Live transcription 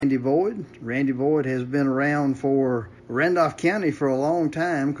Randy Boyd has been around for Randolph County for a long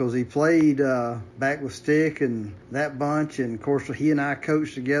time because he played back with Stick and that bunch. And, of course, he and I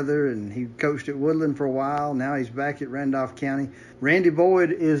coached together, and he coached at Woodland for a while. Now he's back at Randolph County. Randy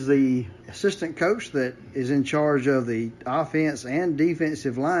Boyd is the assistant coach that is in charge of the offense and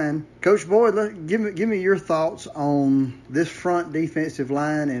defensive line. Coach Boyd, give me your thoughts on this front defensive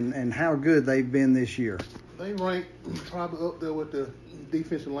line and how good they've been this year. They rank probably up there with the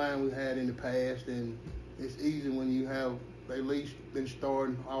defensive line we had in the past, and it's easy when you have they at least been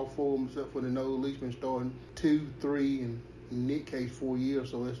starting all four of them except for the nose, at least been starting 2, 3, and in Nick's case 4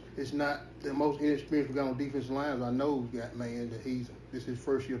 years. So it's not the most inexperienced we got on defensive lines. I know we got man that this is his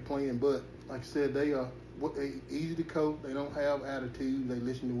first year playing, but like I said, they easy to coach. They don't have attitude. They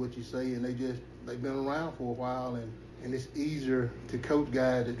listen to what you say, and they've been around for a while, and it's easier to coach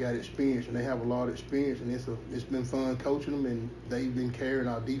guys that got experience, and they have a lot of experience, and it's been fun coaching them, and they've been carrying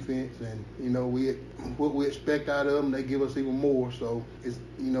our defense, and what we expect out of them, they give us even more. So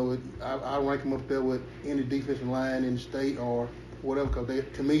I rank them up there with any defensive line in the state or whatever, because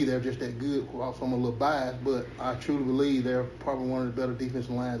to me they're just that good. Also, I'm a little biased, but I truly believe they're probably one of the better defensive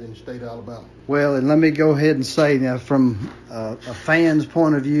lines in the state of Alabama. Well, and let me go ahead and say now, from a fan's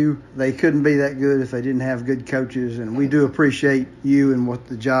point of view, they couldn't be that good if they didn't have good coaches, and we do appreciate you and what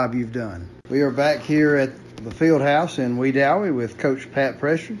the job you've done. We are back here at the field house in Wedowee with Coach Pat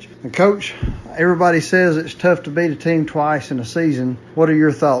Prestridge. And Coach, everybody says it's tough to beat a team twice in a season. What are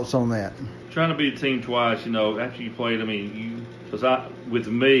your thoughts on that? Trying to beat a team twice, after you played, with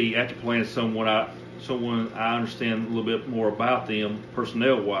me, after playing someone I understand a little bit more about them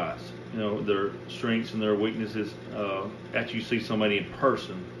personnel-wise, their strengths and their weaknesses, after you see somebody in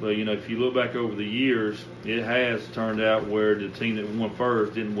person. But, if you look back over the years, it has turned out where the team that won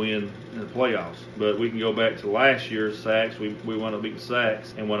first didn't win in the playoffs. But we can go back to last year's Sacks. We wound up beating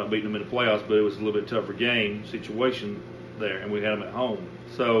Sacks and wound up beating them in the playoffs, but it was a little bit tougher game situation there, and we had them at home.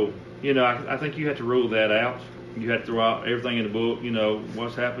 So, I think you have to rule that out. You have to throw out everything in the book,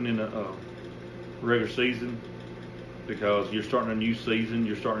 what's happened in the regular season, because you're starting a new season,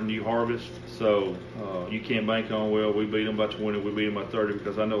 you're starting a new harvest. So you can't bank on, we beat them by 20, we beat them by 30,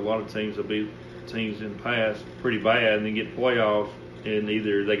 because I know a lot of teams have beat teams in the past pretty bad and then get the playoffs, and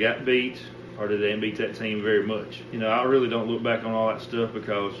either they got beat or they didn't beat that team very much. I really don't look back on all that stuff,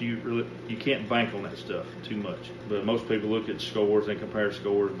 because you can't bank on that stuff too much. But most people look at scores and compare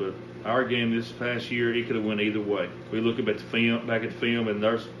scores, but our game this past year, it could have went either way. We look back at the film, and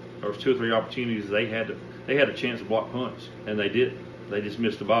there's 2 or 3 opportunities they had a chance to block punts, and they didn't. They just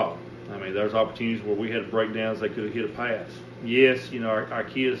missed the ball. There's opportunities where we had breakdowns. They could have hit a pass. Yes, our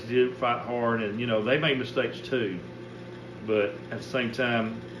kids did fight hard, and they made mistakes too. But at the same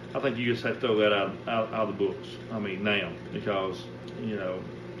time, I think you just have to throw that out of the books. Now, because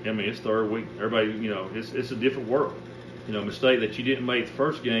it's third week. Everybody, it's a different world. Mistake that you didn't make the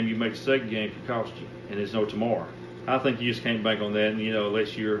first game, you make the second game could cost you, and there's no tomorrow. I think you just can't bank on that,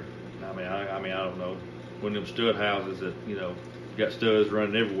 unless you're, I don't know, one of them stud houses that, you got studs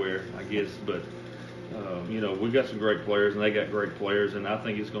running everywhere, I guess. But, we got some great players, and they got great players, and I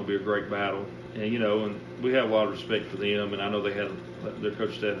think it's going to be a great battle. And, and we have a lot of respect for them, and I know their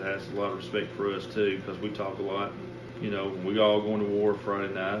coach staff has a lot of respect for us, too, because we talk a lot. We all going to war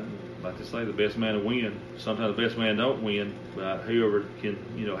Friday night. Like they say, the best man will win. Sometimes the best man don't win, but whoever can,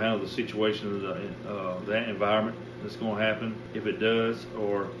 handle the situation of that environment that's going to happen, if it does,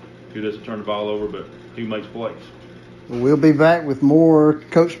 or who doesn't turn the ball over, but who makes plays. We'll be back with more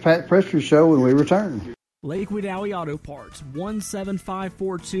Coach Pat Prestridge Show when we return. Lake Wedowee Auto Parts,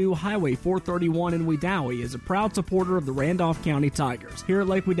 17542 Highway 431 in Wedowee, is a proud supporter of the Randolph County Tigers. Here at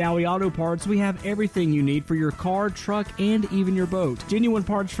Lake Wedowee Auto Parts, we have everything you need for your car, truck, and even your boat. Genuine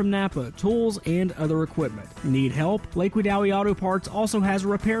parts from Napa, tools, and other equipment. Need help? Lake Wedowee Auto Parts also has a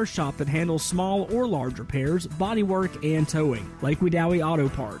repair shop that handles small or large repairs, bodywork, and towing. Lake Wedowee Auto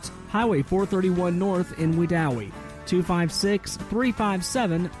Parts, Highway 431 North in Wedowee,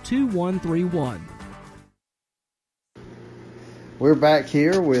 256-357-2131. We're back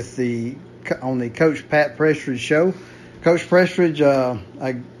here on the Coach Pat Prestridge Show. Coach Prestridge,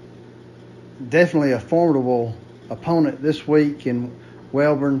 definitely a formidable opponent this week in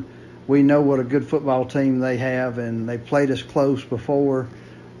Wellborn. We know what a good football team they have, and they played us close before.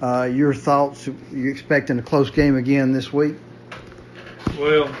 Your thoughts? You expecting a close game again this week?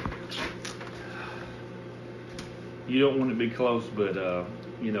 Well, you don't want it to be close, but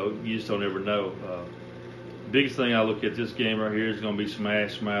you just don't ever know. Biggest thing I look at this game right here is going to be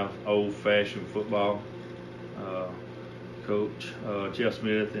smash mouth, old-fashioned football. Coach Jeff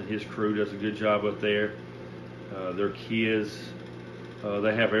Smith and his crew does a good job up there. Their kids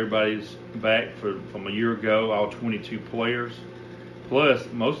They have everybody's back from a year ago, all 22 players. Plus,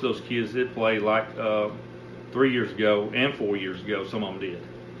 most of those kids did play like 3 years ago and 4 years ago. Some of them did.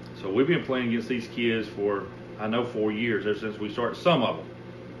 So we've been playing against these kids for, I know, 4 years, ever since we started, some of them.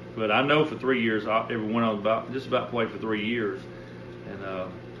 But I know for 3 years, every one of them just about played for 3 years. And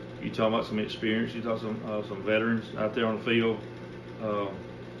you talk about some experience, you talk some veterans out there on the field.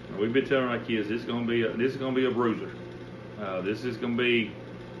 We've been telling our kids this is going to be a bruiser. This is going to be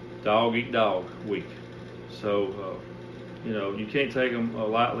dog eat dog week. So you can't take them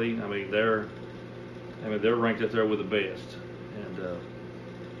lightly. I mean they're ranked up there with the best, and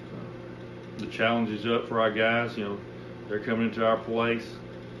the challenge is up for our guys. They're coming into our place.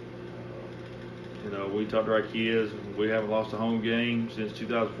 We talk to our kids. We haven't lost a home game since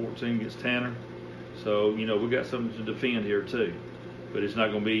 2014 against Tanner. So, we got something to defend here too. But it's not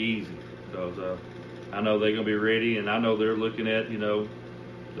going to be easy because I know they're going to be ready, and I know they're looking at, the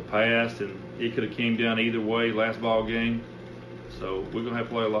past, and it could have came down either way last ball game. So we're going to have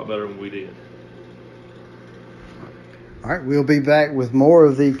to play a lot better than we did. All right, we'll be back with more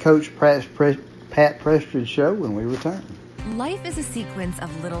of the Coach Pat Prestridge Show when we return. Life is a sequence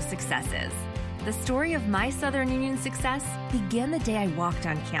of little successes. The story of my Southern Union success began the day I walked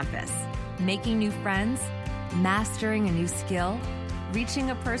on campus, making new friends, mastering a new skill, reaching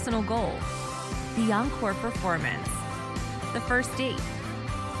a personal goal, the encore performance, the first date,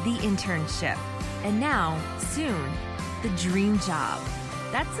 the internship, and now, soon, the dream job.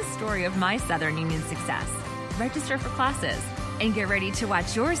 That's the story of my Southern Union success. Register for classes and get ready to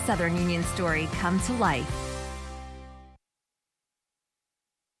watch your Southern Union story come to life.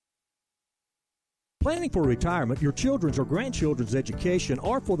 Planning for retirement, your children's or grandchildren's education,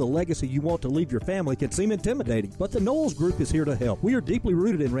 or for the legacy you want to leave your family can seem intimidating, but the Knowles Group is here to help. We are deeply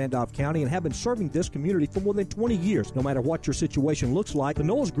rooted in Randolph County and have been serving this community for more than 20 years. No matter what your situation looks like, the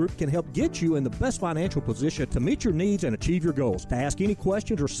Knowles Group can help get you in the best financial position to meet your needs and achieve your goals. To ask any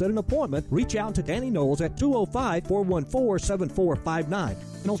questions or set an appointment, reach out to Danny Knowles at 205-414-7459.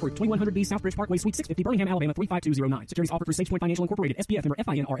 Knowles Group, 2100B Southbridge Parkway, Suite 650, Birmingham, Alabama, 35209. Securities offered through SagePoint Financial Incorporated, SPF member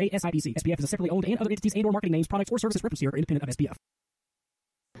FINRA SIPC. SPF is a separately owned and other entities and or marketing names, products, or services referenced here are independent of SPF.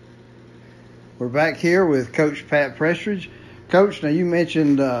 We're back here with Coach Pat Prestridge. Coach, now you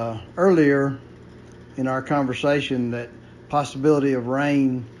mentioned earlier in our conversation that possibility of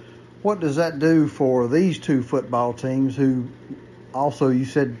rain. What does that do for these two football teams who also, you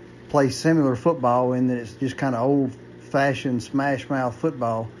said, play similar football in that it's just kind of old-fashioned smash-mouth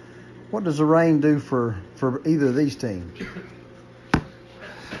football? What does the rain do for either of these teams?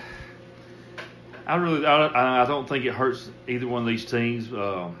 I don't think it hurts either one of these teams.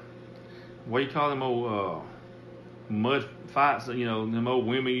 What do you call them old mud fights? Them old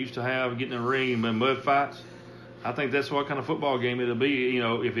women used to have getting in the ring and mud fights. I think that's what kind of football game it'll be.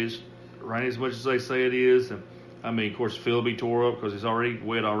 If it's raining as much as they say it is, and of course, the field will be tore up because it's already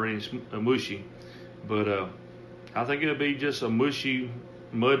wet, already mushy. But I think it'll be just a mushy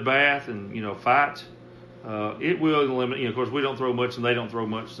mud bath and fights. It will eliminate. Of course, we don't throw much and they don't throw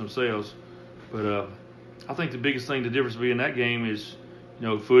much themselves. But I think the biggest thing, the difference be in that game is,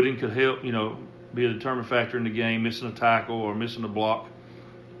 footing could help, be a determined factor in the game, missing a tackle or missing a block.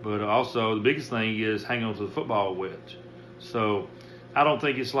 But also the biggest thing is hanging on to the football wedge. So I don't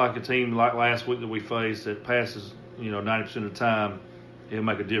think it's like a team like last week that we faced that passes, 90% of the time, it'll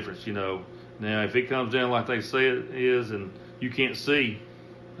make a difference, Now, if it comes down like they say it is and you can't see,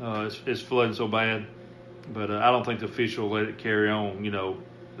 it's flooding so bad. But I don't think the official will let it carry on,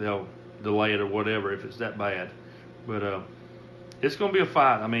 they'll delay it or whatever if it's that bad. But it's going to be a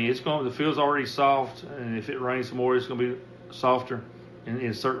fight. The field's already soft, and if it rains some more, it's going to be softer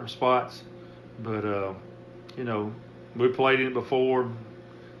in certain spots. But we played in it before.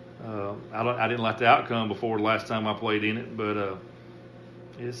 I didn't like the outcome before the last time I played in it, but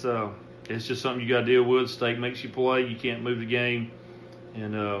it's just something you got to deal with. State makes you play. You can't move the game,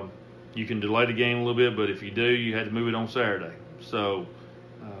 and you can delay the game a little bit, but if you do, you had to move it on Saturday. So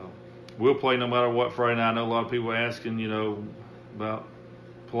we'll play no matter what Friday night. I know a lot of people are asking, about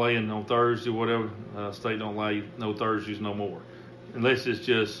playing on Thursday or whatever. State don't allow you no Thursdays no more, unless it's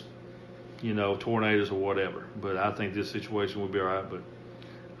just, tornadoes or whatever. But I think this situation will be all right. But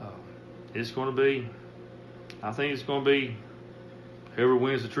it's going to be, I think it's going to be whoever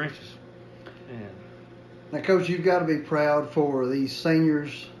wins the trenches. And now, Coach, you've got to be proud for these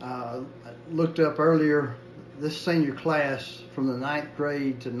seniors. I looked up earlier. This senior class from the 9th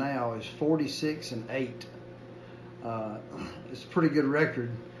grade to now is 46-8. It's a pretty good record.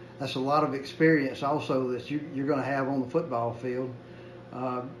 That's a lot of experience also that you're going to have on the football field.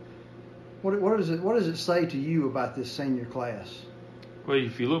 What does it say to you about this senior class? Well,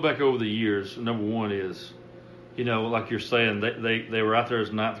 if you look back over the years, number one is, like you're saying, they were out there as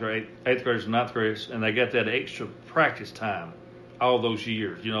eighth graders, ninth graders, and they got that extra practice time all those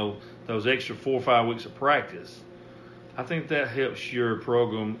years. Those extra 4 or 5 weeks of practice. I think that helps your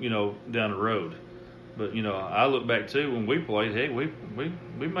program, down the road. But I look back too when we played. Hey, we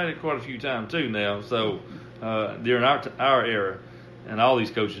made it quite a few times too now. So during our era, and all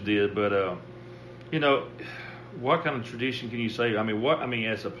these coaches did. But what kind of tradition can you say?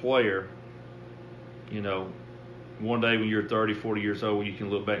 As a player, one day when you're 30, 40 years old, you can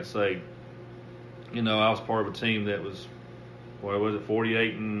look back and say, I was part of a team that was,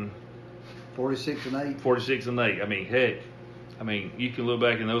 46 and 8. 46 and 8. You can look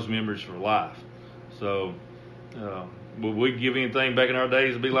back in those memories for life. So, would we give anything back in our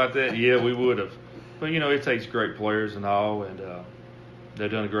days to be like that? Yeah, we would have. But it takes great players and all, and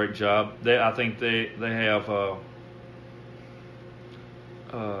they've done a great job. I think they have.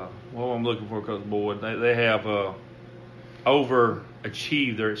 What I'm looking for, Coach Boyd, they have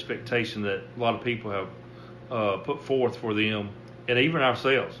overachieved their expectation that a lot of people have put forth for them, and even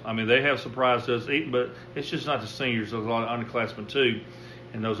ourselves. They have surprised us, but it's just not the seniors. There's a lot of underclassmen too,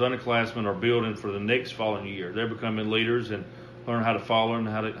 and those underclassmen are building for the next following year. They're becoming leaders and learn how to follow and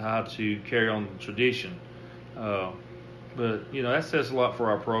how to carry on the tradition. But that says a lot for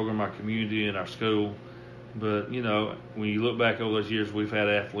our program, our community, and our school. But when you look back over those years, we've had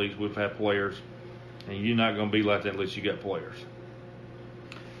athletes, we've had players, and you're not going to be like that unless you got players.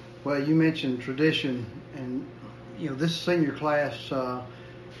 Well, you mentioned tradition, and this senior class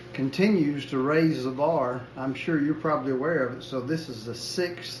continues to raise the bar. I'm sure you're probably aware of it. So this is the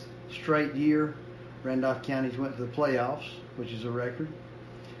 6th straight year Randolph County's went to the playoffs, which is a record.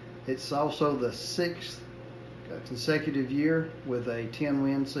 It's also the 6th consecutive year with a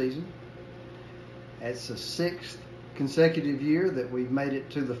 10-win season. It's the 6th consecutive year that we've made it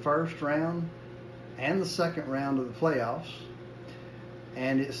to the first round and the second round of the playoffs.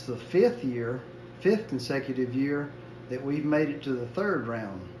 And it's the 5th consecutive year that we've made it to the third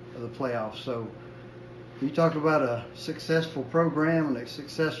round of the playoffs. So you talk about a successful program and a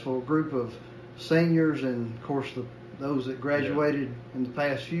successful group of seniors, and of course those that graduated in the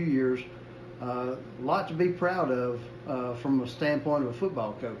past few years. A lot to be proud of from a standpoint of a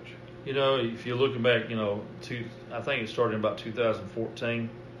football coach. If you're looking back, I think it started in about 2014.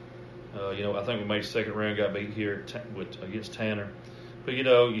 I think we made second round, got beat here against Tanner. But,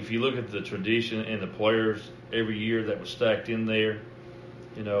 if you look at the tradition and the players every year that was stacked in there,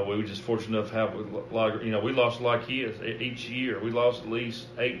 we were just fortunate enough to have a lot of, we lost a lot of kids each year. We lost at least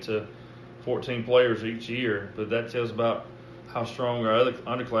 8 to 14 players each year. But that tells about how strong our other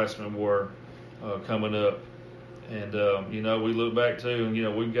underclassmen were coming up. And, we look back too,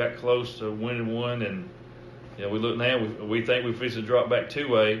 and, we got close to winning one. And, we look now, we think we fixed to drop back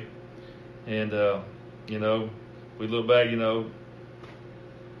 2A. And, we look back,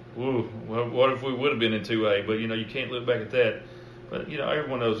 what if we would have been in 2A? But, you can't look back at that. But,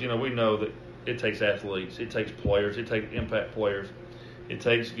 everyone knows, we know that it takes athletes, it takes players, it takes impact players, it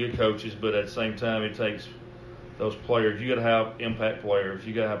takes good coaches, but at the same time, it takes those players. You got to have impact players.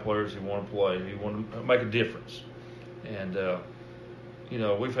 You got to have players who want to play, who want to make a difference. And,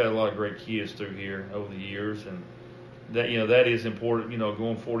 we've had a lot of great kids through here over the years, and that is important,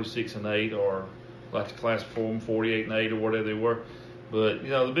 going 46 and 8 or like the class before them, 48 and 8 or whatever they were. But,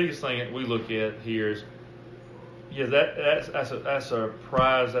 the biggest thing that we look at here is, that's a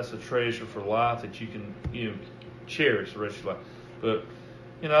prize, that's a treasure for life that you can, cherish the rest of your life. But,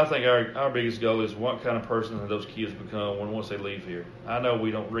 I think our biggest goal is what kind of person do those kids become once they leave here. I know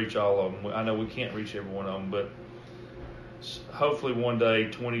we don't reach all of them. I know we can't reach every one of them, but hopefully one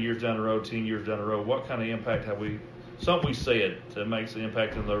day, 20 years down the road, 10 years down the road, what kind of impact have something we said that makes an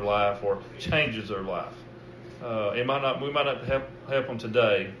impact in their life or changes their life. We might not help them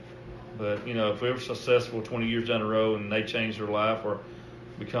today, but, if we were successful 20 years down the road and they change their life or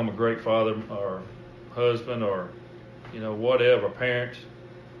become a great father or husband or, whatever, parent,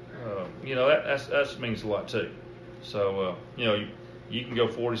 that means a lot too. So, you can go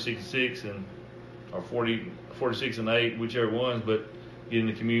 46 and 6 or 46 and 8, whichever ones, but get in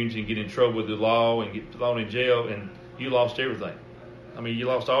the community and get in trouble with the law and get thrown in jail, and you lost everything. You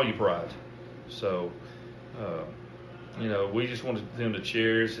lost all your pride. So, we just wanted them to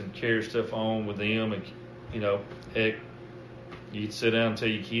cherish and carry stuff on with them, and, heck, you could sit down and tell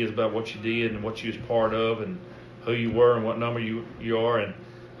your kids about what you did and what you was part of and who you were and what number you are. And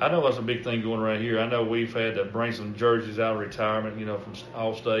I know that's a big thing going around here. I know we've had to bring some jerseys out of retirement, from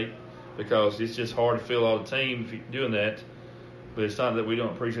All-State, because it's just hard to fill all the team if you're doing that. But it's not that we don't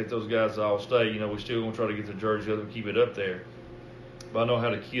appreciate those guys at All-State. We still going to try to get the jersey up and keep it up there. But I know I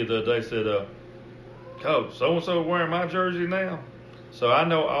had a kid the other day said, Coach, so-and-so wearing my jersey now. So I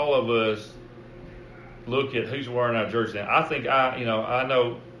know all of us look at who's wearing our jersey now. I think I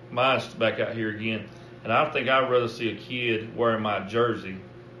know mine's back out here again, and I think I'd rather see a kid wearing my jersey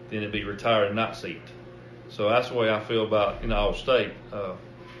than to be retired and not see it. So that's the way I feel about All-State.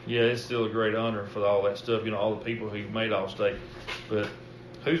 Yeah, it's still a great honor for all that stuff. All the people who made All-State, but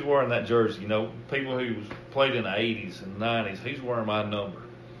who's wearing that jersey? People who played in the 80s and 90s. Who's wearing my number?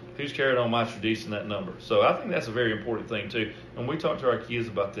 Who's carried on my tradition, that number? So I think that's a very important thing too. And we talk to our kids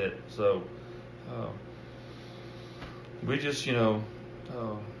about that. So we just, wow.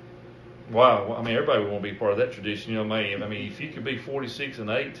 I mean, everybody would want to be part of that tradition. If you could be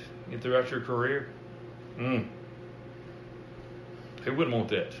 46-8 throughout your career, who wouldn't want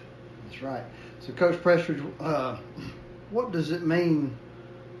that? That's right. So, Coach Prestridge, what does it mean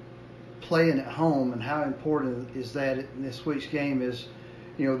playing at home, and how important is that in this week's game? Is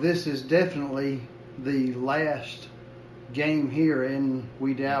this is definitely the last game here in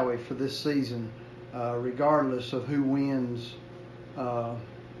Wedowee for this season, regardless of who wins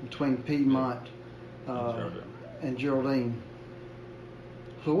between Piedmont and Geraldine.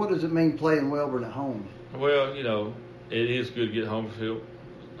 So what does it mean playing Wellborn at home? Well, it is good to get home field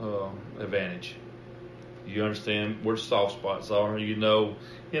advantage. You understand where soft spots are. And I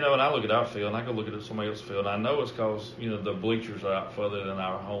look at our field, and I go look at somebody else's field. And I know it's because, the bleachers are out further than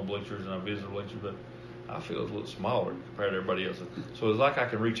our home bleachers and our visitor bleachers, but our field is a little smaller compared to everybody else. So it's like I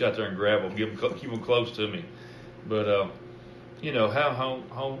can reach out there and grab them, keep them close to me. But, have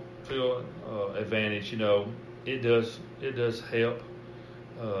home field advantage, it does help.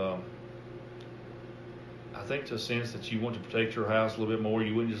 I think to a sense that you want to protect your house a little bit more.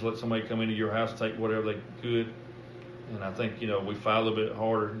 You wouldn't just let somebody come into your house and take whatever they could. And I think, we fight a little bit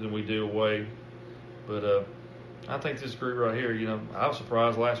harder than we do away. But I think this group right here, I was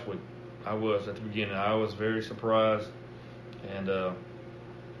surprised last week. I was at the beginning. I was very surprised. And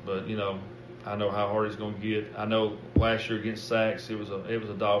but I know how hard it's going to get. I know last year against Sachs, it was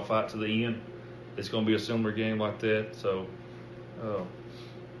a dogfight to the end. It's going to be a similar game like that. So,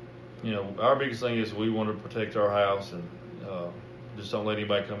 our biggest thing is we want to protect our house and just don't let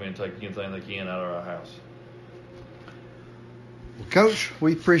anybody come in and take anything they can out of our house. Well, Coach,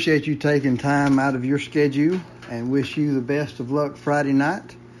 we appreciate you taking time out of your schedule and wish you the best of luck Friday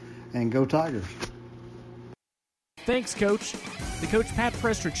night. And go Tigers. Thanks, Coach. The Coach Pat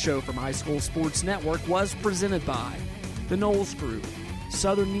Prestridge Show from High School Sports Network was presented by the Knowles Group,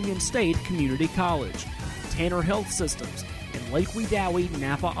 Southern Union State Community College, Tanner Health Systems, and Lake Wedowee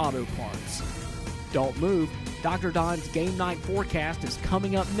Napa Auto Parts. Don't move. Dr. Don's Game Night Forecast is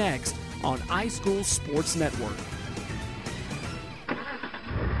coming up next on iSchool Sports Network.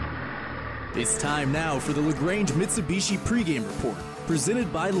 It's time now for the LaGrange Mitsubishi pregame report,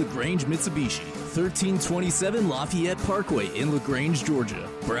 presented by LaGrange Mitsubishi, 1327 Lafayette Parkway in LaGrange, Georgia.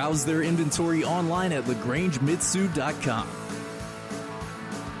 Browse their inventory online at lagrangemitsu.com.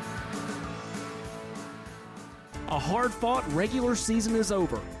 A hard-fought regular season is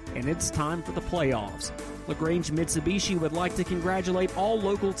over, and it's time for the playoffs. LaGrange Mitsubishi would like to congratulate all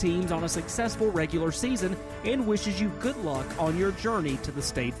local teams on a successful regular season and wishes you good luck on your journey to the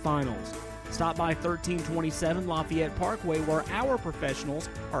state finals. Stop by 1327 Lafayette Parkway, where our professionals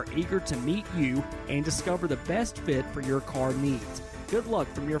are eager to meet you and discover the best fit for your car needs. Good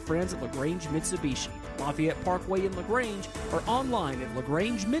luck from your friends at LaGrange Mitsubishi, Lafayette Parkway in LaGrange, or online at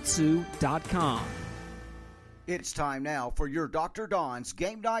lagrangemitsu.com. It's time now for your Dr. Don's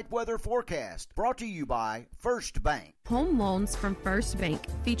Game Night Weather Forecast, brought to you by First Bank. Home loans from First Bank,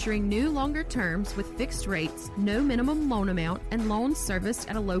 featuring new longer terms with fixed rates, no minimum loan amount, and loans serviced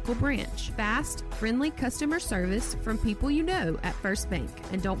at a local branch. Fast, friendly customer service from people you know at First Bank.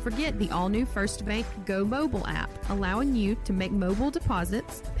 And don't forget the all-new First Bank Go Mobile app, allowing you to make mobile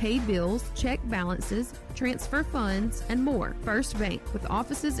deposits, pay bills, check balances, transfer funds, and more. First Bank, with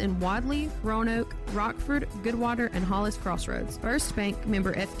offices in Wadley, Roanoke, Rockford, Goodwater, and Hollis Crossroads. First Bank,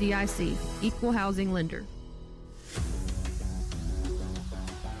 member FDIC, equal housing lender.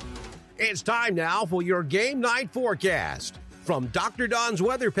 It's time now for your Game Night Forecast from Dr. Don's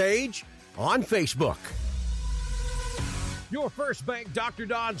weather page on Facebook. Your First Bank Dr.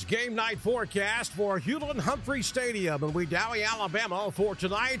 Don's Game Night Forecast for Hewlin-Humphrey Stadium in Wedowee, Alabama for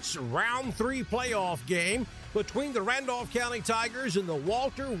tonight's Round 3 playoff game between the Randolph County Tigers and the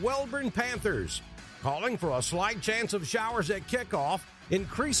Walter Wellborn Panthers. Calling for a slight chance of showers at kickoff,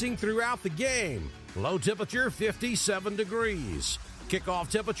 increasing throughout the game. Low temperature 57 degrees. Kickoff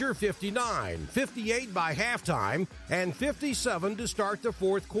temperature 59, 58 by halftime, and 57 to start the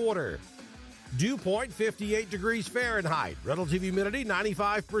fourth quarter. Dew point 58 degrees Fahrenheit. Relative humidity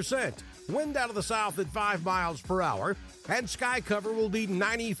 95%. Wind out of the south at 5 miles per hour. And sky cover will be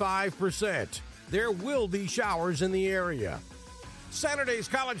 95%. There will be showers in the area. Saturday's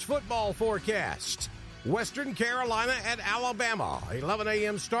college football forecast. Western Carolina at Alabama. 11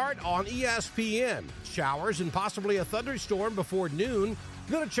 a.m. start on ESPN. Showers and possibly a thunderstorm before noon.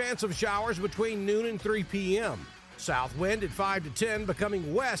 Then a chance of showers between noon and 3 p.m. South wind at 5 to 10,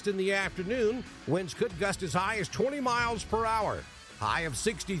 becoming west in the afternoon. Winds could gust as high as 20 miles per hour. High of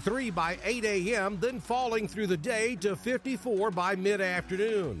 63 by 8 a.m., then falling through the day to 54 by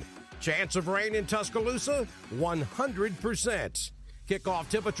mid-afternoon. Chance of rain in Tuscaloosa, 100%. Kickoff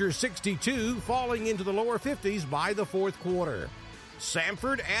temperature 62, falling into the lower 50s by the fourth quarter.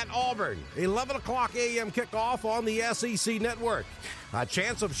 Samford at Auburn, 11 o'clock a.m. kickoff on the SEC Network. A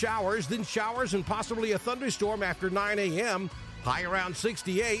chance of showers, then showers and possibly a thunderstorm after 9 a.m. High around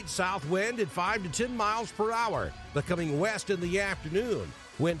 68, south wind at 5 to 10 miles per hour, becoming west in the afternoon.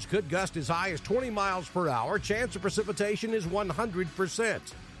 Winds could gust as high as 20 miles per hour. Chance of precipitation is 100%.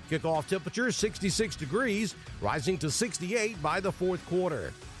 Kickoff temperature 66 degrees, rising to 68 by the fourth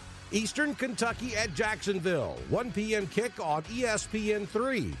quarter. Eastern Kentucky at Jacksonville, 1 p.m. kick on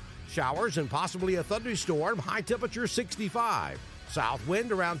ESPN3. Showers and possibly a thunderstorm, high temperature 65. South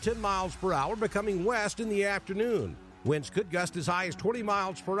wind around 10 miles per hour, becoming west in the afternoon. Winds could gust as high as 20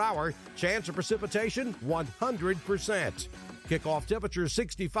 miles per hour. Chance of precipitation, 100%. Kickoff temperature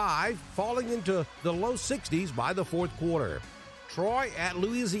 65, falling into the low 60s by the fourth quarter. Troy at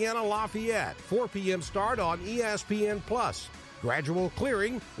Louisiana Lafayette, 4 p.m. start on ESPN+. Gradual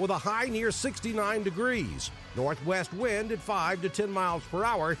clearing with a high near 69 degrees. Northwest wind at 5 to 10 miles per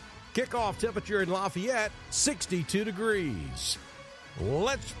hour. Kickoff temperature in Lafayette, 62 degrees.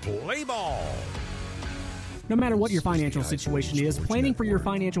 Let's play ball. No matter what your financial situation is, planning for your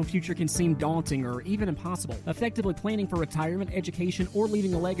financial future can seem daunting or even impossible. Effectively planning for retirement, education, or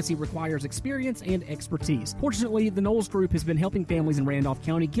leaving a legacy requires experience and expertise. Fortunately, the Knowles Group has been helping families in Randolph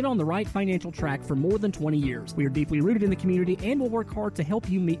County get on the right financial track for more than 20 years. We are deeply rooted in the community and will work hard to help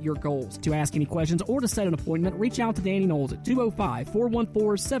you meet your goals. To ask any questions or to set an appointment, reach out to Danny Knowles at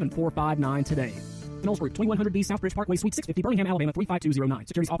 205-414-7459 today. Knowles Group, 2100B Southbridge Parkway, Suite 650, Birmingham, Alabama, 35209.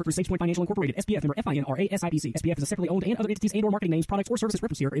 Securities offered through SagePoint Financial Incorporated, SPF member FINRA SIPC. SPF is a separately owned and other entities and or marketing names, products, or services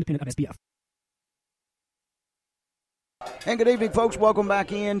referenced here are independent of SPF. And good evening, folks. Welcome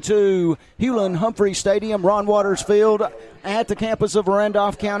back into Hewlin-Humphrey Stadium, Ron Waters Field, at the campus of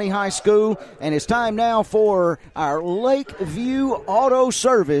Randolph County High School. And it's time now for our Lakeview Auto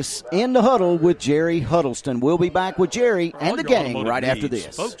Service in the Huddle with Jerry Huddleston. We'll be back with Jerry and the gang right after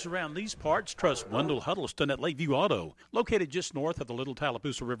this. Folks around these parts trust Wendell Huddleston at Lakeview Auto. Located just north of the Little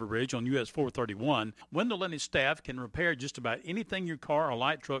Tallapoosa River Bridge on US 431, Wendell and his staff can repair just about anything your car or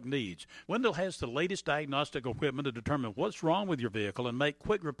light truck needs. Wendell has the latest diagnostic equipment to determine what's wrong with your vehicle and make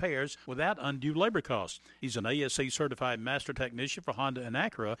quick repairs without undue labor costs. He's an ASE certified master technician for Honda and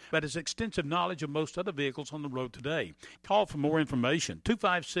Acura, but has extensive knowledge of most other vehicles on the road today. Call for more information,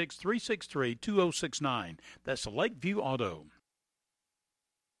 256-363-2069. That's Lakeview Auto.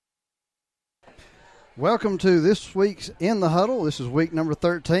 Welcome to this week's In the Huddle. This is week number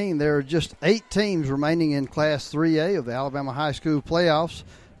 13. There are just 8 teams remaining in Class 3A of the Alabama High School playoffs.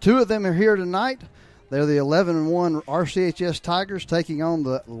 2 of them are here tonight. They're the 11-1 RCHS Tigers taking on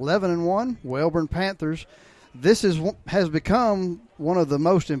the 11-1 Wellborn Panthers. This has become one of the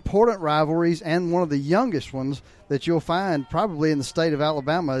most important rivalries and one of the youngest ones that you'll find probably in the state of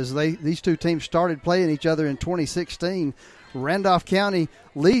Alabama, as these 2 teams started playing each other in 2016. Randolph County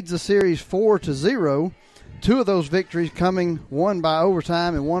leads the series 4-0. 2 of those victories coming, one by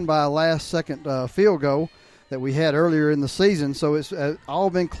overtime and one by a last-second field goal that we had earlier in the season. So it's all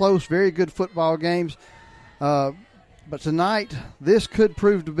been close, very good football games. But tonight, this could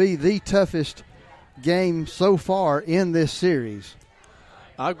prove to be the toughest game so far in this series.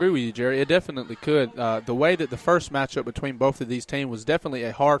 I agree with you, Jerry. It definitely could. The way that the first matchup between both of these teams was definitely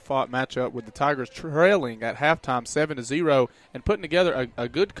a hard-fought matchup, with the Tigers trailing at halftime 7-0 and putting together a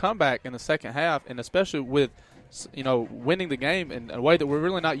good comeback in the second half, and especially with winning the game in a way that we're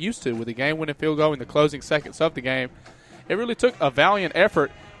really not used to, with the game-winning field goal in the closing seconds of the game. It really took a valiant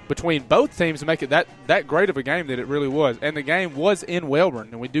effort between both teams to make it that great of a game that it really was. And the game was in Wellborn,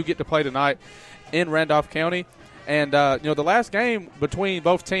 and we do get to play tonight in Randolph County. And, the last game between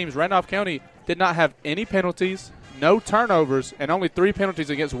both teams, Randolph County did not have any penalties, no turnovers, and only 3 penalties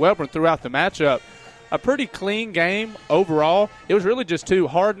against Wellborn throughout the matchup. A pretty clean game overall. It was really just 2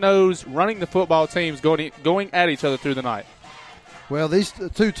 hard-nosed, running the football teams going at each other through the night. Well, these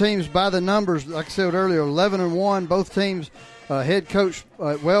 2 teams, by the numbers, like I said earlier, 11-1. Both teams Head coach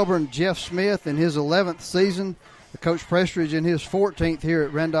at Wellborn, Jeff Smith, in his 11th season. Coach Prestridge in his 14th here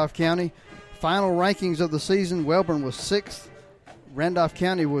at Randolph County. Final rankings of the season, Wellborn was 6th. Randolph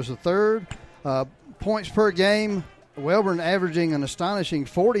County was the 3rd. Points per game, Wellborn averaging an astonishing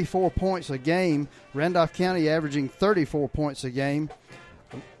 44 points a game. Randolph County averaging 34 points a game.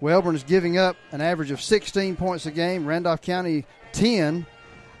 Wellborn is giving up an average of 16 points a game. Randolph County 10.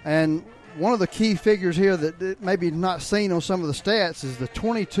 And one of the key figures here that maybe not seen on some of the stats is the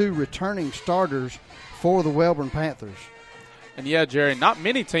 22 returning starters for the Wellborn Panthers. And yeah, Jerry, not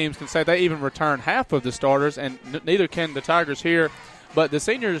many teams can say they even return half of the starters, and neither can the Tigers here. But the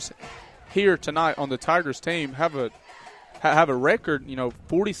seniors here tonight on the Tigers team have a record,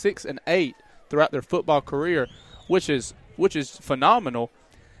 46-8 throughout their football career, which is phenomenal.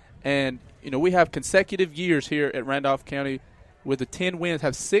 And we have consecutive years here at Randolph County with the 10 wins.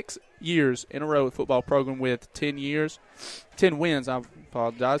 Have 6 years in a row with football program with 10 wins. I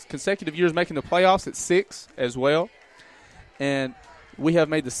apologize. Consecutive years making the playoffs at 6 as well. And we have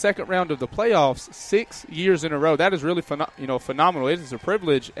made the second round of the playoffs 6 years in a row. That is really phenomenal. It is a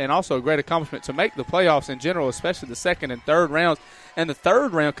privilege and also a great accomplishment to make the playoffs in general, especially the second and third rounds. And the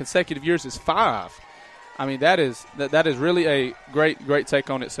third round consecutive years is 5. I mean, that is really a great take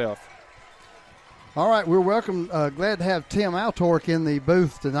on itself. All right, we're glad to have Tim Altork in the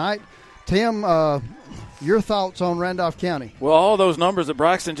booth tonight. Tim, your thoughts on Randolph County? Well, all those numbers that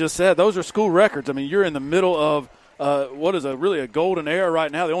Braxton just said, those are school records. I mean, you're in the middle of what is really a golden era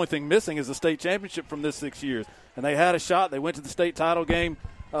right now. The only thing missing is the state championship from this 6 years. And they had a shot. They went to the state title game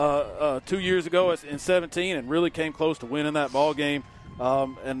 2 years ago in 17 and really came close to winning that ball game.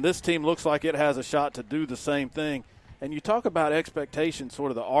 And this team looks like it has a shot to do the same thing. And you talk about expectations, sort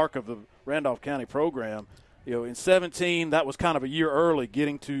of the arc of the Randolph County program. In 17, that was kind of a year early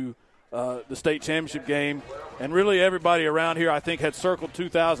getting to the state championship game. And really everybody around here, I think, had circled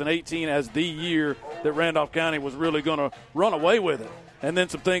 2018 as the year that Randolph County was really going to run away with it. And then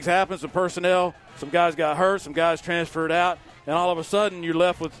some things happened, some personnel, some guys got hurt, some guys transferred out, and all of a sudden you're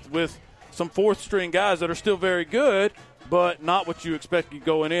left with some fourth-string guys that are still very good, but not what you expected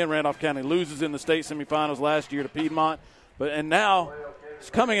going in. Randolph County loses in the state semifinals last year to Piedmont. And now,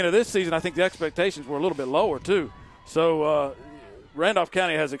 coming into this season, I think the expectations were a little bit lower too. So Randolph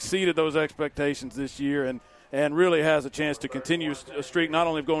County has exceeded those expectations this year and really has a chance to continue a streak, not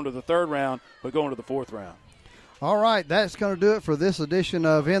only of going to the third round, but going to the fourth round. All right, that's going to do it for this edition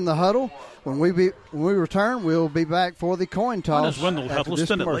of In the Huddle. When we return, we'll be back for the coin toss. Why does Wendell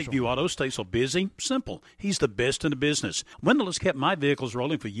Huddleston at Lakeview Auto stay so busy? Simple. He's the best in the business. Wendell has kept my vehicles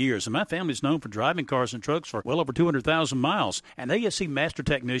rolling for years, and my family's known for driving cars and trucks for well over 200,000 miles. And ASC Master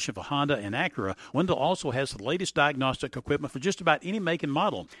Technician for Honda and Acura, Wendell also has the latest diagnostic equipment for just about any make and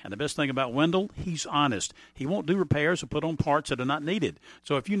model. And the best thing about Wendell, he's honest. He won't do repairs or put on parts that are not needed.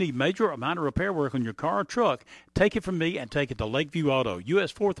 So if you need major or minor repair work on your car or truck, take it from me and take it to Lakeview Auto, US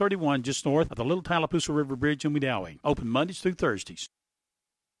 431, just north of the Little Tallapoosa River Bridge in Wedowee. Open Mondays through Thursdays.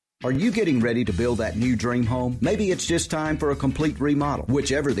 Are you getting ready to build that new dream home? Maybe it's just time for a complete remodel.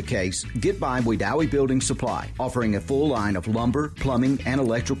 Whichever the case, get by Wedowee Building Supply, offering a full line of lumber, plumbing, and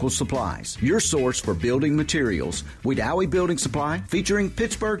electrical supplies. Your source for building materials. Wedowee Building Supply, featuring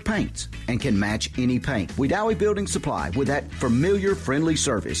Pittsburgh paints and can match any paint. Wedowee Building Supply, with that familiar, friendly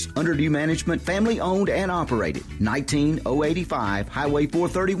service. Under new management, family owned and operated. 19085 Highway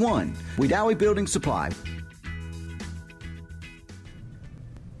 431. Wedowee Building Supply.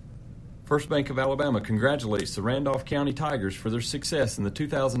 First Bank of Alabama congratulates the Randolph County Tigers for their success in the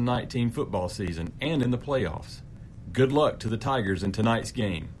 2019 football season and in the playoffs. Good luck to the Tigers in tonight's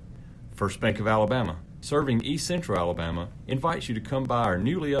game. First Bank of Alabama, serving East Central Alabama, invites you to come by our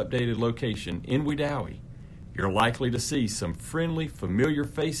newly updated location in Wedowee. You're likely to see some friendly, familiar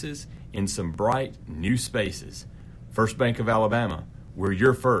faces in some bright, new spaces. First Bank of Alabama, we're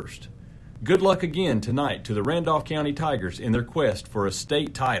your first. Good luck again tonight to the Randolph County Tigers in their quest for a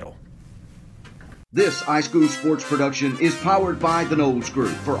state title. This iSchool Sports production is powered by the Knowles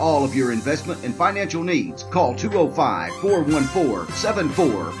Group. For all of your investment and financial needs, call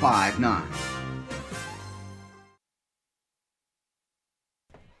 205-414-7459.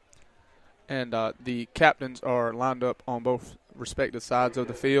 And the captains are lined up on both respective sides of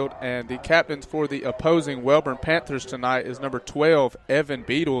the field. And the captains for the opposing Wellborn Panthers tonight is number 12, Evan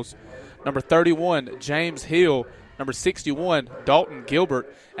Beatles, number 31, James Hill, number 61, Dalton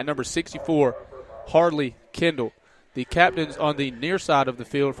Gilbert, and number 64, Harley Kendall. The captains on the near side of the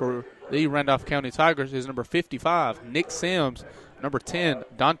field for the Randolph County Tigers is number 55, Nick Sims, number 10,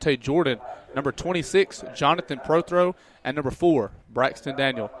 Dante Jordan, number 26, Jonathan Prothro, and number 4, Braxton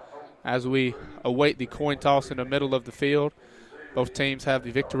Daniel. As we await the coin toss in the middle of the field, Both teams have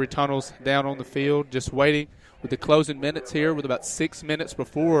the victory tunnels down on the field, just waiting with the closing minutes here with about 6 minutes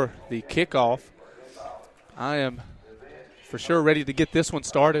before the kickoff. I am for sure ready to get this one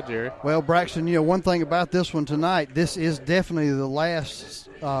started, Jerry. Well, Braxton, one thing about this one tonight, this is definitely the last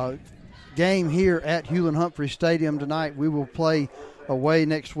game here at Hewlin-Humphrey Stadium tonight. We will play away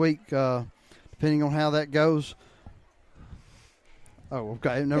next week, depending on how that goes. Oh,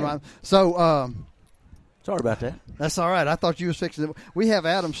 okay, never mind. So, sorry about that. That's all right. I thought you were fixing it. We have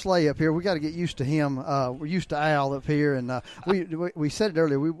Adam Slay up here. We got to get used to him. We're used to Al up here, and we said it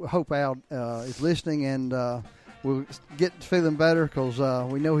earlier. We hope Al is listening, and we'll get feeling better because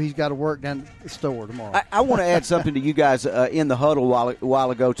we know he's got to work down at the store tomorrow. I want to add something to you guys in the huddle a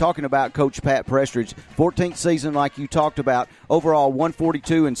while ago, talking about Coach Pat Prestridge. 14th season, like you talked about, overall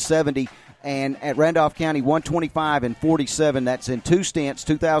 142-70. And at Randolph County, 125-47. That's in two stints,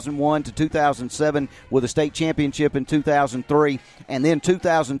 2001 to 2007, with a state championship in 2003, and then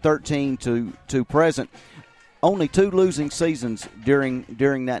 2013 to present. Only 2 losing seasons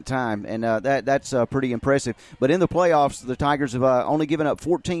during that time, and that's pretty impressive. But in the playoffs, the Tigers have only given up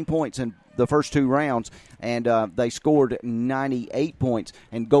 14 points in the first 2 rounds, and they scored 98 points.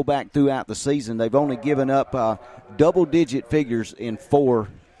 And go back throughout the season, they've only given up double-digit figures in 4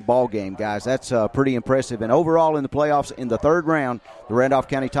 ball game, guys. That's pretty impressive. And overall in the playoffs, in the 3rd round, the Randolph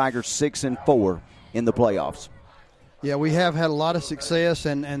County Tigers 6-4 in the playoffs. Yeah, we have had a lot of success,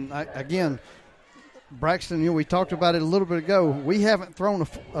 and again, Braxton, we talked about it a little bit ago. We haven't thrown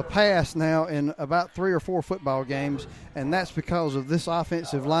a pass now in about 3 or 4 football games, and that's because of this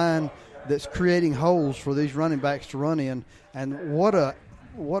offensive line that's creating holes for these running backs to run in. And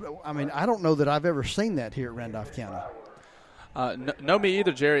I don't know that I've ever seen that here at Randolph County. No, me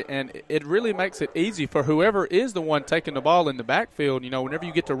either, Jerry, and it really makes it easy for whoever is the one taking the ball in the backfield. Whenever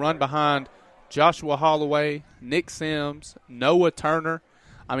you get to run behind Joshua Holloway, Nick Sims, Noah Turner,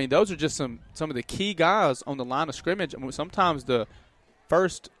 those are just some of the key guys on the line of scrimmage. Sometimes the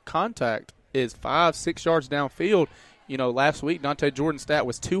first contact is 5-6 yards downfield. Last week, Dante Jordan's stat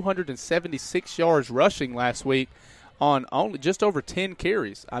was 276 yards rushing last week on only just over 10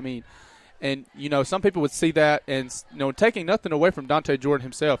 carries. And, some people would see that and, taking nothing away from Dante Jordan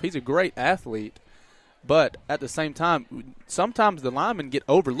himself. He's a great athlete. But at the same time, sometimes the linemen get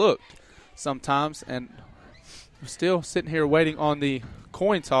overlooked sometimes. And we're still sitting here waiting on the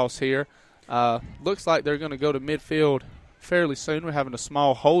coin toss here. Looks like they're going to go to midfield fairly soon. We're having a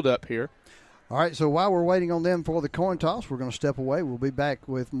small hold-up here. All right, so while we're waiting on them for the coin toss, we're going to step away. We'll be back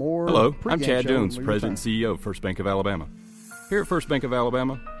with more. Hello, I'm Chad Jones, President and CEO of First Bank of Alabama. Here at First Bank of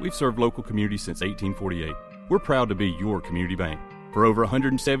Alabama, we've served local communities since 1848. We're proud to be your community bank. For over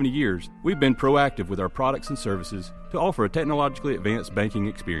 170 years, we've been proactive with our products and services to offer a technologically advanced banking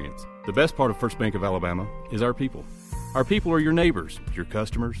experience. The best part of First Bank of Alabama is our people. Our people are your neighbors, your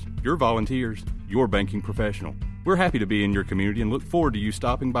customers, your volunteers, your banking professional. We're happy to be in your community and look forward to you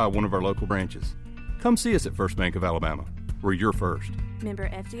stopping by one of our local branches. Come see us at First Bank of Alabama. We're your first. Member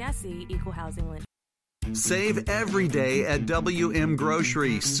FDIC, Equal Housing Lender. Save every day at WM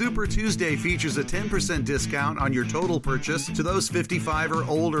Grocery. Super Tuesday features a 10% discount on your total purchase to those 55 or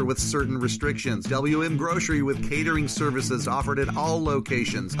older with certain restrictions. WM Grocery with catering services offered at all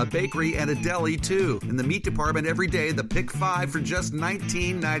locations. A bakery and a deli too. In the meat department every day, the Pick 5 for just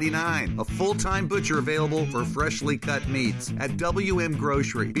 $19.99. A full-time butcher available for freshly cut meats at WM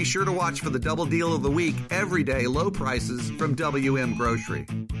Grocery. Be sure to watch for the double deal of the week. Every day, low prices from WM Grocery.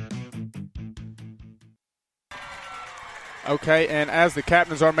 Okay, and as the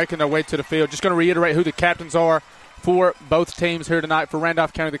captains are making their way to the field, just going to reiterate who the captains are for both teams here tonight. For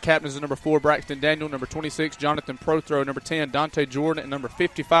Randolph County, the captains are number 4, Braxton Daniel, number 26, Jonathan Prothrow, number 10, Dante Jordan, and number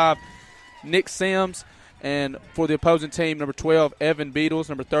 55, Nick Sims. And for the opposing team, number 12, Evan Beatles,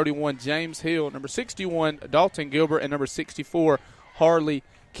 number 31, James Hill, number 61, Dalton Gilbert, and number 64, Harley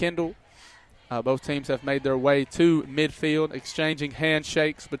Kendall. Both teams have made their way to midfield, exchanging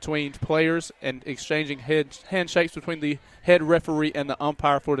handshakes between players and exchanging handshakes between the head referee and the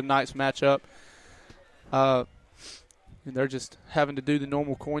umpire for tonight's matchup. And they're just having to do the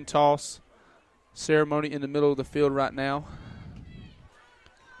normal coin toss ceremony in the middle of the field right now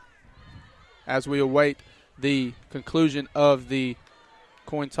as we await the conclusion of the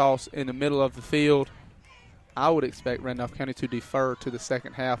coin toss in the middle of the field. I would expect Randolph County to defer to the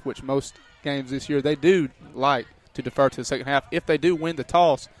second half, which most games this year they do like to defer to the second half if they do win the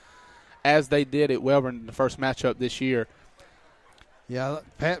toss, as they did at Wellborn in the first matchup this year. Yeah,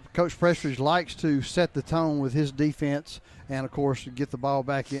 Coach Prestridge likes to set the tone with his defense and, of course, get the ball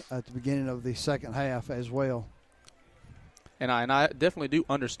back at the beginning of the second half as well. And I definitely do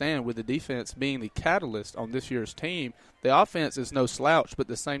understand with the defense being the catalyst on this year's team, the offense is no slouch, but at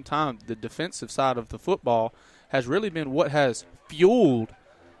the same time, the defensive side of the football has really been what has fueled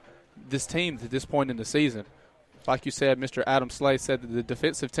this team to this point in the season. Like you said, Mr. Adam Slay said that the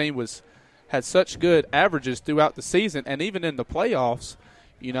defensive team had such good averages throughout the season, and even in the playoffs,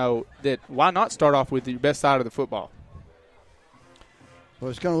 that why not start off with your best side of the football? Well,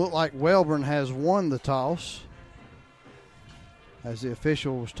 it's going to look like Wellborn has won the toss, as the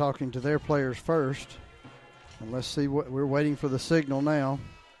official was talking to their players first. And let's see what we're waiting for the signal now.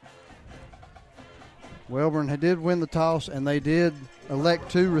 Wellborn did win the toss, and they did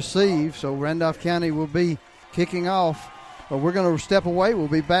elect to receive, so Randolph County will be kicking off. But we're going to step away. We'll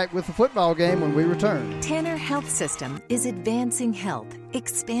be back with the football game when we return. Tanner Health System is advancing health,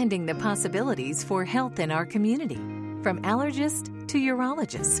 expanding the possibilities for health in our community. From allergist to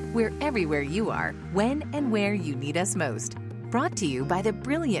urologist, we're everywhere you are, when and where you need us most. Brought to you by the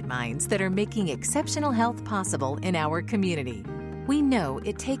brilliant minds that are making exceptional health possible in our community. We know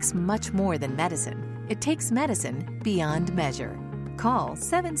it takes much more than medicine. It takes medicine beyond measure. Call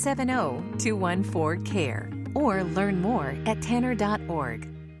 770-214-CARE or learn more at tanner.org.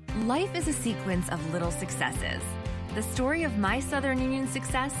 Life is a sequence of little successes. The story of my Southern Union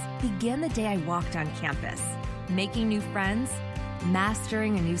success began the day I walked on campus. Making new friends,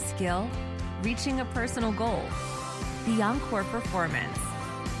 mastering a new skill, reaching a personal goal. The encore performance,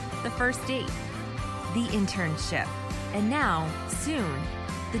 the first date, the internship, and now, soon,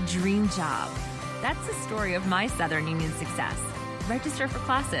 the dream job. That's the story of my Southern Union success. Register for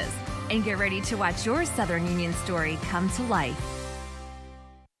classes and get ready to watch your Southern Union story come to life.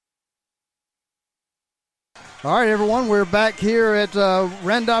 All right, everyone, we're back here at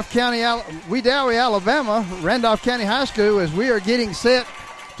Randolph County, Wedowee, Alabama, Randolph County High School, as we are getting set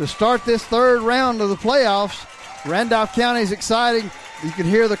to start this third round of the playoffs. Randolph County is exciting. You can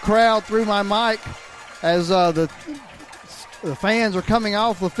hear the crowd through my mic as the fans are coming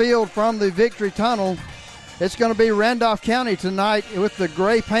off the field from the Victory Tunnel. It's going to be Randolph County tonight with the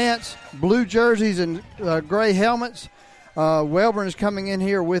gray pants, blue jerseys, and gray helmets. Wellborn is coming in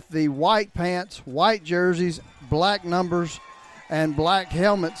here with the white pants, white jerseys, black numbers, and black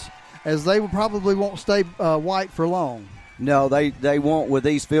helmets, as they probably won't stay white for long. No, they won't with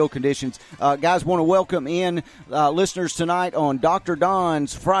these field conditions. Guys, want to welcome in listeners tonight on Dr.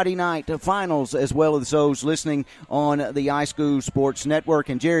 Don's Friday night finals, as well as those listening on the iSchool Sports Network.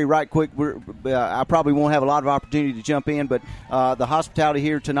 And, Jerry, right quick, I probably won't have a lot of opportunity to jump in, but the hospitality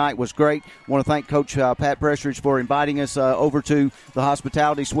here tonight was great. I want to thank Coach Pat Prestridge for inviting us over to the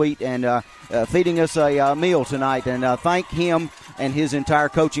hospitality suite and feeding us a meal tonight. And thank him and his entire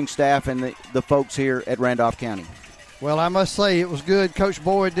coaching staff and the folks here at Randolph County. Well, I must say it was good. Coach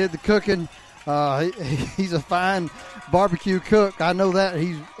Boyd did the cooking. He's a fine barbecue cook. I know that.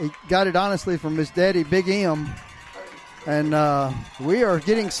 He got it honestly from his daddy, Big M. And we are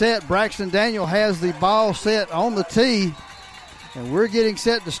getting set. Braxton Daniel has the ball set on the tee. And we're getting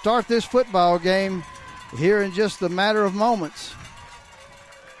set to start this football game here in just a matter of moments.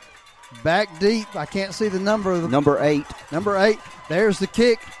 Back deep. I can't see the number. Number 8. Number 8. There's the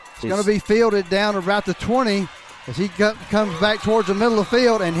kick. It's going to be fielded down about the 20. As he comes back towards the middle of the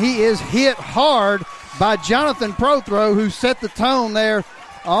field, and he is hit hard by Jonathan Prothro, who set the tone there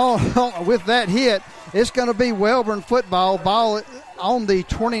with that hit. It's going to be Wellborn football, ball on the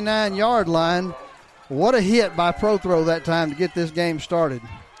 29-yard line. What a hit by Prothro that time to get this game started.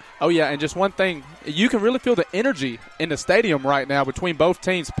 Oh, yeah, and just one thing, you can really feel the energy in the stadium right now between both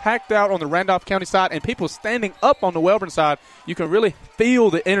teams, packed out on the Randolph County side and people standing up on the Wellborn side. You can really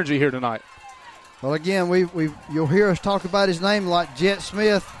feel the energy here tonight. Well, again, you'll hear us talk about his name like Jet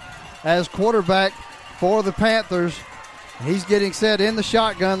Smith as quarterback for the Panthers. He's getting set in the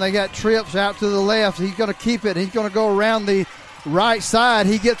shotgun. They got trips out to the left. He's going to keep it. He's going to go around the right side.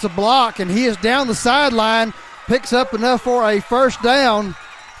 He gets a block, and he is down the sideline, picks up enough for a first down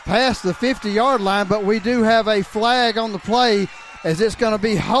past the 50-yard line, but we do have a flag on the play as it's going to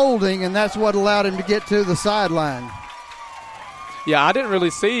be holding, and that's what allowed him to get to the sideline. Yeah, I didn't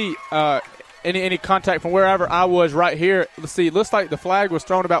really see any contact from wherever I was right here. Let's see, it looks like the flag was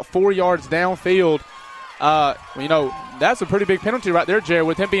thrown about 4 yards downfield. That's a pretty big penalty right there, Jerry,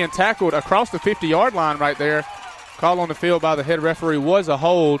 with him being tackled across the 50-yard line right there. Call on the field by the head referee was a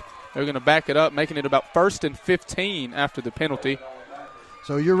hold. They're going to back it up, making it about 1st and 15 after the penalty.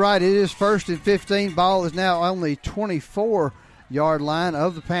 So you're right, it is 1st and 15. Ball is now on the 24-yard line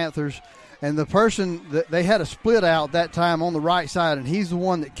of the Panthers. And the person that they had a split out that time on the right side, and he's the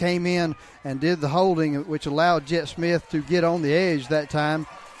one that came in and did the holding, which allowed Jet Smith to get on the edge that time.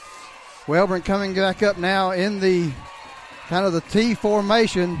 Wellborn coming back up now in the kind of the T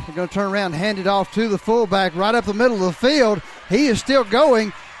formation. They're going to turn around and hand it off to the fullback right up the middle of the field. He is still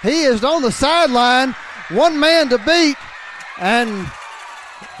going. He is on the sideline. One man to beat, and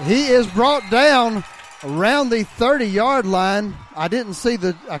he is brought down around the 30-yard line. I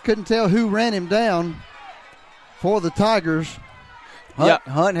couldn't tell who ran him down for the Tigers.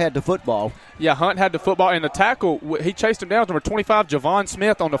 Hunt had the football. Yeah, Hunt had the football, and the tackle, he chased him down. Number 25, Javon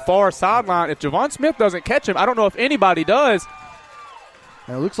Smith, on the far sideline. If Javon Smith doesn't catch him, I don't know if anybody does.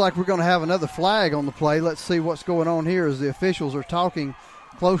 And it looks like we're going to have another flag on the play. Let's see what's going on here as the officials are talking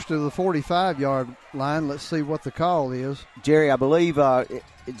close to the 45-yard line. Let's see what the call is. Jerry, I believe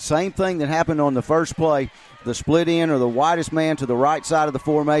same thing that happened on the first play. The split end or the widest man to the right side of the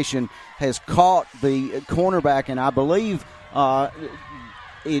formation has caught the cornerback, and I believe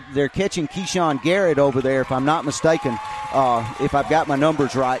they're catching Keyshawn Garrett over there, if I'm not mistaken, if I've got my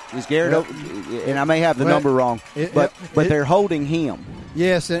numbers right. Is Garrett over? And I may have the number wrong, but they're holding him.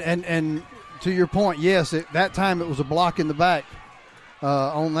 Yes, and to your point, yes, that time it was a block in the back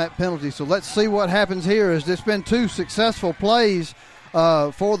on that penalty. So let's see what happens here. As it's been two successful plays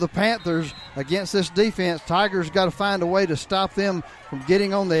for the Panthers against this defense. Tigers got to find a way to stop them from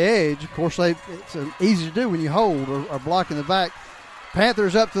getting on the edge. Of course, it's easy to do when you hold or block in the back.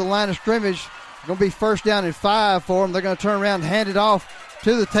 Panthers up to the line of scrimmage. Going to be first down and 5 for them. They're going to turn around and hand it off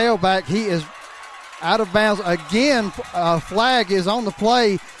to the tailback. He is out of bounds. Again, a flag is on the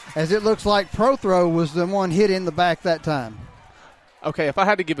play as it looks like Prothro was the one hit in the back that time. Okay, if I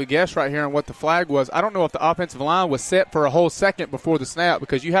had to give a guess right here on what the flag was, I don't know if the offensive line was set for a whole second before the snap,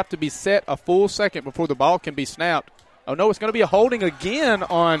 because you have to be set a full second before the ball can be snapped. Oh, no, it's going to be a holding again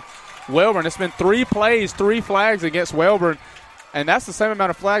on Wellborn. It's been 3 plays, 3 flags against Wellborn, and that's the same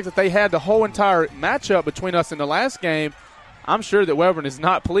amount of flags that they had the whole entire matchup between us in the last game. I'm sure that Wellborn is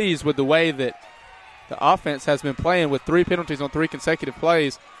not pleased with the way that the offense has been playing with 3 penalties on 3 consecutive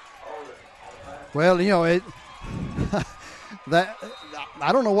plays. Well, that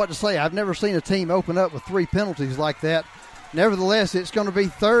I don't know what to say. I've never seen a team open up with 3 penalties like that. Nevertheless, it's going to be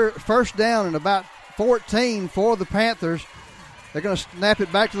first down and about 14 for the Panthers. They're going to snap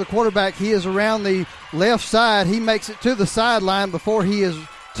it back to the quarterback. He is around the left side. He makes it to the sideline before he is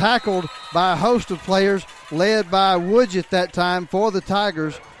tackled by a host of players, led by Woodgett that time for the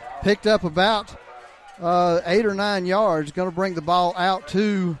Tigers. Picked up about 8 or 9 yards. Going to bring the ball out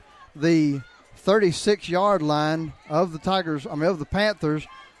to the 36-yard line of the Panthers.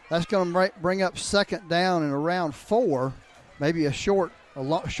 That's going to bring up second down and around 4, maybe a short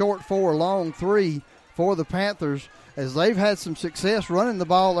 4, long 3 for the Panthers, as they've had some success running the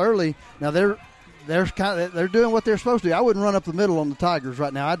ball early. Now they're doing what they're supposed to do. I wouldn't run up the middle on the Tigers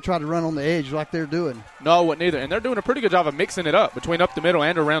right now. I'd try to run on the edge like they're doing. No, I wouldn't either. And they're doing a pretty good job of mixing it up between up the middle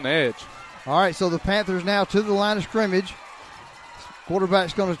and around the edge. All right, so the Panthers now to the line of scrimmage.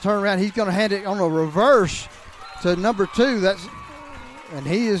 Quarterback's going to turn around. He's going to hand it on a reverse to number 2. And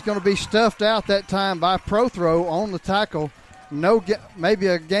he is going to be stuffed out that time by Prothro on the tackle. Maybe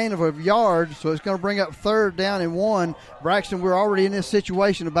a gain of a yard, so it's going to bring up third down and 1. Braxton, we're already in this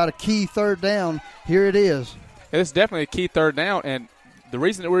situation about a key third down. Here it is. It's definitely a key third down, and the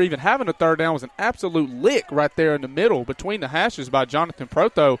reason that we're even having a third down was an absolute lick right there in the middle between the hashes by Jonathan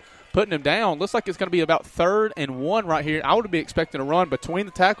Prothro, putting him down. Looks like it's going to be about 3rd and 1 right here. I would be expecting a run between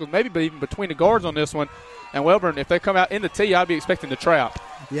the tackles, maybe even between the guards on this one. And Wellborn, if they come out in the tee, I'd be expecting the trap.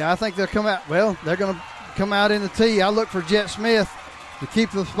 Yeah, I think they'll come out. Well, they're going to come out in the tee. I look for Jet Smith to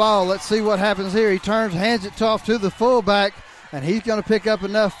keep the ball. Let's see what happens here. He turns, hands it off to the fullback, and he's going to pick up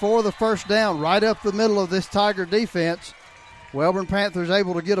enough for the first down right up the middle of this Tiger defense. Wellborn Panthers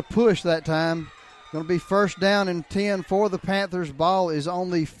able to get a push that time. Going to be first down and 10 for the Panthers. Ball is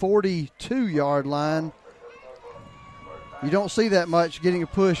on the 42-yard line. You don't see that much getting a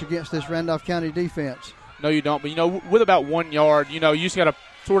push against this Randolph County defense. No, you don't. But, with about 1 yard, you just got to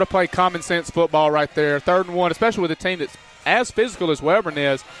sort of play common sense football right there. 3rd and 1, especially with a team that's as physical as Wellborn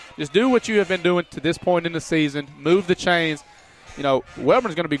is. Just do what you have been doing to this point in the season. Move the chains.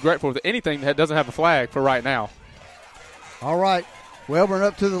 Wellborn's going to be grateful with anything that doesn't have a flag for right now. All right. Wellborn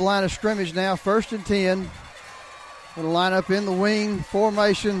up to the line of scrimmage now, 1st and 10. Going to line up in the wing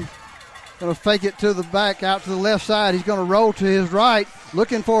formation. Going to fake it to the back, out to the left side. He's going to roll to his right,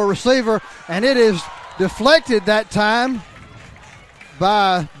 looking for a receiver, and it is deflected that time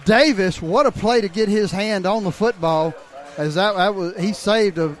by Davis. What a play to get his hand on the football. As he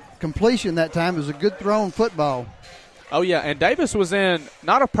saved a completion that time. It was a good thrown football. Oh, yeah, and Davis was in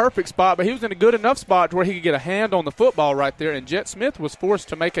not a perfect spot, but he was in a good enough spot to where he could get a hand on the football right there, and Jet Smith was forced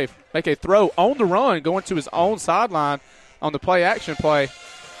to make a throw on the run, going to his own sideline on the play-action play,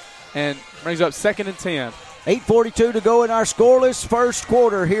 and brings up 2nd and 10. 8:42 to go in our scoreless first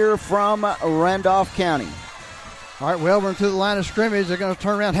quarter here from Randolph County. All right, Wellborn to the line of scrimmage. They're going to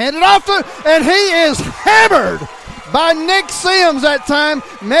turn around, hand it off to, and he is hammered by Nick Sims that time.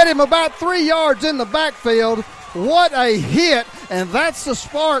 Met him about 3 yards in the backfield. What a hit, and that's the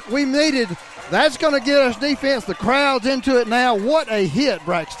spark we needed. That's going to get us defense. The crowd's into it now. What a hit,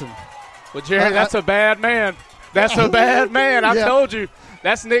 Braxton. Well, Jerry, that's a bad man. That's a bad man. I told you.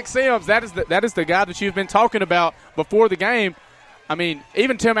 That's Nick Sims. That is the guy that you've been talking about before the game. I mean,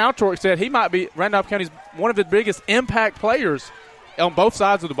 even Tim Altork said he might be Randolph County's one of the biggest impact players on both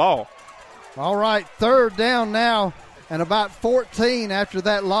sides of the ball. All right, third down now, and about 14 after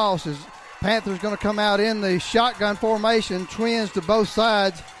that loss. Is Panthers going to come out in the shotgun formation, twins to both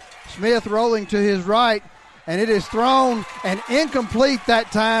sides. Smith rolling to his right, and it is thrown and incomplete that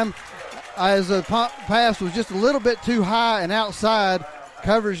time as the pass was just a little bit too high and outside.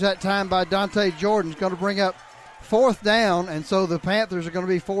 Coverage that time by Dante Jordan is going to bring up fourth down, and so the Panthers are going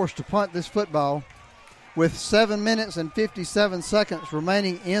to be forced to punt this football with 7 minutes and 57 seconds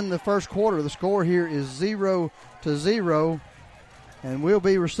remaining in the first quarter. The score here is 0-0, and we'll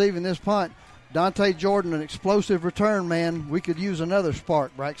be receiving this punt. Dante Jordan, an explosive return man. We could use another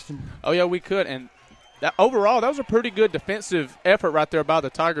spark, Braxton. Oh, yeah, we could, and overall, that was a pretty good defensive effort right there by the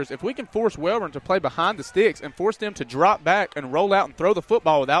Tigers. If we can force Wellborn to play behind the sticks and force them to drop back and roll out and throw the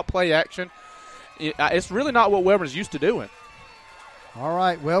football without play action, it's really not what Wellborn's used to doing. All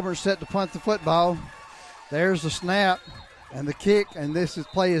right, Wellborn set to punt the football. There's the snap and the kick, and this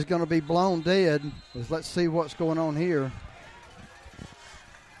play is going to be blown dead. Let's see what's going on here.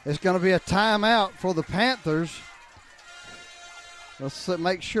 It's going to be a timeout for the Panthers. Let's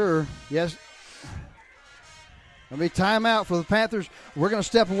make sure. Yes. It'll be timeout for the Panthers. We're going to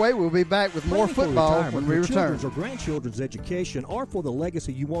step away. We'll be back with more football when we return. Children's or grandchildren's education or for the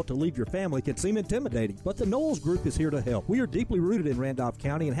legacy you want to leave your family can seem intimidating, but the Knowles Group is here to help. We are deeply rooted in Randolph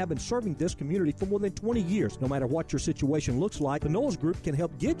County and have been serving this community for more than 20 years. No matter what your situation looks like, the Knowles Group can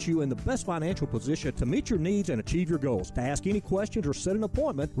help get you in the best financial position to meet your needs and achieve your goals. To ask any questions or set an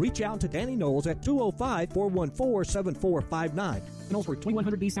appointment, reach out to Danny Knowles at 205-414-7459. Knowles Group,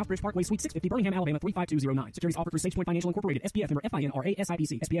 2100B Southbridge Parkway, Suite 650, Birmingham, Alabama, 35209. Securities offered through Sage Point Financial Incorporated, SPF number FINRA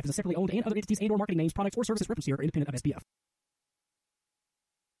SIPC. SPF is a separately owned and other entities and or marketing names, products, or services referenced here are independent of SPF.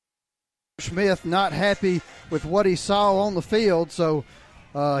 Smith not happy with what he saw on the field, so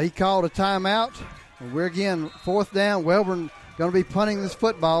he called a timeout. We're again fourth down. Wellborn going to be punting this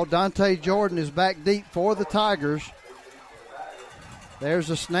football. Dante Jordan is back deep for the Tigers. There's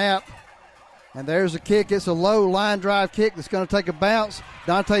a snap. And there's a kick. It's a low line drive kick that's going to take a bounce.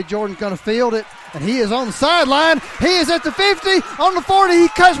 Dante Jordan's going to field it, and he is on the sideline. He is at the 50, on the 40. He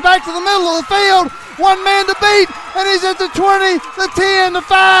cuts back to the middle of the field. One man to beat, and he's at the 20, the 10, the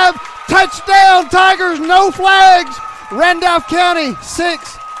 5. Touchdown, Tigers, no flags. Randolph County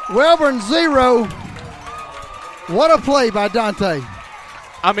 6, Wellborn 0. What a play by Dante.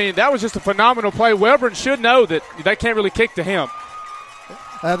 I mean, that was just a phenomenal play. Wellborn should know that they can't really kick to him.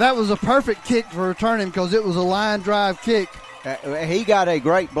 That was a perfect kick for returning because it was a line drive kick. He got a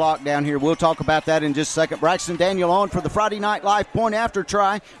great block down here. We'll talk about that in just a second. Braxton Daniel on for the Friday Night Live point after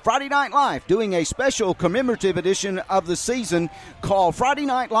try. Friday Night Live doing a special commemorative edition of the season called Friday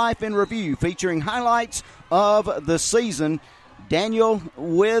Night Live in Review, featuring highlights of the season. Daniel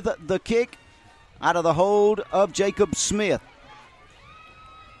with the kick out of the hold of Jacob Smith.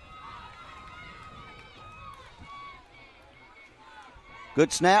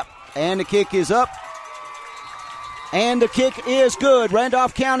 Good snap, and the kick is up. And the kick is good.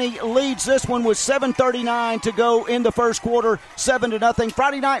 Randolph County leads this one with 7:39 to go in the first quarter, 7-0.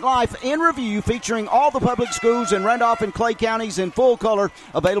 Friday Night Live in Review, featuring all the public schools in Randolph and Clay counties in full color,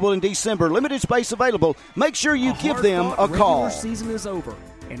 available in December. Limited space available. Make sure you give them a call. The regular season is over,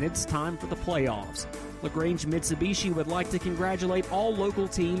 and it's time for the playoffs. LaGrange Mitsubishi would like to congratulate all local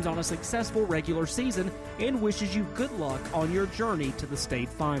teams on a successful regular season and wishes you good luck on your journey to the state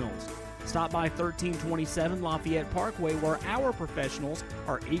finals. Stop by 1327 Lafayette Parkway, where our professionals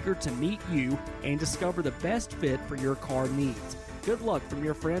are eager to meet you and discover the best fit for your car needs. Good luck from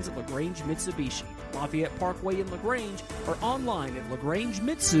your friends at LaGrange Mitsubishi, Lafayette Parkway in LaGrange, or online at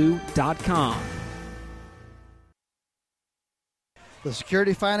LaGrangeMitsu.com. The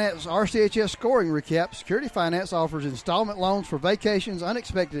Security Finance RCHS scoring recap. Security Finance offers installment loans for vacations,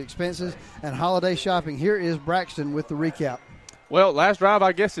 unexpected expenses, and holiday shopping. Here is Braxton with the recap. Well, last drive,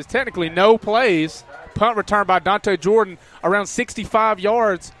 I guess, is technically no plays. Punt return by Dante Jordan around 65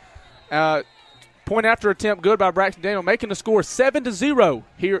 yards. Point after attempt good by Braxton Daniel, making the score 7-0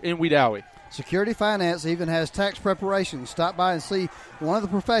 here in Wedowee. Security Finance even has tax preparation. Stop by and see one of the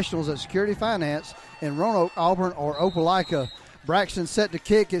professionals at Security Finance in Roanoke, Auburn, or Opelika. Braxton set to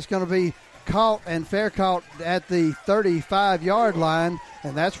kick. It's going to be caught and fair caught at the 35-yard line,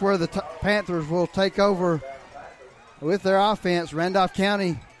 and that's where the Panthers will take over with their offense. Randolph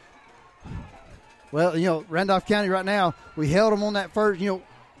County, well, Randolph County right now, we held them on that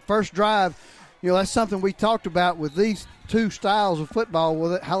first drive. That's something we talked about with these two styles of football,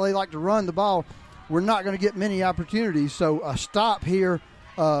 with it, how they like to run the ball. We're not going to get many opportunities, so a stop here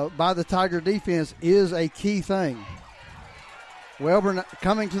by the Tiger defense is a key thing. Wellborn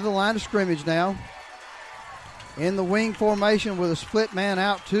coming to the line of scrimmage now in the wing formation with a split man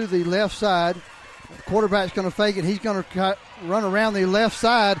out to the left side. The quarterback's going to fake it. He's going to run around the left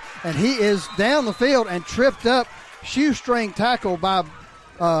side, and he is down the field and tripped up. Shoestring tackle by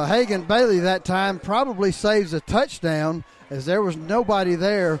Hagan Bailey that time, probably saves a touchdown, as there was nobody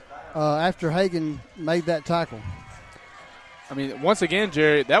there after Hagan made that tackle. I mean, once again,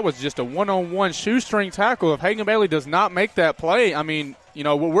 Jerry, that was just a one-on-one shoestring tackle. If Hagan Bailey does not make that play, I mean,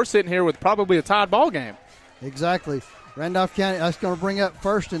 we're sitting here with probably a tied ball game. Exactly. Randolph County, that's going to bring up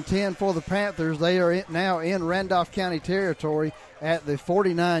 1st and 10 for the Panthers. They are now in Randolph County territory at the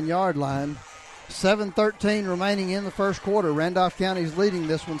 49-yard line. 7:13 remaining in the first quarter. Randolph County is leading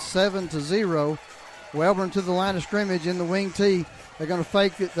this one 7-0. Wellborn to the line of scrimmage in the wing tee. They're going to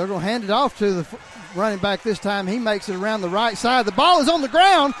fake it. They're going to hand it off to the running back this time. He makes it around the right side. The ball is on the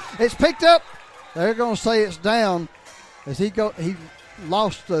ground. It's picked up. They're going to say it's down as he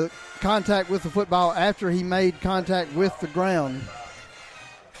lost the contact with the football after he made contact with the ground.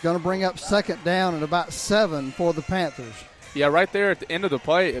 Going to bring up 2nd down and about 7 for the Panthers. Yeah, right there at the end of the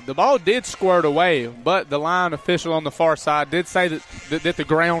play, the ball did squirt away, but the line official on the far side did say that the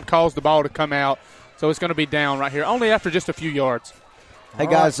ground caused the ball to come out, so it's going to be down right here, only after just a few yards. Hey,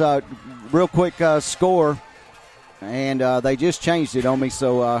 guys, real quick score, and they just changed it on me,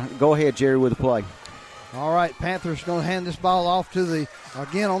 so go ahead, Jerry, with the play. All right, Panthers going to hand this ball off to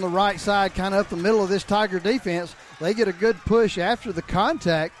again on the right side, kind of up the middle of this Tiger defense. They get a good push after the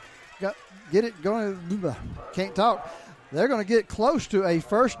contact. Get it going. Can't talk. They're going to get close to a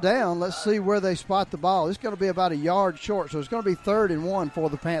 1st down. Let's see where they spot the ball. It's going to be about a yard short, so it's going to be 3rd and 1 for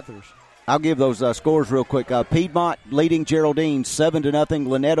the Panthers. I'll give those scores real quick. Piedmont leading Geraldine 7-0.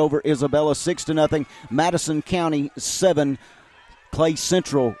 Lynette over Isabella 6-0. Madison County 7. Clay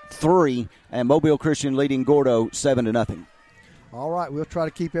Central 3. And Mobile Christian leading Gordo 7-0. All right, we'll try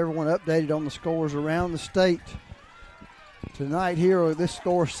to keep everyone updated on the scores around the state. Tonight here, this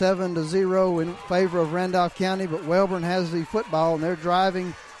score 7-0 in favor of Randolph County, but Wellborn has the football, and they're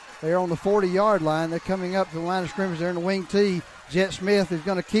driving. They're on the 40-yard line. They're coming up to the line of scrimmage. They're in the wing tee. Jet Smith is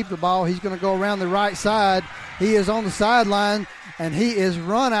going to keep the ball. He's going to go around the right side. He is on the sideline, and he is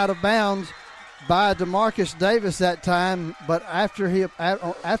run out of bounds by DeMarcus Davis that time, but after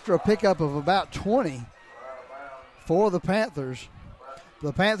a pickup of about 20 for the Panthers.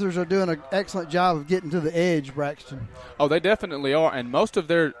 The Panthers are doing an excellent job of getting to the edge, Braxton. Oh, they definitely are, and most of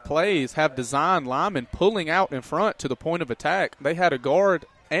their plays have designed linemen pulling out in front to the point of attack. They had a guard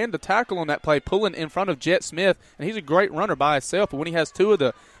and a tackle on that play pulling in front of Jet Smith, and he's a great runner by himself, but when he has two of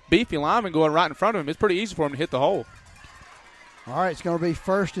the beefy linemen going right in front of him, it's pretty easy for him to hit the hole. All right, it's going to be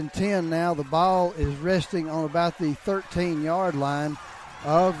 1st and 10 now. The ball is resting on about the 13-yard line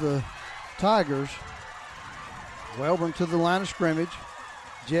of the Tigers. Wellborn to the line of scrimmage.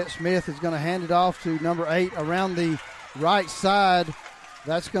 Jet Smith is going to hand it off to number 8 around the right side.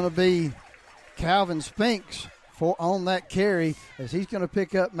 That's going to be Calvin Spinks on that carry, as he's going to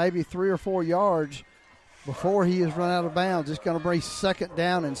pick up maybe 3 or 4 yards before he is run out of bounds. It's going to be 2nd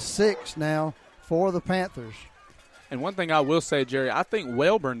down and 6 now for the Panthers. And one thing I will say, Jerry, I think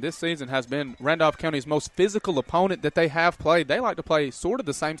Wellborn this season has been Randolph County's most physical opponent that they have played. They like to play sort of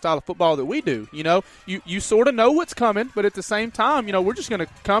the same style of football that we do. You sort of know what's coming, but at the same time, we're just going to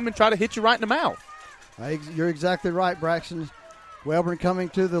come and try to hit you right in the mouth. You're exactly right, Braxton. Wellborn coming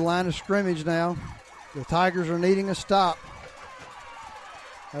to the line of scrimmage now. The Tigers are needing a stop.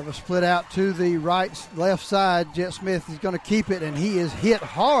 Have a split out to the left side. Jet Smith is going to keep it, and he is hit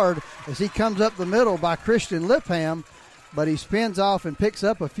hard as he comes up the middle by Christian Lipham, but he spins off and picks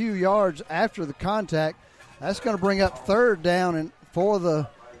up a few yards after the contact. That's going to bring up 3rd down for the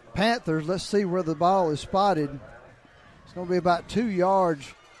Panthers. Let's see where the ball is spotted. It's going to be about 2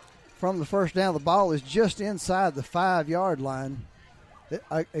 yards from the 1st down. The ball is just inside the 5-yard line.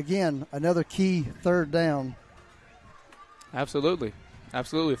 Again, another key 3rd down. Absolutely.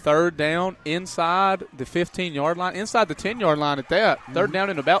 3rd down inside the 15-yard line, inside the 10-yard line at that. 3rd down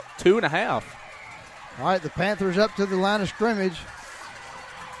in about 2.5. All right, the Panthers up to the line of scrimmage.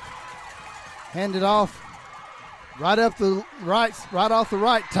 Handed off right off the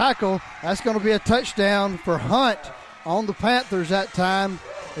right tackle. That's going to be a touchdown for Hunt on the Panthers that time,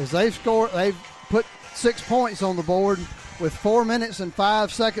 as they've put 6 points on the board with 4 minutes and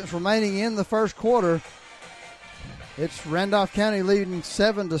 5 seconds remaining in the first quarter. It's Randolph County leading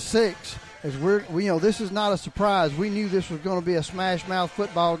 7-6. As this is not a surprise. We knew this was going to be a smash mouth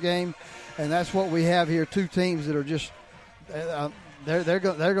football game, and that's what we have here. Two teams that are just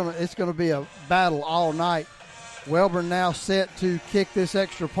it's going to be a battle all night. Wellborn now set to kick this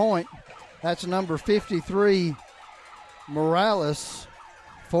extra point. That's number 53, Morales,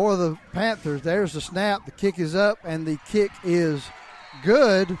 for the Panthers. There's the snap. The kick is up, and the kick is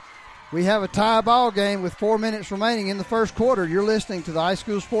good. We have a tie ball game with 4 minutes remaining in the first quarter. You're listening to the High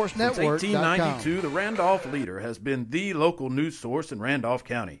School Sports Network. Since 1892, the Randolph Leader has been the local news source in Randolph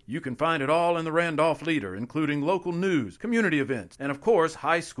County. You can find it all in the Randolph Leader, including local news, community events, and of course,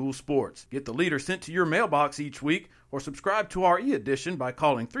 high school sports. Get the Leader sent to your mailbox each week, or subscribe to our e-edition by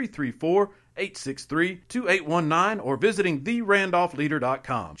calling 334-863-2819 or visiting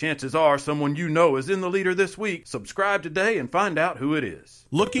therandolphleader.com. Chances are someone you know is in the Leader this week. Subscribe today and find out who it is.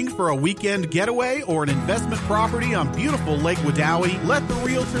 Looking for a weekend getaway or an investment property on beautiful Lake Wedowee? Let the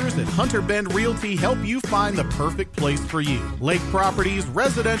realtors at Hunter Bend Realty help you find the perfect place for you. Lake properties,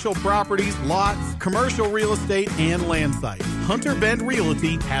 residential properties, lots, commercial real estate, and land sites. Hunter Bend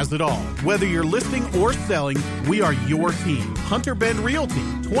Realty has it all. Whether you're listing or selling, we are your team. Hunter Bend Realty,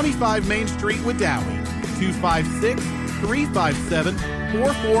 25 Main Street, Wedowee,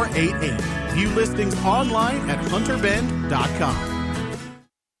 256-357-4488. View listings online at hunterbend.com.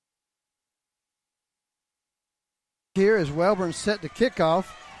 Here is Wellborn set to kick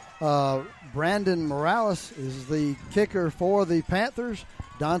off. Brandon Morales is the kicker for the Panthers.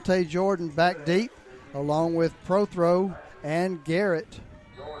 Dante Jordan back deep, along with Prothrow and Garrett.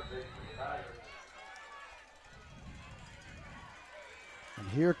 And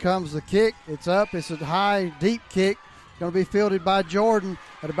here comes the kick. It's up. It's a high, deep kick. Going to be fielded by Jordan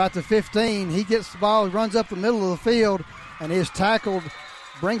at about the 15. He gets the ball, runs up the middle of the field, and is tackled,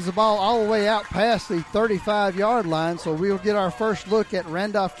 brings the ball all the way out past the 35-yard line. So we'll get our first look at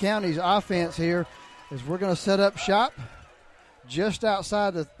Randolph County's offense here, as we're going to set up shop just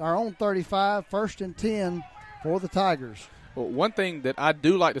outside our own 35, 1st and 10 for the Tigers. Well, one thing that I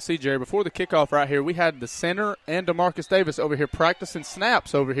do like to see, Jerry, before the kickoff right here, we had the center and DeMarcus Davis over here practicing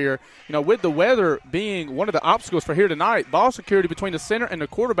snaps over here. You know, with the weather being one of the obstacles for here tonight, ball security between the center and the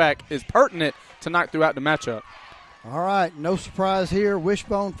quarterback is pertinent tonight throughout the matchup. All right, no surprise here.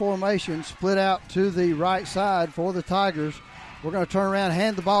 Wishbone formation split out to the right side for the Tigers. We're going to turn around,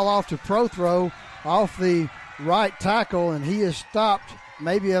 hand the ball off to Prothrow off the right tackle, and he is stopped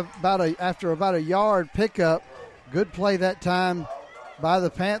maybe after about a yard pickup. Good play that time by the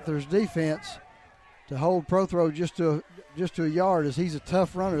Panthers defense to hold Prothrow just to a yard, as he's a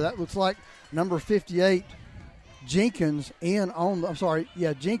tough runner. That looks like number 58, Jenkins in on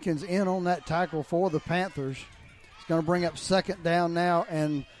that tackle for the Panthers. It's going to bring up 2nd down now,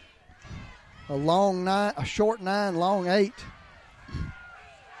 and a short 9, long 8.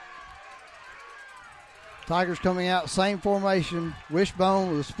 Tigers coming out, same formation.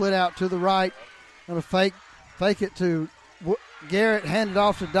 Wishbone with a split out to the right. Going to fake it to Garrett, hand it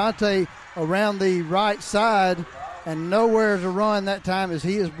off to Dante around the right side, and nowhere to run that time, as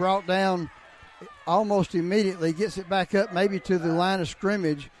he is brought down almost immediately. Gets it back up maybe to the line of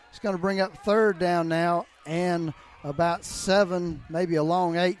scrimmage. It's going to bring up 3rd down now and about 7, maybe a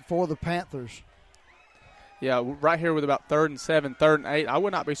long 8 for the Panthers. Yeah, right here with about 3rd and 7, 3rd and 8, I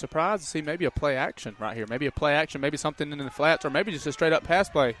would not be surprised to see maybe a play action right here. Maybe a play action, maybe something in the flats, or maybe just a straight-up pass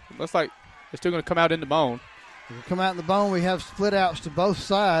play. It looks like they're still going to come out in the bone. Come out in the bone. We have split outs to both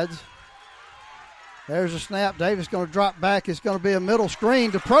sides. There's a snap. Davis going to drop back. It's going to be a middle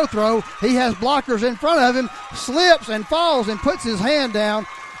screen to Prothrow. He has blockers in front of him, slips and falls and puts his hand down.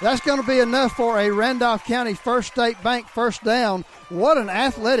 That's going to be enough for a Randolph County First State Bank first down. What an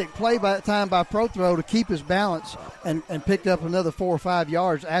athletic play by that time by Prothrow to keep his balance and picked up another 4 or 5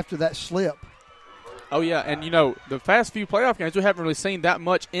 yards after that slip. Oh, yeah, and, the past few playoff games, we haven't really seen that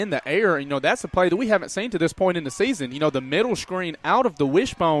much in the air. That's a play that we haven't seen to this point in the season. The middle screen out of the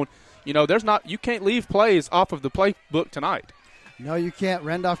wishbone, you can't leave plays off of the playbook tonight. No, you can't.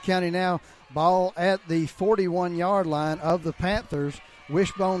 Randolph County now, ball at the 41-yard line of the Panthers.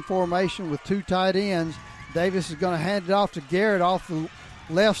 Wishbone formation with 2 tight ends. Davis is going to hand it off to Garrett off the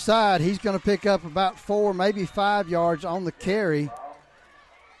left side. He's going to pick up about 4, maybe 5 yards on the carry.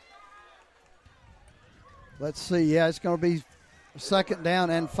 Let's see. Yeah, it's going to be 2nd down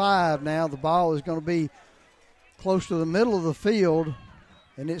and 5 now. The ball is going to be close to the middle of the field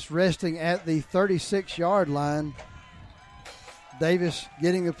and it's resting at the 36-yard line. Davis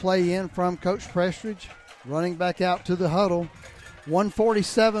getting the play in from Coach Prestridge, running back out to the huddle.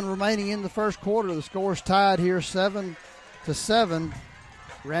 1:47 remaining in the first quarter. The score's tied here, 7-7.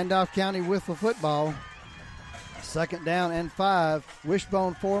 Randolph County with the football. 2nd down and 5.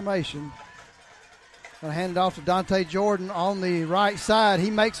 Wishbone formation. Going to hand it off to Dante Jordan on the right side. He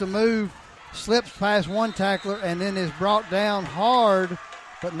makes a move, slips past one tackler, and then is brought down hard,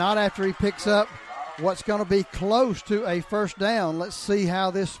 but not after he picks up what's going to be close to a first down. Let's see how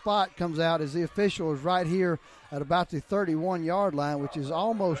this spot comes out as the official is right here at about the 31-yard line, which is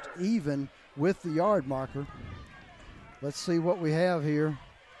almost even with the yard marker. Let's see what we have here.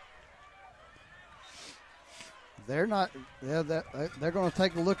 They're going to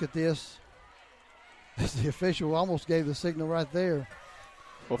take a look at this. The official almost gave the signal right there.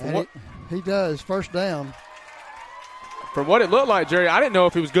 Well, he does. First down. From what it looked like, Jerry, I didn't know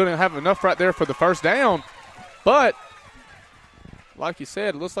if he was going to have enough right there for the first down. But, like you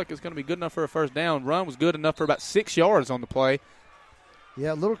said, it looks like it's going to be good enough for a first down. Run was good enough for about 6 yards on the play.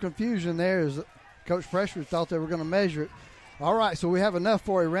 Yeah, a little confusion there as Coach Prestridge thought they were going to measure it. All right, so we have enough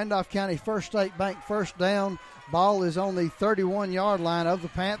for a Randolph County First State Bank first down. Ball is on the 31-yard line of the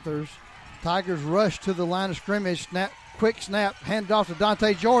Panthers. Tigers rush to the line of scrimmage. Quick snap, handed off to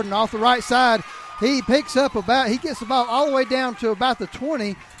Dante Jordan off the right side. He gets the ball all the way down to about the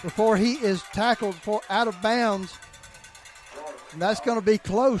 20 before he is tackled for out of bounds. And that's going to be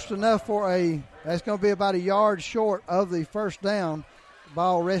close enough that's going to be about a yard short of the first down.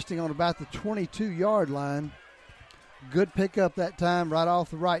 Ball resting on about the 22-yard line. Good pickup that time right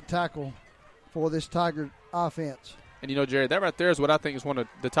off the right tackle for this Tiger offense. And, Jerry, that right there is what I think is one of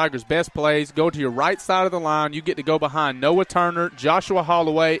the Tigers' best plays. Go to your right side of the line. You get to go behind Noah Turner, Joshua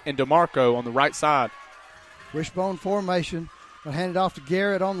Holloway, and DeMarco on the right side. Wishbone formation. I'll hand it off to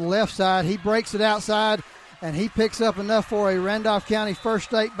Garrett on the left side. He breaks it outside, and he picks up enough for a Randolph County First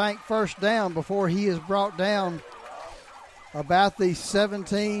State Bank first down before he is brought down about the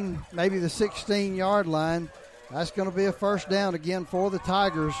 17, maybe the 16-yard line. That's going to be a first down again for the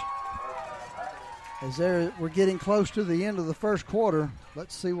Tigers. We're getting close to the end of the first quarter.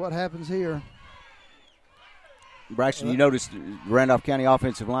 Let's see what happens here. Braxton, you noticed Randolph County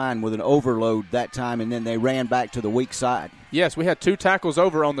offensive line with an overload that time, and then they ran back to the weak side. Yes, we had 2 tackles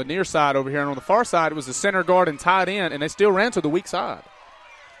over on the near side over here, and on the far side it was the center guard and tight end, and they still ran to the weak side.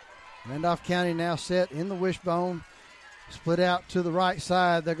 Randolph County now set in the wishbone, split out to the right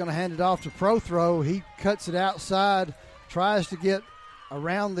side. They're going to hand it off to Prothrow. He cuts it outside, tries to get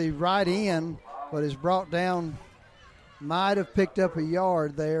around the right end, but is brought down, might have picked up a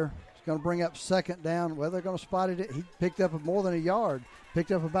yard there. It's going to bring up second down. Well, they're going to spot it. He picked up more than a yard,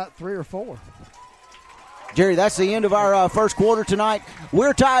 picked up about 3 or 4. Jerry, that's the end of our first quarter tonight.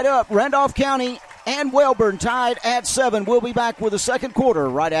 We're tied up. Randolph County and Wellborn tied at 7. We'll be back with the second quarter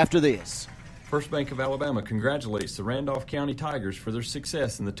right after this. First Bank of Alabama congratulates the Randolph County Tigers for their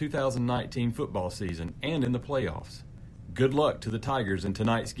success in the 2019 football season and in the playoffs. Good luck to the Tigers in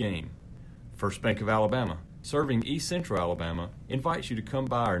tonight's game. First Bank of Alabama, serving East Central Alabama, invites you to come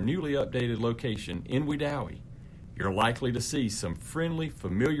by our newly updated location in Wedowee. You're likely to see some friendly,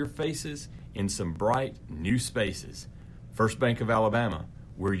 familiar faces in some bright, new spaces. First Bank of Alabama,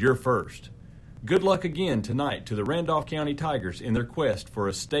 we're your first. Good luck again tonight to the Randolph County Tigers in their quest for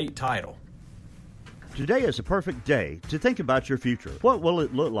a state title. Today is a perfect day to think about your future. What will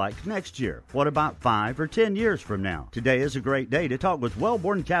it look like next year? What about 5 or 10 years from now? Today is a great day to talk with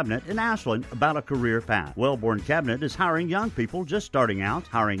Wellborn Cabinet in Ashland about a career path. Wellborn Cabinet is hiring young people just starting out,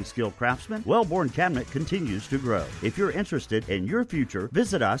 hiring skilled craftsmen. Wellborn Cabinet continues to grow. If you're interested in your future,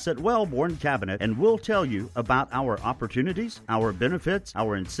 visit us at Wellborn Cabinet and we'll tell you about our opportunities, our benefits,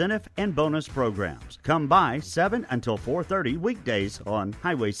 our incentive and bonus programs. Come by 7 until 4:30 weekdays on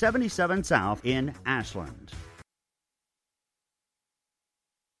Highway 77 South in Ashland.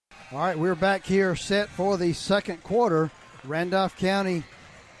 All right, we're back here set for the second quarter. Randolph County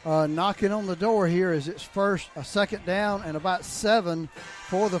knocking on the door here as it's a second down and about 7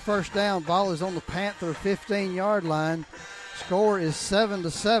 for the first down. Ball is on the Panther 15-yard line. Score is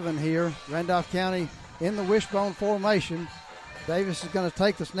 7-7 here. Randolph County in the wishbone formation. Davis is going to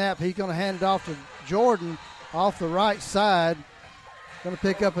take the snap. He's going to hand it off to Jordan off the right side. Going to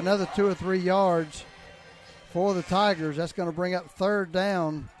pick up another 2 or 3 yards for the Tigers. That's going to bring up third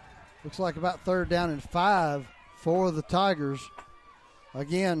down. Looks like about 3rd down and 5 for the Tigers.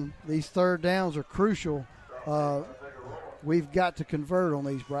 Again, these third downs are crucial. We've got to convert on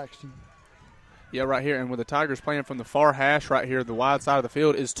these, Braxton. Yeah, right here. And with the Tigers playing from the far hash right here, the wide side of the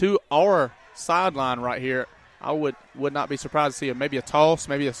field is to our sideline right here I would not be surprised to see maybe a toss,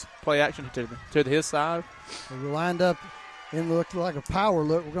 maybe a play action to his side. We lined up in look like a power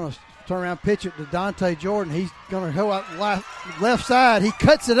look. We're going to turn around, pitch it to Dante Jordan. He's going to go out left side. He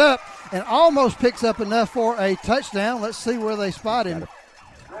cuts it up and almost picks up enough for a touchdown. Let's see where they spot him.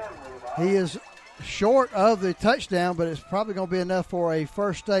 He is short of the touchdown, but it's probably going to be enough for a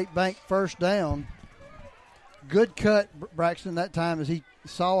First State Bank first down. Good cut, Braxton, that time as he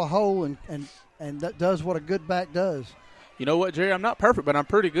saw a hole and that does what a good back does. You know what, Jerry? I'm not perfect, but I'm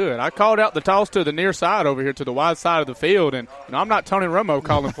pretty good. I called out the toss to the near side over here to the wide side of the field, and I'm not Tony Romo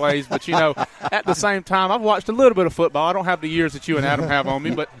calling plays, but, at the same time, I've watched a little bit of football. I don't have the years that you and Adam have on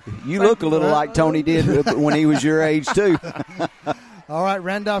me. But you look a little like Tony did when he was your age, too. All right,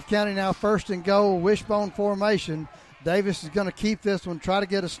 Randolph County now 1st and goal, wishbone formation. Davis is going to keep this one, try to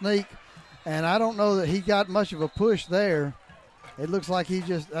get a sneak, and I don't know that he got much of a push there. It looks like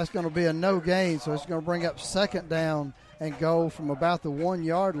that's going to be a no gain, so it's going to bring up 2nd down and go from about the 1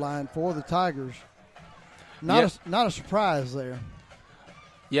 yard line for the Tigers. Not a surprise there.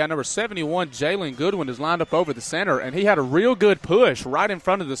 Yeah, number 71, Jalen Goodwin, is lined up over the center, and he had a real good push right in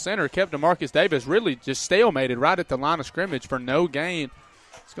front of the center. Kept DeMarcus Davis really just stalemated right at the line of scrimmage for no gain.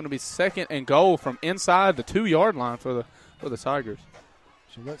 It's going to be 2nd and goal from inside the 2 yard line for the Tigers.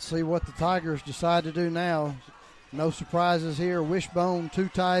 So let's see what the Tigers decide to do now. No surprises here. Wishbone, 2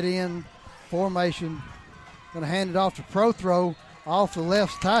 tight end formation. Going to hand it off to Prothro off the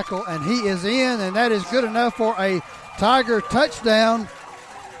left tackle, and he is in, and that is good enough for a Tiger touchdown.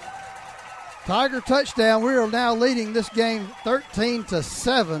 Tiger touchdown. We are now leading this game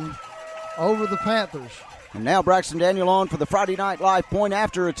 13-7 over the Panthers. And now Braxton Daniel on for the Friday Night Live point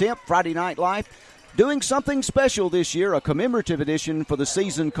after attempt. Friday Night Live doing something special this year, a commemorative edition for the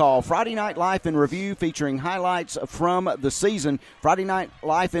season call Friday Night Life in Review, featuring highlights from the season. Friday Night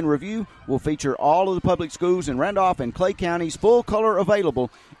Life in Review will feature all of the public schools in Randolph and Clay counties, full color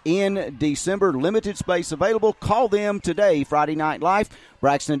available in December. Limited space available. Call them today. Friday Night Life.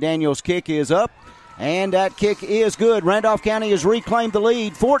 Braxton Daniels' kick is up, and that kick is good. Randolph County has reclaimed the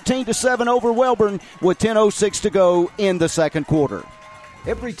lead, 14-7 over Wellborn with 10:06 to go in the second quarter.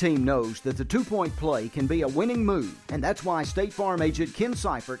 Every team knows that the two-point play can be a winning move, and that's why State Farm agent Ken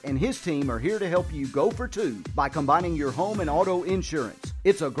Seifert and his team are here to help you go for two by combining your home and auto insurance.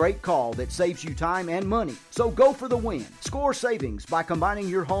 It's a great call that saves you time and money, so go for the win. Score savings by combining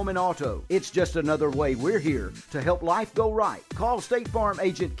your home and auto. It's just another way we're here to help life go right. Call State Farm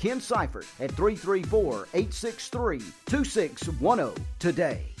agent Ken Seifert at 334-863-2610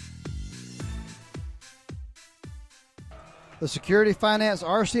 today. The Security Finance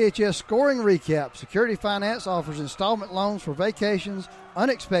RCHS scoring recap. Security Finance offers installment loans for vacations,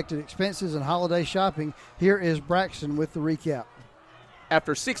 unexpected expenses, and holiday shopping. Here is Braxton with the recap.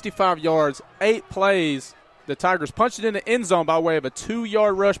 After 65 yards, 8 plays, the Tigers punched it in the end zone by way of a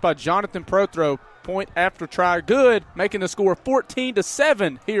 2-yard rush by Jonathan Prothro. Point after try good, making the score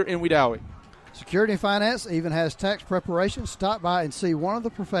 14-7 here in Wedowee. Security Finance even has tax preparation. Stop by and see one of the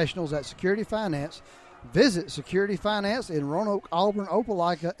professionals at Security Finance. Visit Security Finance in Roanoke, Auburn,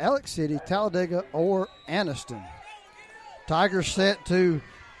 Opelika, Alex City, Talladega, or Anniston. Tigers set to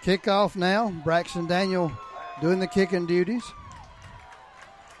kick off now. Braxton Daniel doing the kicking duties.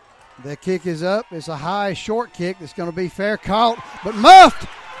 The kick is up. It's a high, short kick. It's going to be fair caught, but muffed.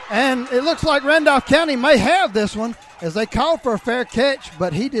 And it looks like Randolph County may have this one as they called for a fair catch,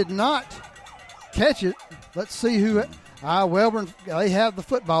 but he did not catch it. Let's see who... Wellborn, they have the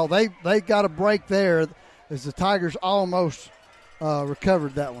football. They got a break there as the Tigers almost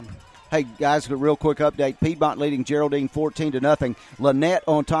recovered that one. Hey, guys, a real quick update. Piedmont leading Geraldine 14-0. Lynette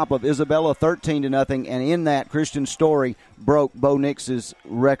on top of Isabella 13-0. And in that, Christian Story broke Bo Nix's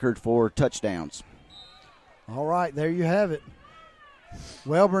record for touchdowns. All right, there you have it.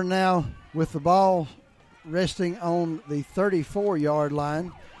 Wellborn now with the ball resting on the 34-yard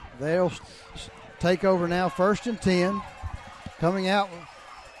line. They'll take over now, 1st and 10. Coming out,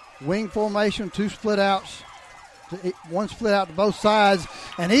 wing formation, 2 split outs. 1 split out to both sides.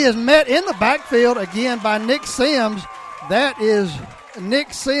 And he is met in the backfield again by Nick Sims. That is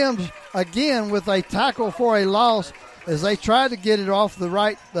Nick Sims again with a tackle for a loss as they tried to get it off the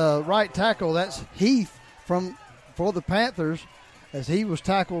right tackle. That's Heath for the Panthers as he was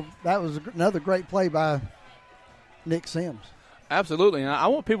tackled. That was another great play by Nick Sims. Absolutely. And I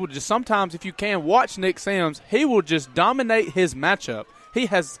want people to just sometimes, if you can, watch Nick Sims. He will just dominate his matchup. He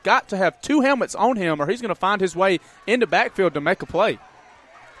has got to have 2 helmets on him or he's going to find his way into backfield to make a play.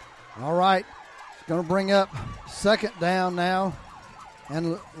 All right. It's going to bring up 2nd down now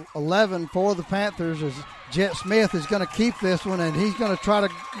and 11 for the Panthers as Jet Smith is going to keep this one, and he's going to try to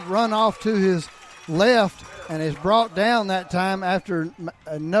run off to his left and is brought down that time after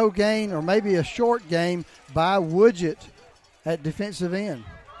a no gain or maybe a short game by Woodgett at defensive end.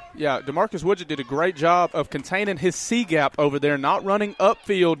 Yeah, DeMarcus Woodgett did a great job of containing his C gap over there, not running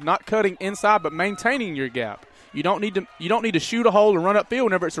upfield, not cutting inside, but maintaining your gap. You don't need to shoot a hole or run upfield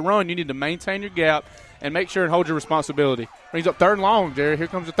whenever it's a run. You need to maintain your gap and make sure and hold your responsibility. Brings up 3rd and long, Jerry. Here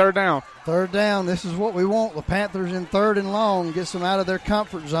comes the 3rd down. 3rd down. This is what we want. The Panthers in 3rd and long. Gets them out of their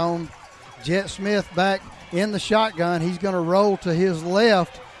comfort zone. Jet Smith back in the shotgun. He's going to roll to his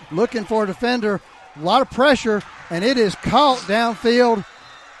left, looking for a defender. A lot of pressure, and it is caught downfield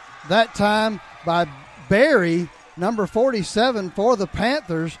that time by Barry, number 47 for the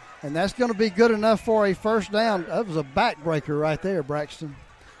Panthers, and that's going to be good enough for a 1st down. That was a backbreaker right there, Braxton.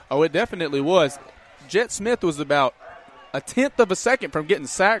 Oh, it definitely was. Jet Smith was about a 10th of a second from getting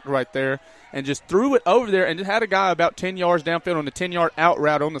sacked right there and just threw it over there and just had a guy about 10 yards downfield on the 10-yard out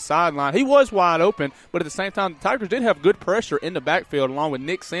route on the sideline. He was wide open, but at the same time, the Tigers did have good pressure in the backfield along with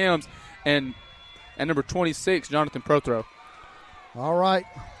Nick Sims and number 26, Jonathan Prothro. All right,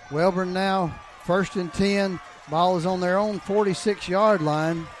 Wellborn now 1st and 10. Ball is on their own 46-yard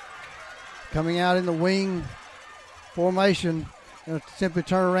line. Coming out in the wing formation. Going to simply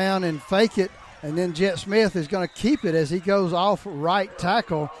turn around and fake it. And then Jet Smith is going to keep it as he goes off right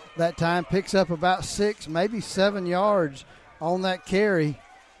tackle that time. Picks up about 6, maybe 7 yards on that carry.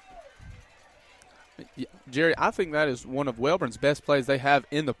 Jerry, I think that is one of Wellborn's best plays they have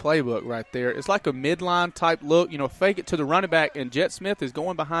in the playbook right there. It's like a midline type look, fake it to the running back, and Jet Smith is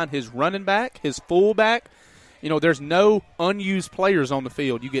going behind his running back, his fullback. There's no unused players on the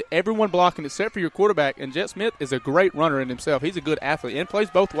field. You get everyone blocking except for your quarterback, and Jet Smith is a great runner in himself. He's a good athlete and plays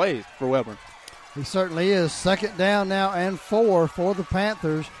both ways for Wellborn. He certainly is. 2nd down now and 4 for the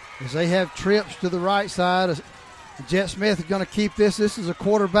Panthers as they have trips to the right side. Jet Smith is going to keep this. This is a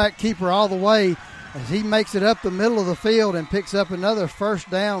quarterback keeper all the way as he makes it up the middle of the field and picks up another 1st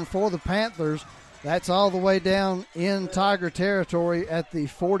down for the Panthers. That's all the way down in Tiger territory at the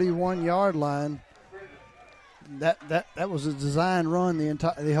 41-yard line. That was a design run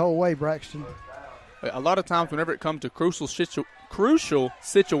the whole way, Braxton. A lot of times whenever it comes to crucial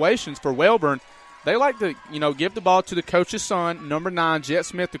situations for Wellborn, they like to, give the ball to the coach's son, number 9, Jet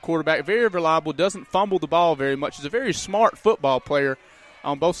Smith, the quarterback. Very reliable, doesn't fumble the ball very much. He's a very smart football player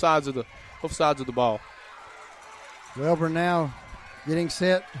on both sides of the ball. Wellborn now getting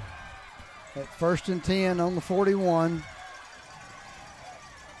set at 1st and 10 on the 41.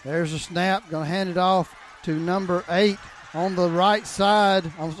 There's a snap. Going to hand it off to number 8 on the right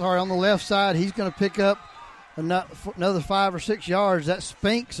side. On the left side. He's going to pick up another 5 or 6 yards. That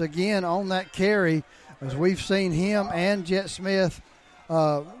Spinks again on that carry, as we've seen him and Jet Smith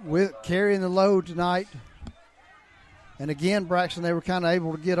with carrying the load tonight. And again, Braxton, they were kind of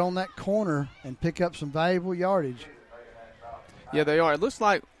able to get on that corner and pick up some valuable yardage. Yeah, they are. It looks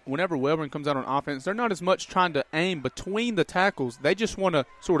like whenever Wellborn comes out on offense, they're not as much trying to aim between the tackles. They just want to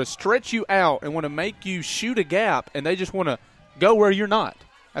sort of stretch you out and want to make you shoot a gap, and they just want to go where you're not,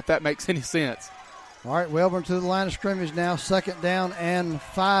 if that makes any sense. All right, Wellborn to the line of scrimmage now. 2nd down and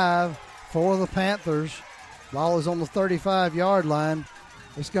 5 for the Panthers. Ball is on the 35-yard line.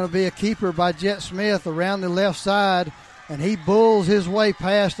 It's going to be a keeper by Jet Smith around the left side, and he bulls his way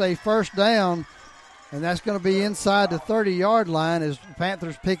past a 1st down, and that's going to be inside the 30-yard line as the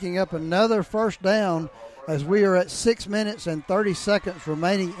Panthers picking up another 1st down as we are at 6 minutes and 30 seconds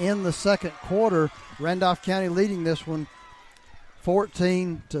remaining in the 2nd quarter. Randolph County leading this one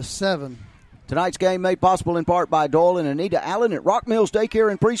 14-7. Tonight's game made possible in part by Doyle and Anita Allen at Rock Mills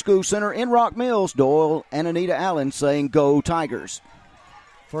Daycare and Preschool Center in Rock Mills. Doyle and Anita Allen saying go Tigers.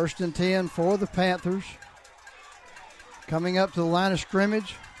 1st and 10 for the Panthers. Coming up to the line of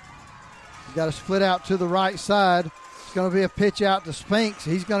scrimmage. You've got to split out to the right side. It's going to be a pitch out to Spinks.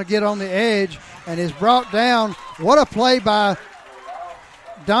 He's going to get on the edge and is brought down. What a play by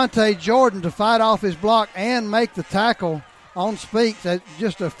Dante Jordan to fight off his block and make the tackle on Spinks.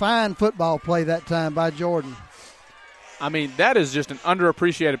 Just a fine football play that time by Jordan. I mean, that is just an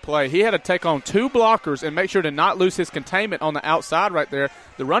underappreciated play. He had to take on 2 blockers and make sure to not lose his containment on the outside right there.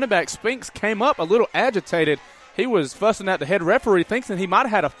 The running back, Spinks, came up a little agitated. He was fussing at the head referee, thinking he might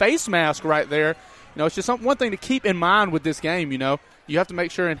have had a face mask right there. It's just one thing to keep in mind with this game, You have to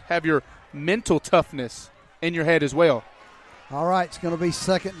make sure and have your mental toughness in your head as well. All right, it's going to be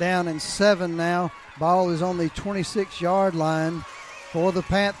 2nd down and 7 now. Ball is on the 26-yard line for the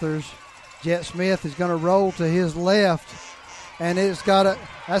Panthers. Jet Smith is going to roll to his left, and that's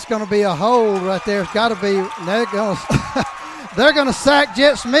going to be a hold right there. It's got to be. They're going to sack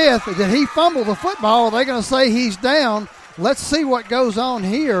Jet Smith. Did he fumble the football? They're going to say he's down. Let's see what goes on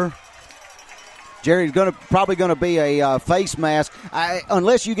here. Jerry's probably going to be a face mask.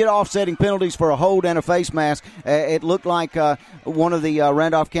 Unless you get offsetting penalties for a hold and a face mask, it looked like one of the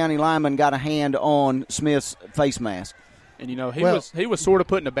Randolph County linemen got a hand on Smith's face mask. And, he was sort of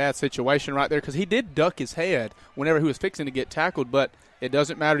put in a bad situation right there because he did duck his head whenever he was fixing to get tackled, but it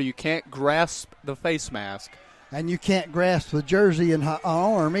doesn't matter. You can't grasp the face mask. And you can't grasp the jersey and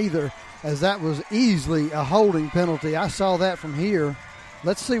arm either, as that was easily a holding penalty. I saw that from here.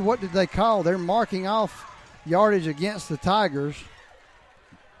 Let's see, what did they call? They're marking off yardage against the Tigers.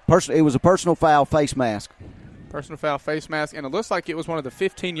 It was a personal foul face mask. Personal foul face mask, and it looks like it was one of the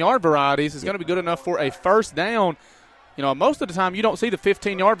 15-yard varieties. It's going to be good enough for a first down. Most of the time you don't see the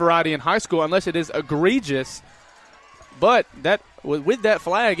 15-yard variety in high school unless it is egregious. But with that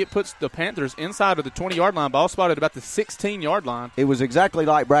flag, it puts the Panthers inside of the 20-yard line. Ball spotted about the 16-yard line. It was exactly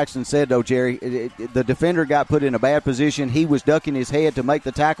like Braxton said, though, Jerry. The defender got put in a bad position. He was ducking his head to make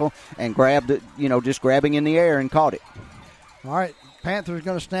the tackle and grabbed it, just grabbing in the air and caught it. All right, Panthers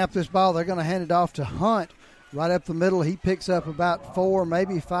going to snap this ball. They're going to hand it off to Hunt right up the middle. He picks up about 4,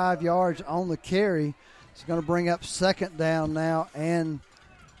 maybe 5 yards on the carry. It's going to bring up second down now and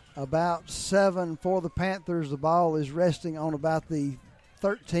about 7 for the Panthers. The ball is resting on about the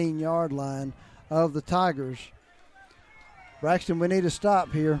 13-yard line of the Tigers. Braxton, we need to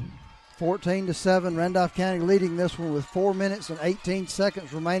stop here. 14-7, Randolph County leading this one with 4 minutes and 18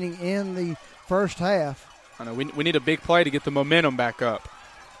 seconds remaining in the first half. I know we need a big play to get the momentum back up.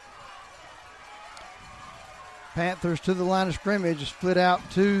 Panthers to the line of scrimmage, split out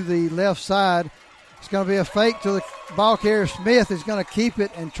to the left side. It's going to be a fake to the ball carrier. Smith is going to keep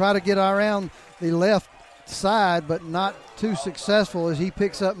it and try to get around the left side, but not too successful as he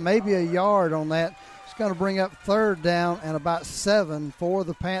picks up maybe a yard on that. It's going to bring up third down and about 7 for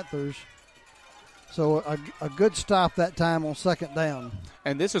the Panthers. So a good stop that time on second down.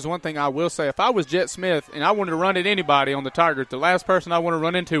 And this is one thing I will say. If I was Jet Smith and I wanted to run at anybody on the Tigers, the last person I want to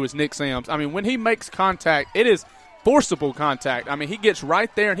run into is Nick Sims. I mean, when he makes contact, it is forcible contact. I mean, he gets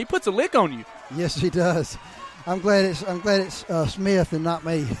right there and he puts a lick on you. Yes, he does. I'm glad it's Smith and not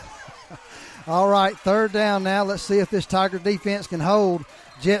me. All right, third down now. Let's see if this Tiger defense can hold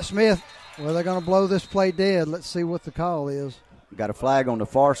Jet Smith. Well, they're going to blow this play dead. Let's see what the call is. Got a flag on the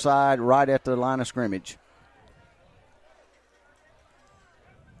far side right at the line of scrimmage.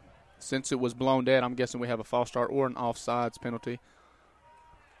 Since it was blown dead, I'm guessing we have a false start or an offsides penalty.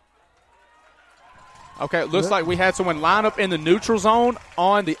 Okay, it looks like we had someone line up in the neutral zone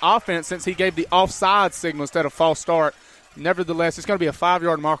on the offense since he gave the offside signal instead of false start. Nevertheless, it's going to be a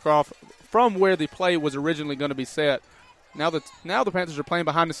 5-yard marker off from where the play was originally going to be set. Now the Panthers are playing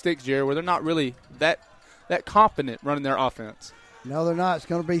behind the sticks, Jerry, where they're not really that confident running their offense. No, they're not. It's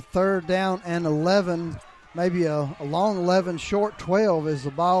going to be third down and 11, maybe a long 11, short 12 as the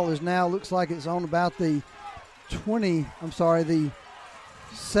ball is now looks like it's on about the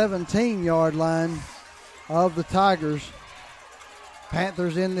 17-yard line of the Tigers.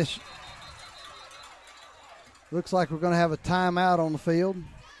 Panthers in this. Looks like we're going to have a timeout on the field.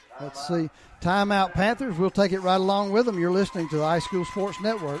 Let's see. Timeout, Panthers. We'll take it right along with them. You're listening to the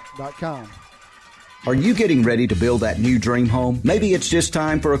highschoolsportsnetwork.com. Are you getting ready to build that new dream home? Maybe it's just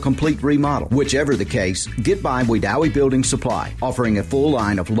time for a complete remodel. Whichever the case, get by Wedowie Building Supply, offering a full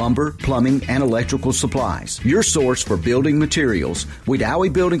line of lumber, plumbing, and electrical supplies. Your source for building materials.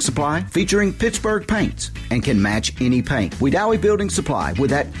 Wedowie Building Supply, featuring Pittsburgh paints and can match any paint. Wedowie Building Supply, with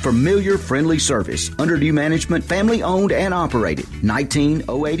that familiar, friendly service. Under new management, family owned and operated.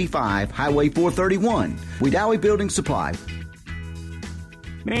 19085 Highway 431. Wedowie Building Supply.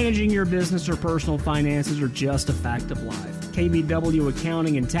 Managing your business or personal finances are just a fact of life. KBW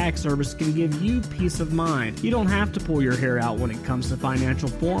Accounting and Tax Service can give you peace of mind. You don't have to pull your hair out when it comes to financial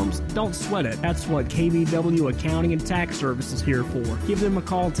forms. Don't sweat it. That's what KBW Accounting and Tax Service is here for. Give them a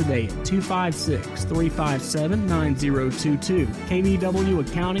call today at 256-357-9022. KBW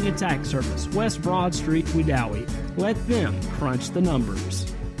Accounting and Tax Service, West Broad Street, Wedowie. Let them crunch the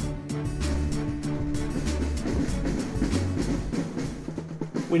numbers.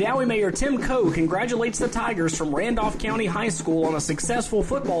 Wedowie Mayor Tim Coe congratulates the Tigers from Randolph County High School on a successful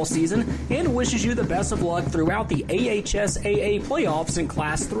football season and wishes you the best of luck throughout the AHSAA playoffs in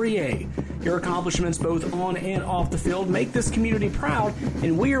Class 3A. Your accomplishments both on and off the field make this community proud,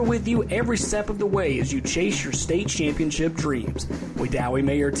 and we are with you every step of the way as you chase your state championship dreams. Wedowie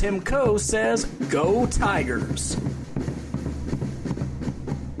Mayor Tim Coe says, "Go Tigers!"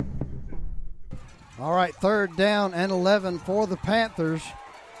 All right, third down and 11 for the Panthers.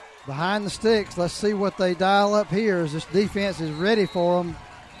 Behind the sticks, let's see what they dial up here as this defense is ready for them.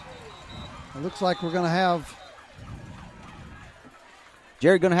 It looks like we're going to have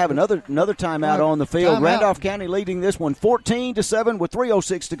Jerry going to have another timeout on the field. Randolph County leading this one 14-7 with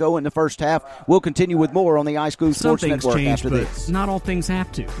 3:06 to go in the first half. We'll continue with more on the iSchool Sports Network after this. Not all things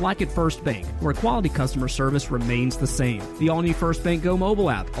have to. Like at First Bank, where quality customer service remains the same. The all-new First Bank Go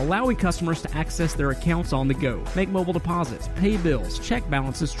mobile app, allowing customers to access their accounts on the go, make mobile deposits, pay bills, check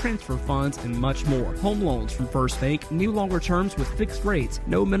balances, transfer funds, and much more. Home loans from First Bank, new longer terms with fixed rates,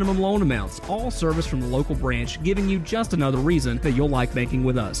 no minimum loan amounts, all service from the local branch, giving you just another reason that you'll like banking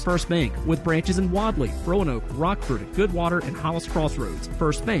with us. First Bank, with branches in Wadley, Roanoke, Rockford, Goodwater, and Hollis Crossroads.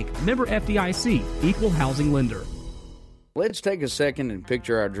 First Bank, member FDIC, equal housing lender. Let's take a second and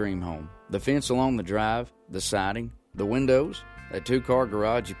picture our dream home. The fence along the drive, the siding, the windows, that two-car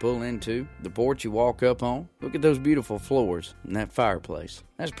garage you pull into, the porch you walk up on. Look at those beautiful floors and that fireplace.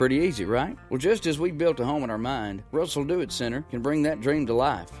 That's pretty easy, right? Well, just as we built a home in our mind, Russell Do-It Center can bring that dream to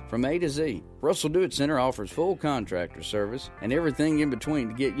life from A to Z. Russell Do-It Center offers full contractor service and everything in between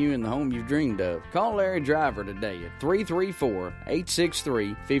to get you in the home you've dreamed of. Call Larry Driver today at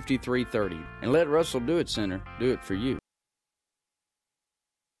 334-863-5330 and let Russell Do-It Center do it for you.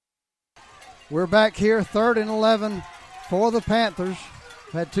 We're back here, 3rd and 11 for the Panthers.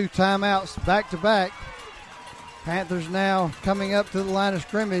 Had 2 timeouts back-to-back. Panthers now coming up to the line of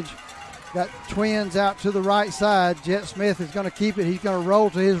scrimmage. Got twins out to the right side. Jet Smith is going to keep it. He's going to roll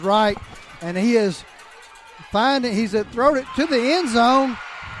to his right, and he is finding. He's thrown it to the end zone,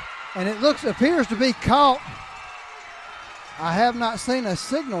 and it appears to be caught. I have not seen a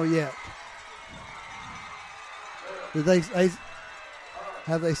signal yet.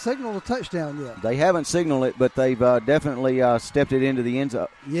 Have they signaled a touchdown yet? They haven't signaled it, but they've definitely stepped it into the end zone.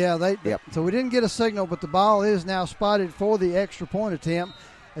 Yeah, So we didn't get a signal, but the ball is now spotted for the extra point attempt.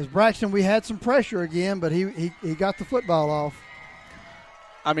 As Braxton, we had some pressure again, but he got the football off.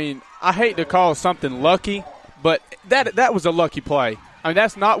 I mean, I hate to call something lucky, but that was a lucky play. I mean,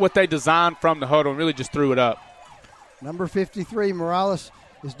 that's not what they designed from the huddle and really just threw it up. Number 53, Morales,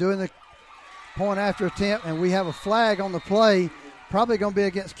 is doing the point after attempt, and we have a flag on the play. Probably going to be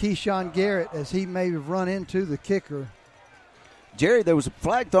against Keyshawn Garrett as he may have run into the kicker. Jerry, there was a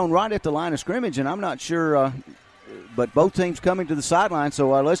flag thrown right at the line of scrimmage, and I'm not sure, but both teams coming to the sideline,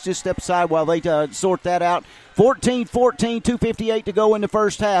 so let's just step aside while they sort that out. 14-14, 2:58 to go in the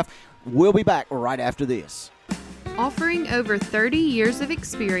first half. We'll be back right after this. Offering over 30 years of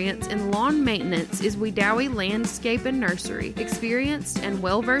experience in lawn maintenance is Wedowee Landscape and Nursery. Experienced and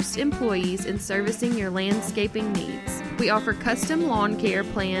well-versed employees in servicing your landscaping needs. We offer custom lawn care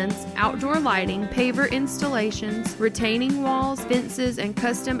plans, outdoor lighting, paver installations, retaining walls, fences, and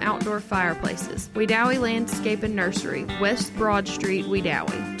custom outdoor fireplaces. Wedowee Landscape and Nursery, West Broad Street,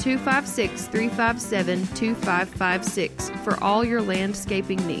 Wedowee. 256-357-2556 for all your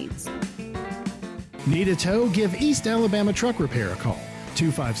landscaping needs. Need a tow? Give East Alabama Truck Repair a call.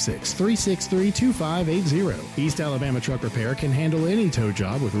 256-363-2580. East Alabama Truck Repair can handle any tow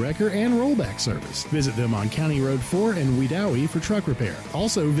job with wrecker and rollback service. Visit them on County Road 4 in Wedowee for truck repair.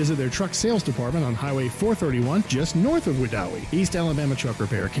 Also visit their truck sales department on Highway 431 just north of Wedowee. East Alabama Truck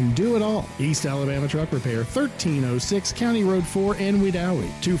Repair can do it all. East Alabama Truck Repair, 1306 County Road 4 in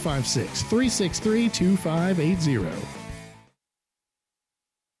Wedowee. 256-363-2580.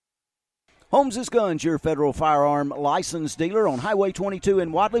 Holmes' Guns, your federal firearm license dealer on Highway 22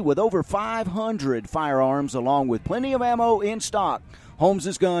 in Wadley with over 500 firearms along with plenty of ammo in stock.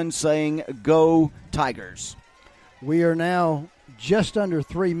 Holmes' Guns saying, go Tigers. We are now just under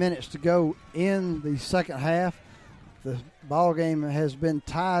 3 minutes to go in the second half. The ball game has been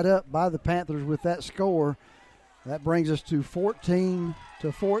tied up by the Panthers with that score. That brings us to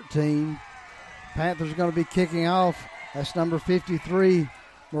 14-14. Panthers are going to be kicking off. That's number 53,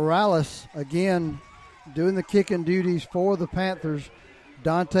 Morales, again doing the kicking duties for the Panthers.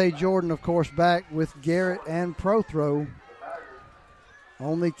 Dante Jordan, of course, back with Garrett and Prothrow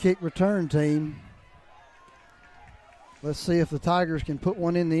on the kick return team. Let's see if the Tigers can put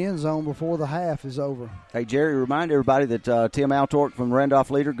one in the end zone before the half is over. Hey, Jerry, remind everybody that Tim Altork from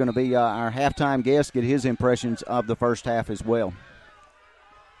Randolph Leader going to be our halftime guest, get his impressions of the first half as well.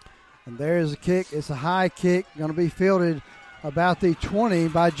 And there's a kick. It's a high kick, going to be fielded about the 20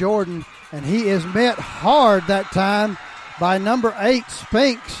 by Jordan, and he is met hard that time by number 8,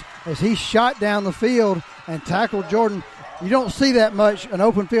 Spinks, as he shot down the field and tackled Jordan. You don't see that much, an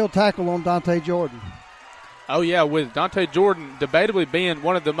open field tackle on Dante Jordan. Oh, yeah, with Dante Jordan debatably being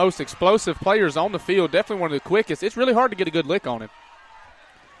one of the most explosive players on the field, definitely one of the quickest, it's really hard to get a good lick on him.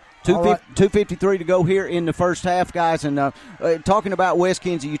 2:53 to go here in the first half, guys. And talking about Wes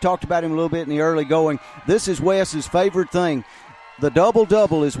Kinsey, you talked about him a little bit in the early going. This is Wes's favorite thing. The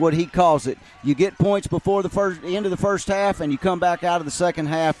double-double is what he calls it. You get points before the end of the first half, and you come back out of the second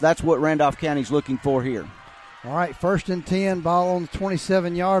half. That's what Randolph County's looking for here. All right, 1st and 10, ball on the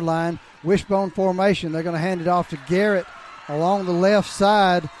 27-yard line. Wishbone formation. They're going to hand it off to Garrett along the left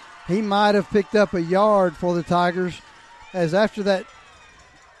side. He might have picked up a yard for the Tigers, as after that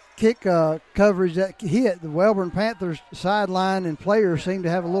kick coverage that hit, the Wellborn Panthers sideline and players seem to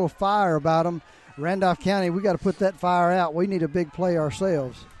have a little fire about them. Randolph County, we got to put that fire out. We need a big play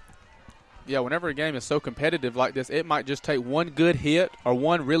ourselves. Yeah, whenever a game is so competitive like this, it might just take one good hit or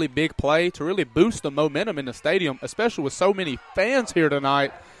one really big play to really boost the momentum in the stadium, especially with so many fans here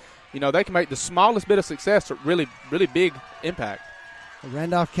tonight. You know, they can make the smallest bit of success a really, really big impact.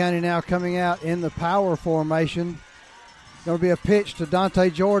 Randolph County now coming out in the power formation. Going to be a pitch to Dante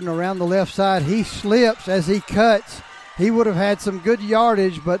Jordan around the left side. He slips as he cuts. He would have had some good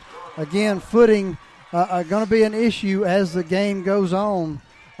yardage, but again, footing going to be an issue as the game goes on.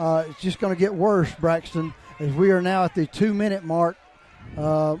 It's just going to get worse, Braxton, as we are now at the 2-minute mark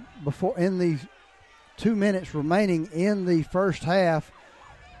before in the 2 minutes remaining in the first half.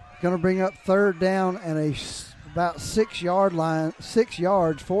 Going to bring up 3rd down and about 6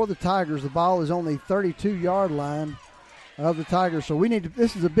 yards for the Tigers. The ball is on the 32-yard line of the Tigers. So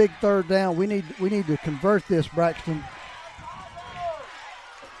this is a big 3rd down. We need to convert this, Braxton.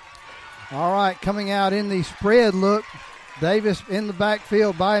 All right, coming out in the spread look, Davis in the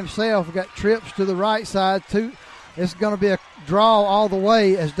backfield by himself. We got trips to the right side. This is going to be a draw all the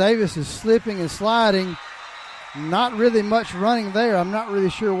way as Davis is slipping and sliding. Not really much running there. I'm not really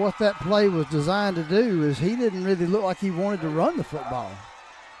sure what that play was designed to do, as he didn't really look like he wanted to run the football.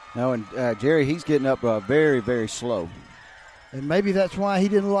 No, and Jerry, he's getting up very, very slow. And maybe that's why he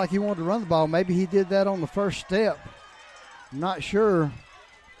didn't look like he wanted to run the ball. Maybe he did that on the first step. I'm not sure.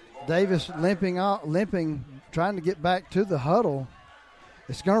 Davis limping, trying to get back to the huddle.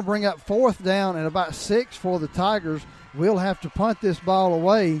 It's going to bring up 4th down and about 6 for the Tigers. We'll have to punt this ball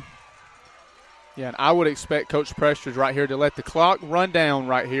away. Yeah, and I would expect Coach Prestridge right here to let the clock run down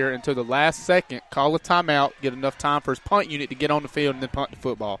right here until the last second, call a timeout, get enough time for his punt unit to get on the field and then punt the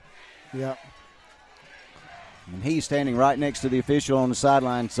football. Yep. And he's standing right next to the official on the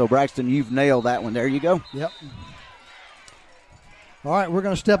sideline. So, Braxton, you've nailed that one. There you go. Yep. All right, we're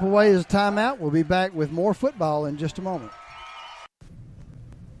going to step away as a timeout. We'll be back with more football in just a moment.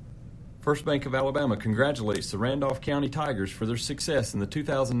 First Bank of Alabama congratulates the Randolph County Tigers for their success in the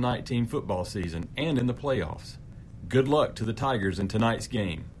 2019 football season and in the playoffs. Good luck to the Tigers in tonight's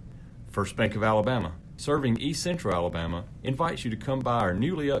game. First Bank of Alabama, serving East Central Alabama, invites you to come by our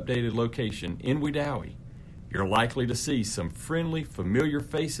newly updated location in Wedowee. You're likely to see some friendly, familiar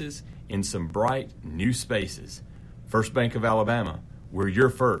faces in some bright, new spaces. First Bank of Alabama, we're your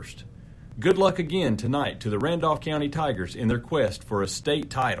first. Good luck again tonight to the Randolph County Tigers in their quest for a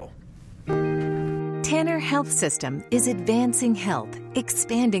state title. Tanner Health System is advancing health,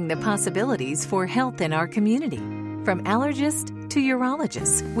 expanding the possibilities for health in our community. From allergists to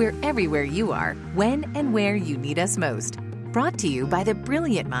urologists, we're everywhere you are, when and where you need us most. Brought to you by the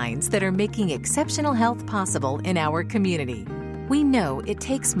brilliant minds that are making exceptional health possible in our community. We know it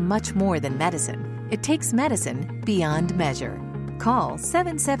takes much more than medicine. It takes medicine beyond measure. Call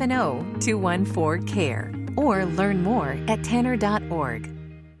 770-214-CARE or learn more at tanner.org.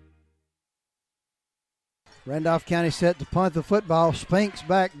 Randolph County set to punt the football. Spinks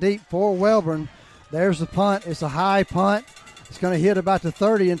back deep for Wellborn. There's the punt. It's a high punt. It's going to hit about the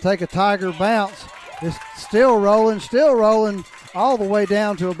 30 and take a Tiger bounce. It's still rolling all the way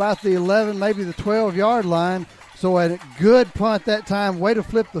down to about the 11, maybe the 12-yard line. So a good punt that time. Way to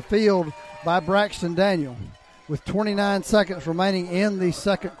flip the field by Braxton Daniel. With 29 seconds remaining in the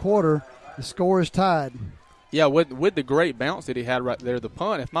second quarter, the score is tied. Yeah, with the great bounce that he had right there, the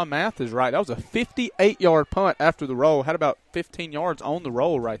punt, if my math is right, that was a 58-yard punt after the roll. Had about 15 yards on the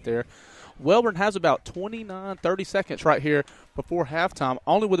roll right there. Wellborn has about 29, 30 seconds right here before halftime,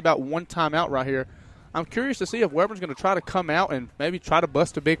 only with about one timeout right here. I'm curious to see if Wellborn's going to try to come out and maybe try to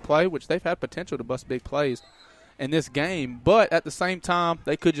bust a big play, which they've had potential to bust big plays in this game. But at the same time,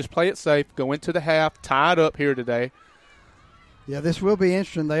 they could just play it safe, go into the half, tie it up here today. Yeah, this will be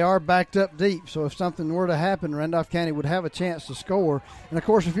interesting. They are backed up deep, so if something were to happen, Randolph County would have a chance to score. And, of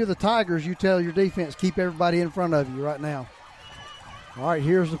course, if you're the Tigers, you tell your defense, keep everybody in front of you right now. All right,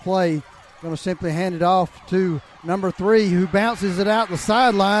 here's the play. Going to simply hand it off to number 3, who bounces it out the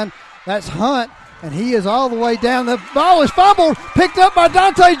sideline. That's Hunt, and he is all the way down. The ball is fumbled, picked up by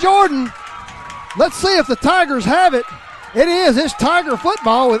Dante Jordan. Let's see if the Tigers have it. It is. It's Tiger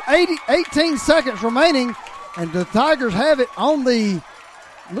football with 18 seconds remaining. And the Tigers have it on the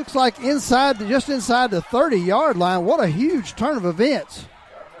looks like just inside the 30-yard line. What a huge turn of events.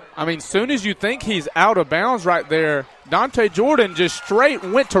 I mean, soon as you think he's out of bounds right there, Dante Jordan just straight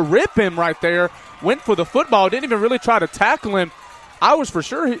went to rip him right there, went for the football, didn't even really try to tackle him. I was for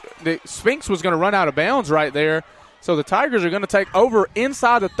sure the Sphinx was going to run out of bounds right there. So the Tigers are going to take over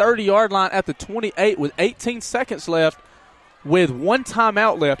inside the 30-yard line at the 28 with 18 seconds left with one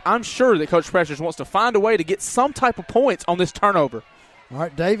timeout left. I'm sure that Coach Pressures wants to find a way to get some type of points on this turnover. All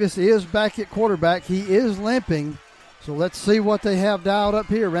right, Davis is back at quarterback. He is limping. So let's see what they have dialed up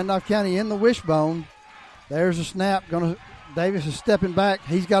here. Randolph County in the wishbone. There's a snap. Davis is stepping back.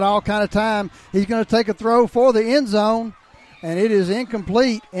 He's got all kind of time. He's going to take a throw for the end zone, and it is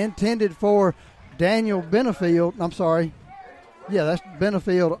incomplete, intended for Daniel Benefield. I'm sorry. Yeah, that's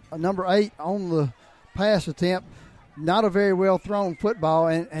Benefield, number 8 on the pass attempt. Not a very well thrown football,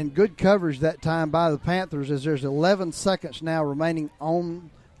 and good coverage that time by the Panthers, as there's 11 seconds now remaining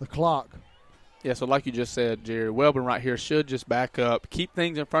on the clock. Yeah, so like you just said, Jerry, Wellborn right here should just back up, keep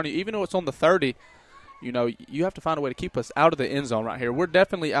things in front of you. Even though it's on the 30, you have to find a way to keep us out of the end zone right here. We're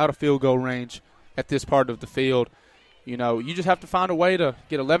definitely out of field goal range at this part of the field. You just have to find a way to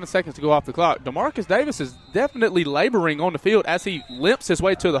get 11 seconds to go off the clock. DeMarcus Davis is definitely laboring on the field as he limps his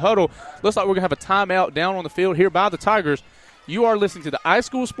way to the huddle. Looks like we're going to have a timeout down on the field here by the Tigers. You are listening to the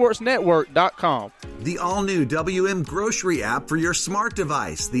iSchoolSportsNetwork.com. The all-new WM Grocery app for your smart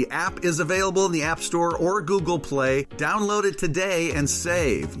device. The app is available in the App Store or Google Play. Download it today and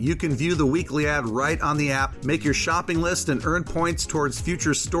save. You can view the weekly ad right on the app, make your shopping list, and earn points towards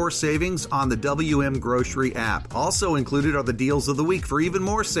future store savings on the WM Grocery app. Also included are the deals of the week for even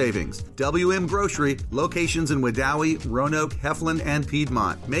more savings. WM Grocery, locations in Wedowee, Roanoke, Heflin, and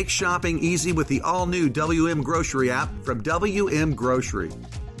Piedmont. Make shopping easy with the all-new WM Grocery app from WM Grocery.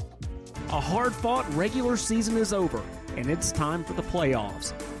 A hard-fought regular season is over, and it's time for the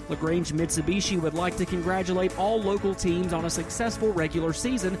playoffs. LaGrange Mitsubishi would like to congratulate all local teams on a successful regular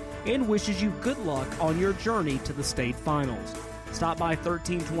season and wishes you good luck on your journey to the state finals. Stop by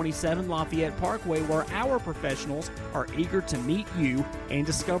 1327 Lafayette Parkway, where our professionals are eager to meet you and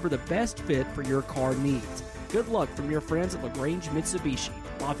discover the best fit for your car needs. Good luck from your friends at LaGrange Mitsubishi,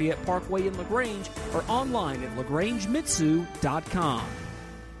 Lafayette Parkway in LaGrange, or online at lagrangemitsu.com.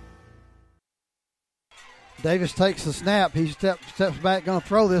 Davis takes the snap. He steps back, going to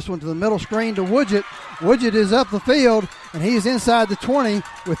throw this one to the middle screen to Woodgett. Woodgett is up the field, and he is inside the 20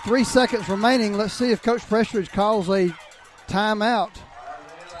 with 3 seconds remaining. Let's see if Coach Prestridge calls a timeout.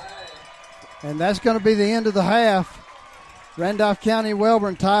 And that's going to be the end of the half. Randolph County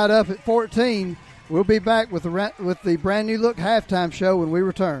Wellborn tied up at 14. We'll be back with the brand new look halftime show when we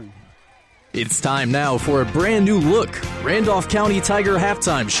return. It's time now for a brand new look Randolph County Tiger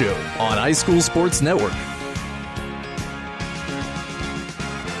halftime show on iSchool Sports Network.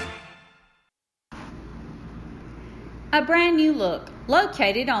 A brand new look,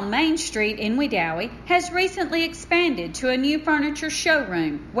 located on Main Street in Wedowee, has recently expanded to a new furniture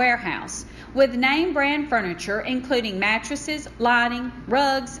showroom warehouse with name brand furniture including mattresses, lighting,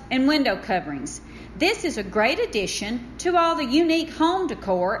 rugs, and window coverings. This is a great addition to all the unique home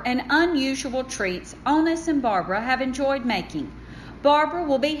decor and unusual treats Onis and Barbara have enjoyed making. Barbara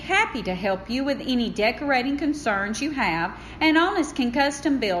will be happy to help you with any decorating concerns you have, and Onis can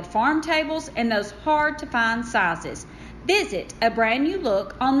custom build farm tables in those hard-to-find sizes. Visit A Brand New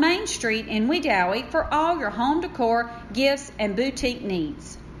Look on Main Street in Wedowee for all your home decor, gifts, and boutique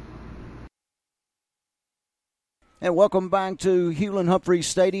needs. And welcome back to Hewlin-Humphrey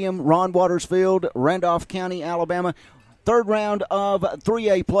Stadium, Ron Waters Field, Randolph County, Alabama. Third round of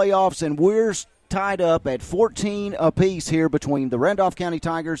 3A playoffs, and we're tied up at 14 apiece here between the Randolph County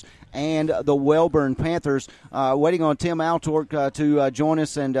Tigers and the Wellborn Panthers. Waiting on Tim Altork to join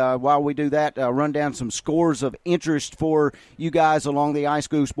us, and while we do that, run down some scores of interest for you guys along the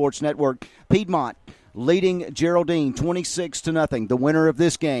iSchool Sports Network. Piedmont leading Geraldine 26-0. The winner of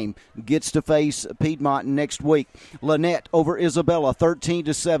this game gets to face Piedmont next week. Lynette over Isabella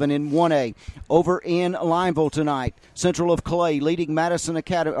 13-7 in 1A. Over in Lineville tonight, Central of Clay leading Madison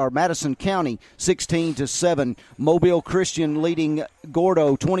County 16-7. Mobile Christian leading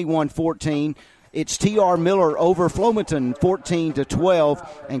Gordo 21-14. It's T.R. Miller over Flomaton 14-12,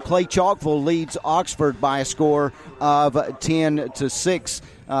 and Clay Chalkville leads Oxford by a score of 10-6.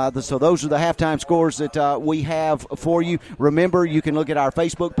 So those are the halftime scores that we have for you. Remember, you can look at our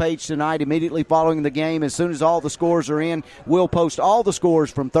Facebook page tonight immediately following the game. As soon as all the scores are in, we'll post all the scores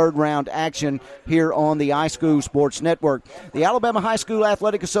from third-round action here on the iSchool Sports Network. The Alabama High School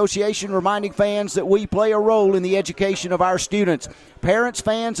Athletic Association reminding fans that we play a role in the education of our students. Parents,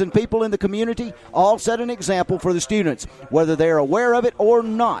 fans, and people in the community all set an example for the students, whether they're aware of it or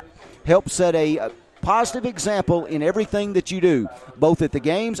not. Help set a positive example in everything that you do, both at the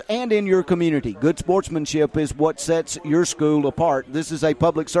games and in your community. Good sportsmanship is what sets your school apart. This is a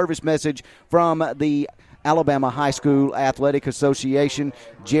public service message from the Alabama High School Athletic Association.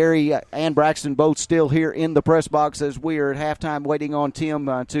 Jerry and Braxton both still here in the press box as we are at halftime waiting on Tim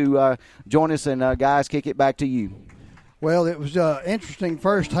to join us. And, guys, kick it back to you. Well, it was an interesting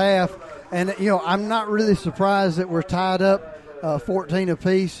first half. And, I'm not really surprised that we're tied up 14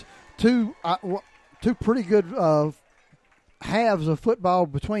 apiece. Two pretty good halves of football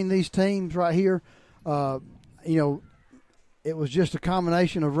between these teams right here. It was just a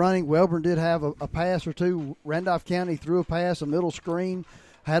combination of running. Wellborn did have a pass or two. Randolph County threw a pass, a middle screen,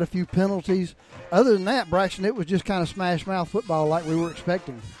 had a few penalties. Other than that, Braxton, it was just kind of smash-mouth football like we were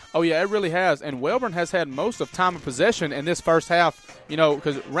expecting. Oh, yeah, it really has. And Wellborn has had most of time of possession in this first half,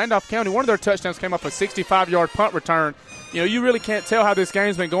 because Randolph County, one of their touchdowns came off a 65-yard punt return. You really can't tell how this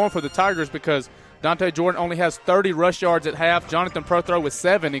game's been going for the Tigers because Dante Jordan only has 30 rush yards at half, Jonathan Prothrow with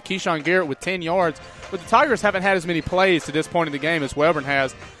 7, and Keyshawn Garrett with 10 yards. But the Tigers haven't had as many plays to this point in the game as Wellborn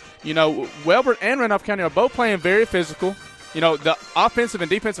has. Wellborn and Randolph County are both playing very physical. The offensive and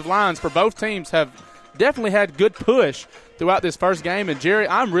defensive lines for both teams have definitely had good push throughout this first game. And, Jerry,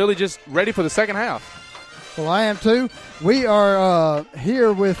 I'm really just ready for the second half. Well, I am too. We are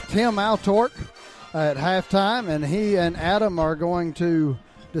here with Tim Altork at halftime, and he and Adam are going to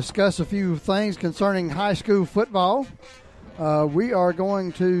discuss a few things concerning high school football. We are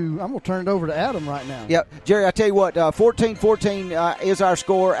going to – I'm going to turn it over to Adam right now. Yeah, Jerry, I tell you what, 14-14 is our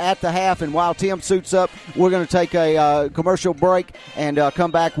score at the half, and while Tim suits up, we're going to take a commercial break and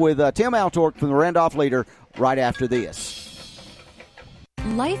come back with Tim Altork from the Randolph Leader right after this.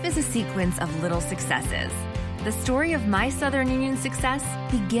 Life is a sequence of little successes. The story of my Southern Union success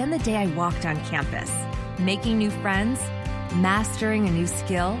began the day I walked on campus, making new friends, mastering a new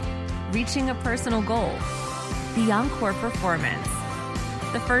skill, reaching a personal goal. The encore performance,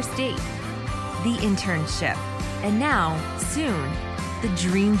 the first date, the internship, and now, soon, the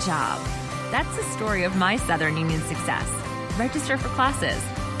dream job. That's the story of my Southern Union success. Register for classes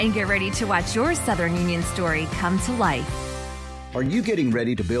and get ready to watch your Southern Union story come to life. Are you getting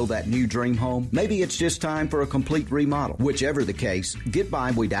ready to build that new dream home? Maybe it's just time for a complete remodel. Whichever the case, get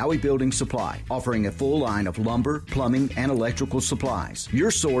by Wedowie Building Supply, offering a full line of lumber, plumbing, and electrical supplies.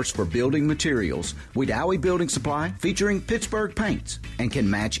 Your source for building materials, Wedowie Building Supply, featuring Pittsburgh paints and can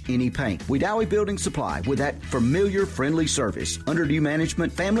match any paint. Wedowie Building Supply with that familiar, friendly service. Under new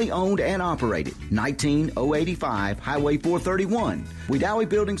management, family owned and operated. 19085 Highway 431. Wedowie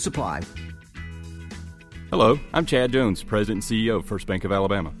Building Supply. Hello, I'm Chad Jones, President and CEO of First Bank of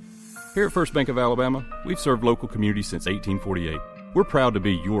Alabama. Here at First Bank of Alabama, we've served local communities since 1848. We're proud to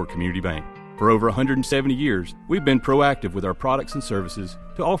be your community bank. For over 170 years, we've been proactive with our products and services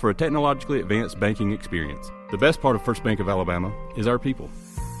to offer a technologically advanced banking experience. The best part of First Bank of Alabama is our people.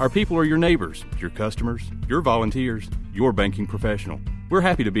 Our people are your neighbors, your customers, your volunteers, your banking professional. We're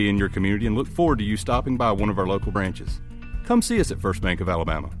happy to be in your community and look forward to you stopping by one of our local branches. Come see us at First Bank of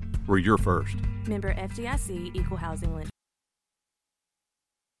Alabama. We're your first. Member FDIC, Equal Housing Lender.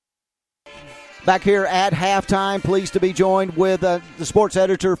 Back here at halftime, pleased to be joined with the sports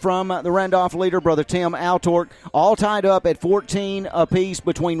editor from the Randolph Leader, Brother Tim Altork, all tied up at 14 apiece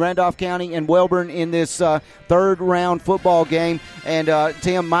between Randolph County and Wellborn in this third-round football game. And,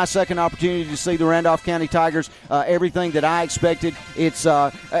 Tim, my second opportunity to see the Randolph County Tigers, everything that I expected. It's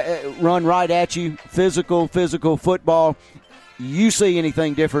run right at you, physical football. You see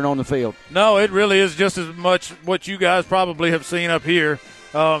anything different on the field? No, it really is just as much what you guys probably have seen up here.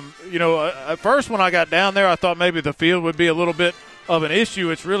 At first when I got down there, I thought maybe the field would be a little bit of an issue.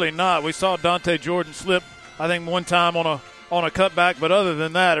 It's really not. We saw Dante Jordan slip, I think, one time on a cutback, but other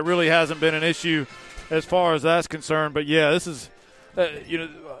than that, it really hasn't been an issue as far as that's concerned. But, yeah, this is,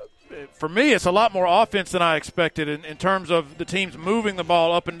 for me, it's a lot more offense than I expected in terms of the teams moving the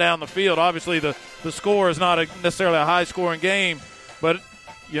ball up and down the field. Obviously, the score is not necessarily a high-scoring game, but,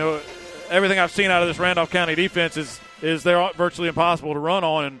 everything I've seen out of this Randolph County defense is they're virtually impossible to run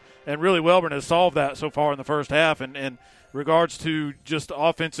on, and really Wellborn has solved that so far in the first half. And in regards to just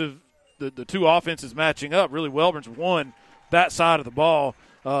offensive, the two offenses matching up, really Wellborn's won that side of the ball.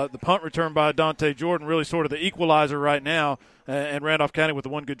 The punt return by Dante Jordan really sort of the equalizer right now, and Randolph County with the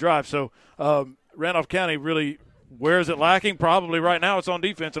one good drive. So Randolph County really, where is it lacking? Probably right now it's on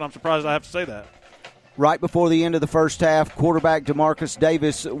defense, and I'm surprised I have to say that. Right before the end of the first half, quarterback DeMarcus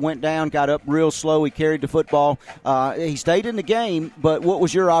Davis went down, got up real slow. He carried the football. He stayed in the game, but what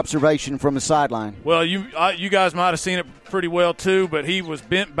was your observation from the sideline? Well, you guys might have seen it pretty well too, but he was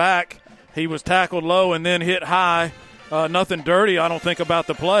bent back. He was tackled low and then hit high. Nothing dirty, I don't think, about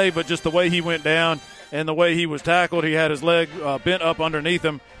the play, but just the way he went down and the way he was tackled. He had his leg bent up underneath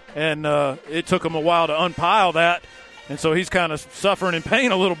him, and it took him a while to unpile that. And so he's kind of suffering in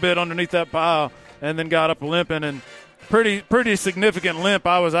pain a little bit underneath that pile, and then got up limping, and pretty significant limp.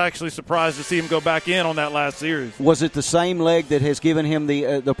 I was actually surprised to see him go back in on that last series. Was it the same leg that has given him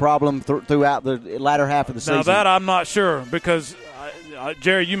the problem throughout the latter half of the season? Now that I'm not sure, because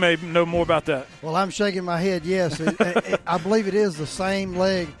Jerry, you may know more about that. Well, I'm shaking my head, yes. I believe it is the same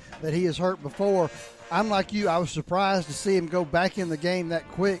leg that he has hurt before. I'm like you. I was surprised to see him go back in the game that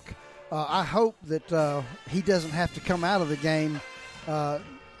quick. I hope that he doesn't have to come out of the game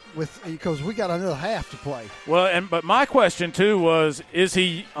because we got another half to play. Well, but my question too was, is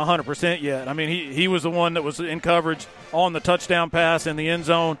he 100% yet? I mean, he was the one that was in coverage on the touchdown pass in the end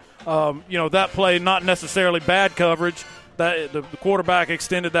zone. That play, not necessarily bad coverage. That the quarterback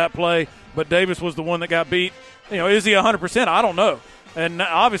extended that play, but Davis was the one that got beat. Is he 100%? I don't know, and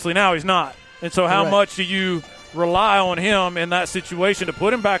obviously now he's not. And so, how much do you rely on him in that situation to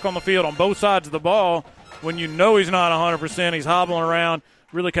put him back on the field on both sides of the ball when you know he's not 100%? He's hobbling around.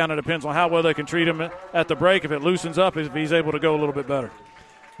 Really kind of depends on how well they can treat him at the break. If it loosens up, if he's able to go a little bit better.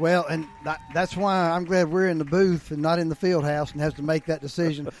 Well, and that's why I'm glad we're in the booth and not in the field house and have to make that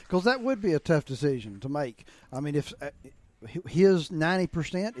decision, because that would be a tough decision to make. I mean, if his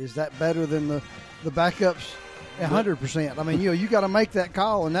 90%, is that better than the backups 100%? I mean, you got to make that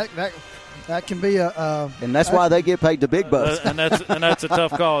call, and that can be and that's why they get paid the big bucks. and that's a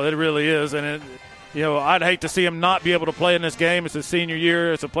tough call. It really is, and I'd hate to see him not be able to play in this game. It's his senior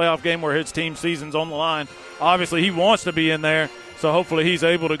year. It's a playoff game where his team season's on the line. Obviously, he wants to be in there, so hopefully he's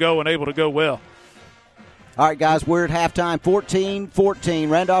able to go and able to go well. All right, guys, we're at halftime, 14-14.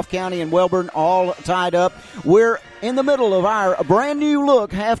 Randolph County and Wellborn all tied up. We're in the middle of our brand-new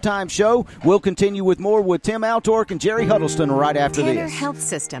look halftime show. We'll continue with more with Tim Altork and Jerry Huddleston right after Tanner this. Health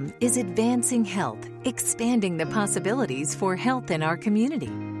System is advancing health, expanding the possibilities for health in our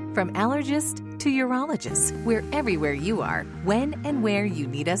community. From allergists to urologists, we're everywhere you are, when and where you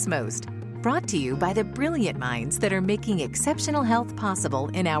need us most. Brought to you by the brilliant minds that are making exceptional health possible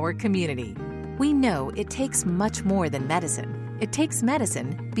in our community. We know it takes much more than medicine. It takes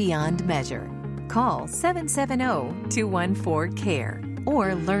medicine beyond measure. Call 770-214-CARE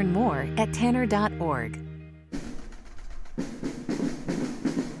or learn more at tanner.org.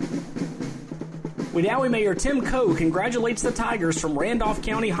 Wedowee Mayor Tim Coe congratulates the Tigers from Randolph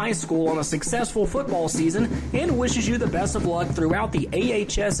County High School on a successful football season and wishes you the best of luck throughout the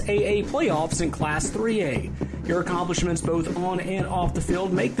AHSAA playoffs in Class 3A. Your accomplishments both on and off the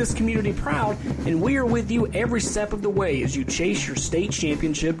field make this community proud, and we are with you every step of the way as you chase your state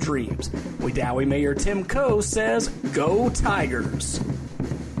championship dreams. Wedowee Mayor Tim Coe says, "Go Tigers!"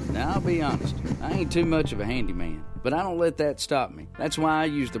 Now, I'll be honest, I ain't too much of a handyman, but I don't let that stop me. That's why I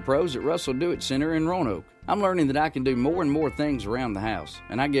use the pros at Russell Do-It Center in Roanoke. I'm learning that I can do more and more things around the house,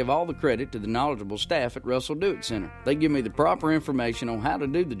 and I give all the credit to the knowledgeable staff at Russell Do-It Center. They give me the proper information on how to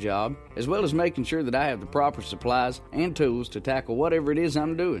do the job, as well as making sure that I have the proper supplies and tools to tackle whatever it is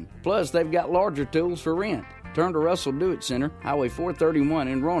I'm doing. Plus, they've got larger tools for rent. Turn to Russell Do-It Center, Highway 431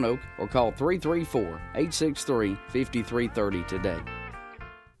 in Roanoke, or call 334-863-5330 today.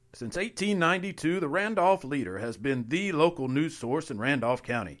 Since 1892, the Randolph Leader has been the local news source in Randolph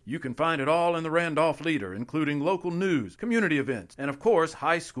County. You can find it all in the Randolph Leader, including local news, community events, and of course,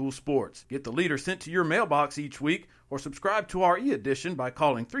 high school sports. Get the Leader sent to your mailbox each week or subscribe to our e-edition by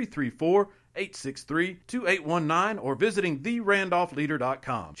calling 334-863-2819 or visiting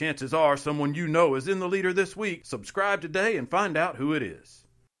therandolphleader.com. Chances are someone you know is in the Leader this week. Subscribe today and find out who it is.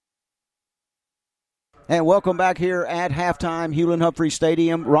 And welcome back here at halftime, Hewlin-Humphrey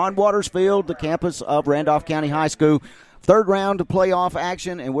Stadium, Ron Waters Field, the campus of Randolph County High School. Third round of playoff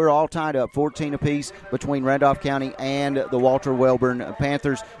action, and we're all tied up, 14 apiece between Randolph County and the Walter Wellborn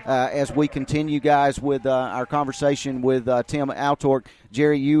Panthers. As we continue, guys, with our conversation with Tim Altork,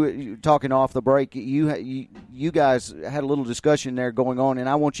 Jerry, you talking off the break, you guys had a little discussion there going on, and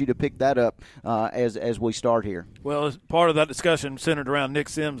I want you to pick that up as we start here. Well, as part of that discussion centered around Nick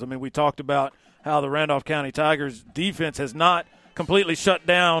Sims. I mean, we talked about how the Randolph County Tigers defense has not completely shut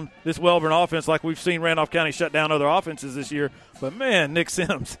down this Wellborn offense like we've seen Randolph County shut down other offenses this year. But, man, Nick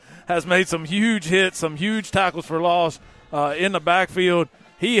Sims has made some huge hits, some huge tackles for loss in the backfield.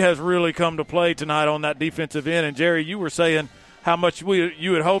 He has really come to play tonight on that defensive end. And, Jerry, you were saying how much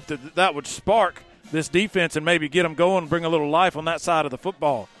you had hoped that would spark this defense and maybe get them going and bring a little life on that side of the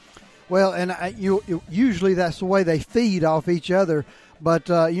football. Well, and usually that's the way they feed off each other. But,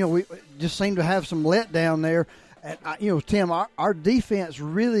 we just seem to have some letdown there. And, Tim, our defense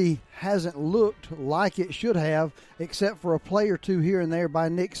really hasn't looked like it should have, except for a play or two here and there by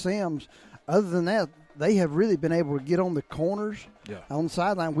Nick Sims. Other than that, they have really been able to get on the corners on the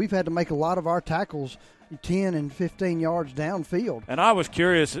sideline. We've had to make a lot of our tackles 10 and 15 yards downfield. And I was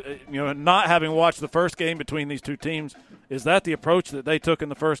curious, not having watched the first game between these two teams, is that the approach that they took in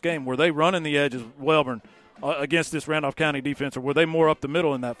the first game? Were they running the edges, Wellborn, against this Randolph County defense, or were they more up the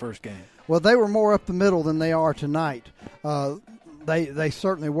middle in that first game? Well, they were more up the middle than they are tonight. They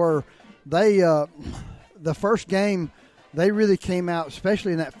certainly were. The first game, they really came out,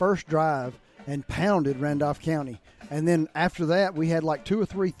 especially in that first drive, and pounded Randolph County. And then after that, we had like 2 or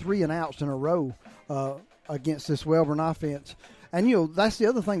 3 and outs in a row against this Wellborn offense. And, that's the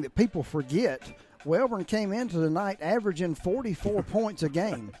other thing that people forget. Wellborn came into the night averaging 44 points a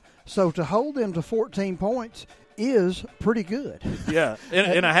game. So to hold them to 14 points is pretty good. Yeah,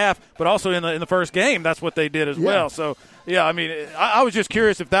 in a half, but also in the first game, that's what they did as well. So, yeah, I mean, I was just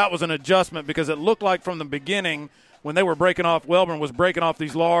curious if that was an adjustment, because it looked like from the beginning when they were breaking off, Wellborn was breaking off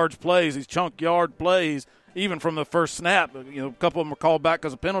these large plays, these chunk yard plays, even from the first snap. A couple of them were called back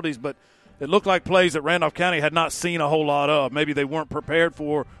because of penalties, but it looked like plays that Randolph County had not seen a whole lot of. Maybe they weren't prepared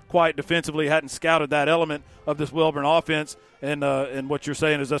for quite defensively, hadn't scouted that element of this Wellborn offense, and what you're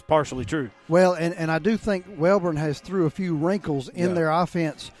saying is that's partially true. Well, and I do think Wellborn has threw a few wrinkles in their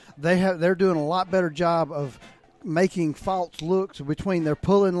offense. They're doing a lot better job of making false looks between their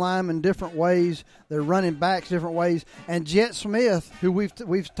pulling linemen different ways, their running backs different ways, and Jet Smith, who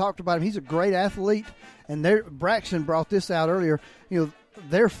we've talked about him, he's a great athlete, and Braxton brought this out earlier.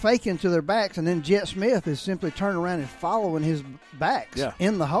 They're faking to their backs, and then Jet Smith is simply turning around and following his backs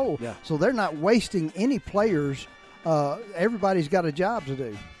in the hole. Yeah. So they're not wasting any players. Everybody's got a job to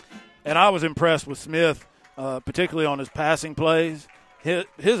do. And I was impressed with Smith, particularly on his passing plays.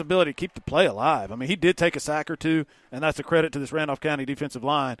 His ability to keep the play alive. I mean, he did take a sack or two, and that's a credit to this Randolph County defensive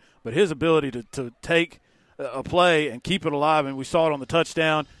line. But his ability to take a play and keep it alive, and we saw it on the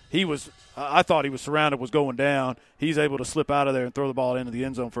touchdown. I thought he was surrounded, was going down. He's able to slip out of there and throw the ball into the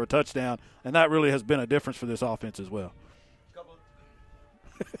end zone for a touchdown, and that really has been a difference for this offense as well.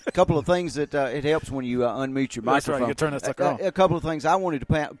 A couple of things that it helps when you unmute your microphone. That's right, you can turn that sucker on. A couple of things I wanted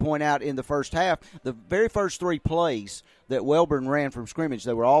to point out in the first half. The very first 3 plays that Wellborn ran from scrimmage,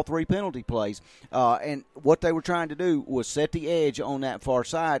 they were all 3 penalty plays. And what they were trying to do was set the edge on that far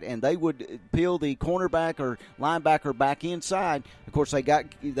side, and they would peel the cornerback or linebacker back inside. Of course, they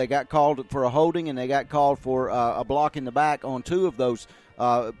got called for a holding, and they got called for a block in the back on 2 of those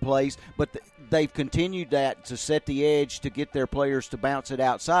plays, but they've continued that to set the edge to get their players to bounce it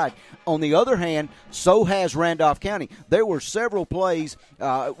outside. On the other hand, so has Randolph County. There were several plays,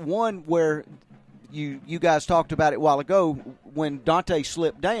 one where you guys talked about it a while ago when Dante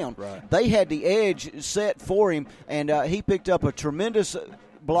slipped down. Right. They had the edge set for him, and he picked up a tremendous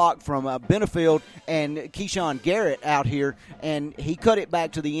block from Benefield and Keyshawn Garrett out here, and he cut it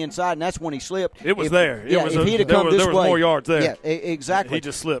back to the inside, and that's when he slipped. It was there. If he'd have come this way, there was more yards there. Yeah, exactly. He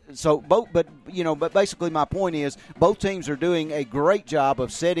just slipped. So but basically my point is both teams are doing a great job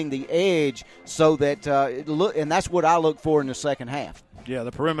of setting the edge so that and that's what I look for in the second half. Yeah,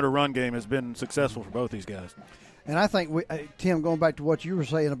 the perimeter run game has been successful for both these guys. And I think, Tim, going back to what you were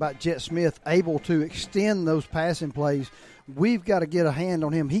saying about Jet Smith able to extend those passing plays, we've got to get a hand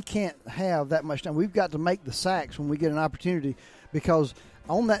on him. He can't have that much time. We've got to make the sacks when we get an opportunity, because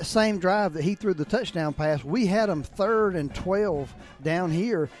on that same drive that he threw the touchdown pass, we had him 3rd and 12 down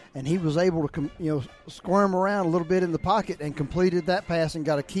here, and he was able to squirm around a little bit in the pocket and completed that pass and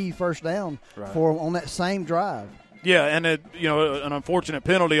got a key first down for him on that same drive. Yeah, and an unfortunate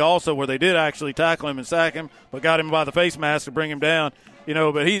penalty also where they did actually tackle him and sack him, but got him by the face mask to bring him down.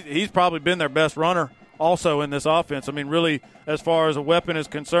 But he's probably been their best runner also in this offense. I mean, really, as far as a weapon is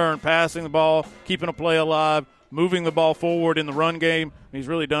concerned, passing the ball, keeping a play alive, moving the ball forward in the run game, he's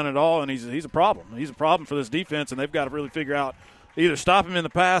really done it all, and he's a problem. He's a problem for this defense, and they've got to really figure out either stop him in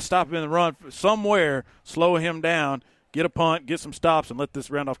the pass, stop him in the run, somewhere slow him down, get a punt, get some stops, and let this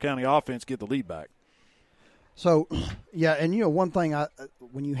Randolph County offense get the lead back. So, yeah, and one thing,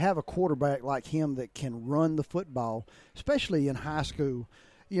 when you have a quarterback like him that can run the football, especially in high school,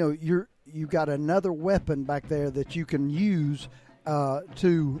 you've got another weapon back there that you can use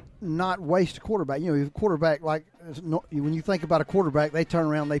to not waste a quarterback. You know, quarterback, when you think about a quarterback, they turn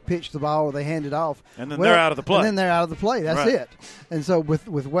around, they pitch the ball, or they hand it off. And then they're out of the play. And then they're out of the play. That's right. it. And so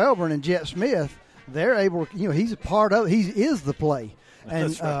with Wellborn and Jet Smith, they're able, he's a part of, he is the play.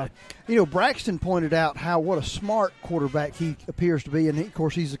 And, That's right. Braxton pointed out what a smart quarterback he appears to be. And, of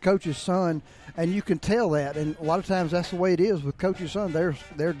course, he's the coach's son, and you can tell that. And a lot of times that's the way it is with coach's son.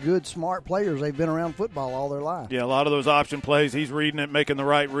 They're good, smart players. They've been around football all their life. Yeah, a lot of those option plays, he's reading it, making the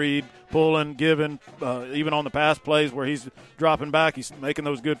right read, pulling, giving, even on the pass plays where he's dropping back, he's making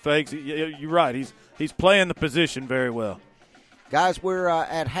those good fakes. You're right. He's playing the position very well. Guys, we're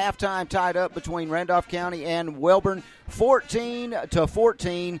at halftime, tied up between Randolph County and Wellborn,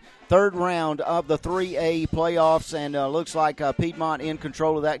 14-14, third round of the 3A playoffs, and looks like Piedmont in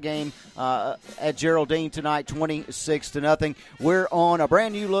control of that game at Geraldine tonight, 26-0. We're on a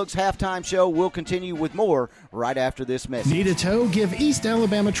brand new Looks halftime show. We'll continue with more right after this message. Need a tow? Give East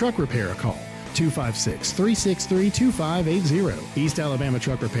Alabama Truck Repair a call. 256-363-2580. East Alabama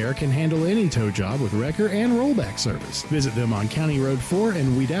Truck Repair can handle any tow job with wrecker and rollback service. Visit them on County Road 4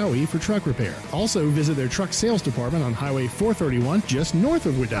 in Wedowee for truck repair. Also visit their truck sales department on Highway 431 just north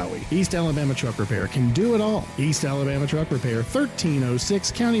of Wedowee. East Alabama Truck Repair can do it all. East Alabama Truck Repair,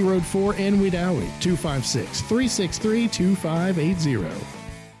 1306 County Road 4 in Wedowee. 256-363-2580.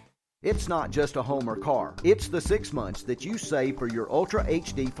 It's not just a home or car. It's the 6 months that you save for your Ultra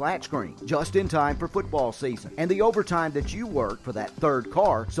HD flat screen, just in time for football season, and the overtime that you work for that third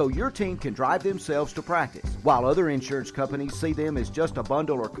car so your team can drive themselves to practice. While other insurance companies see them as just a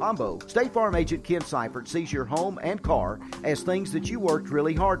bundle or combo, State Farm agent Ken Seifert sees your home and car as things that you worked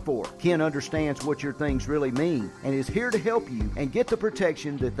really hard for. Ken understands what your things really mean and is here to help you and get the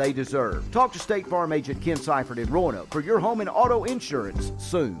protection that they deserve. Talk to State Farm agent Ken Seifert in Roanoke for your home and auto insurance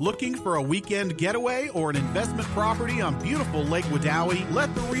soon. Looking for a weekend getaway or an investment property on beautiful Lake Wedowee?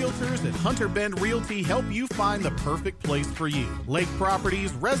 Let the realtors at Hunter Bend Realty help you find the perfect place for you. Lake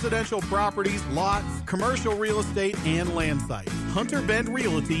properties, residential properties, lots, commercial real estate, and land sites. Hunter Bend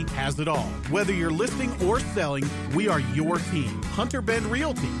Realty has it all. Whether you're listing or selling, we are your team. Hunter Bend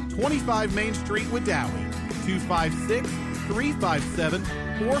Realty, 25 Main Street, Wedowee,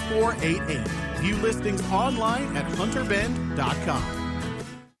 256-357-4488. View listings online at hunterbend.com.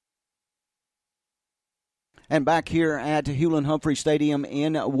 And back here at Hewlin Humphrey Stadium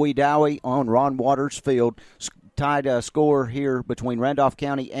in Wedowee on Ron Waters Field, tied score here between Randolph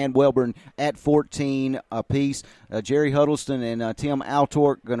County and Wellborn at 14 apiece. Jerry Huddleston and Tim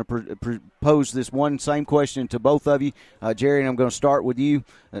Altork going to pose this same question to both of you. Jerry, and I'm going to start with you.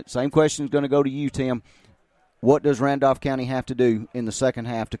 Same question is going to go to you, Tim. What does Randolph County have to do in the second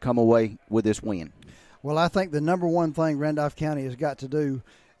half to come away with this win? Well, I think the number one thing Randolph County has got to do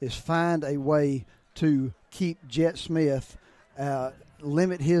is find a way to keep Jet Smith,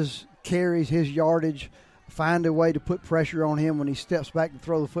 limit his carries, his yardage, find a way to put pressure on him when he steps back to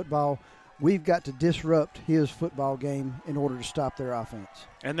throw the football. We've got to disrupt his football game in order to stop their offense.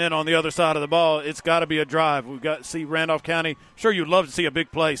 And then on the other side of the ball, it's got to be a drive. We've got to see Randolph County. Sure, you'd love to see a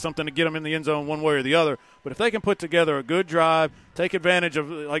big play, something to get them in the end zone one way or the other. But if they can put together a good drive, take advantage of,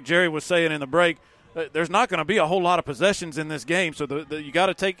 like Jerry was saying in the break, there's not going to be a whole lot of possessions in this game. So you got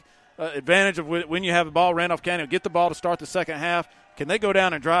to take advantage of when you have the ball. Randolph County will get the ball to start the second half. Can they go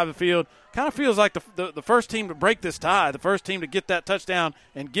down and drive the field? Kind of feels like the first team to break this tie, the first team to get that touchdown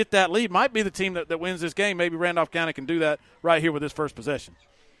and get that lead might be the team that wins this game. Maybe Randolph County can do that right here with this first possession.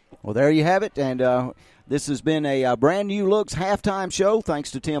 Well, there you have it, and this has been a brand new Looks halftime show. Thanks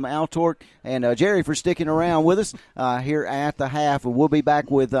to Tim Altork and Jerry for sticking around with us here at the half. We'll be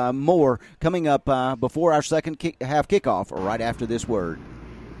back with more coming up before our second half kickoff or right after this word.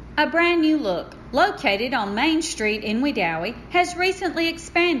 A brand new Look, located on Main Street in Wedowee, has recently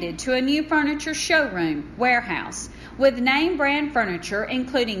expanded to a new furniture showroom warehouse with name brand furniture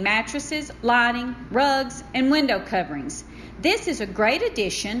including mattresses, lighting, rugs, and window coverings. This is a great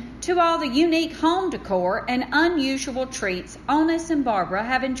addition to all the unique home decor and unusual treats Onis and Barbara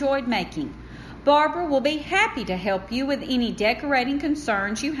have enjoyed making. Barbara will be happy to help you with any decorating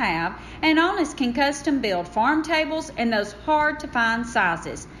concerns you have, and Onis can custom build farm tables in those hard-to-find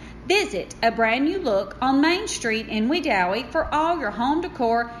sizes. Visit A Brand New Look on Main Street in Wedowee for all your home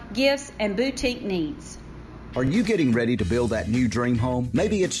decor, gifts, and boutique needs. Are you getting ready to build that new dream home?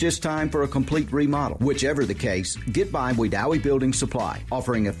 Maybe it's just time for a complete remodel. Whichever the case, get by Wedowie Building Supply,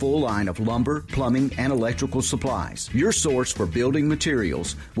 offering a full line of lumber, plumbing, and electrical supplies. Your source for building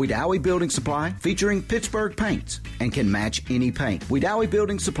materials, Wedowie Building Supply, featuring Pittsburgh paints and can match any paint. Wedowie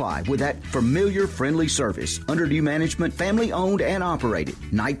Building Supply with that familiar, friendly service. Under new management, family owned and operated.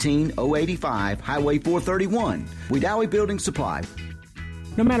 19085 Highway 431. Wedowie Building Supply.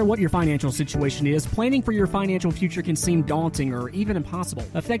 No matter what your financial situation is, planning for your financial future can seem daunting or even impossible.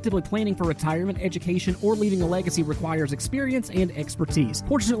 Effectively planning for retirement, education, or leaving a legacy requires experience and expertise.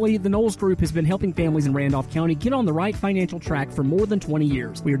 Fortunately, the Knowles Group has been helping families in Randolph County get on the right financial track for more than 20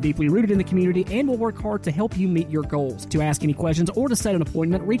 years. We are deeply rooted in the community and will work hard to help you meet your goals. To ask any questions or to set an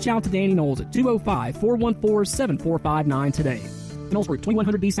appointment, reach out to Danny Knowles at 205-414-7459 today. Knowles Group,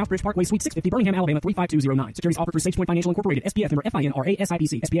 2100B Southbridge Parkway, Suite 650, Birmingham, Alabama, 35209. Securities offered through SafePoint Financial Incorporated, SPF member FINRA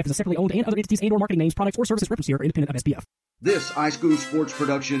SIPC. SPF is a separately owned and other entities and or marketing names, products, or services referenced here are independent of SPF. This iSchool Sports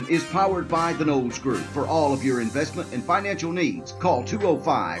production is powered by the Knowles Group. For all of your investment and financial needs, call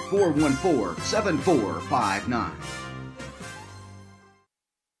 205-414-7459.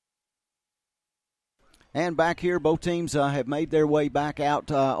 And back here, both teams have made their way back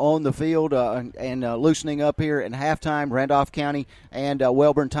out on the field and loosening up here at halftime. Randolph County and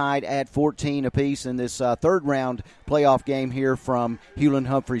Wellborn tied at 14 apiece in this third-round playoff game here from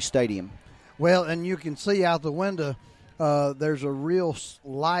Hewlin-Humphrey Stadium. Well, and you can see out the window there's a real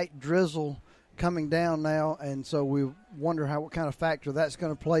light drizzle coming down now, and so we wonder what kind of factor that's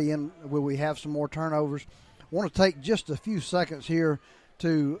going to play in. Will we have some more turnovers? I want to take just a few seconds here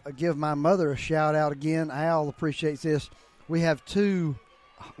to give my mother a shout-out again. Al appreciates this. We have 2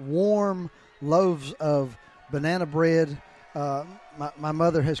 warm loaves of banana bread. My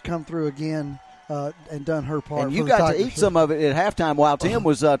mother has come through again and done her part. And you got to eat some of it at halftime while Tim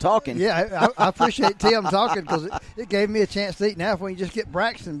was talking. Yeah, I appreciate Tim talking because it gave me a chance to eat. Now, if we can just get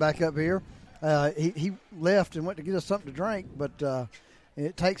Braxton back up here, he left and went to get us something to drink, but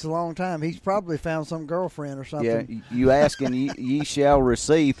it takes a long time. He's probably found some girlfriend or something. Yeah, you ask and ye shall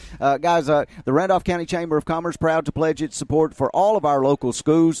receive. Guys, the Randolph County Chamber of Commerce proud to pledge its support for all of our local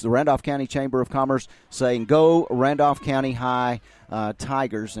schools. The Randolph County Chamber of Commerce saying, go Randolph County High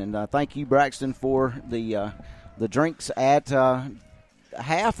Tigers. And thank you, Braxton, for the drinks at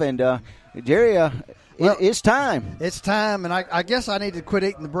half. And, Jerry, it's time. It's time, and I guess I need to quit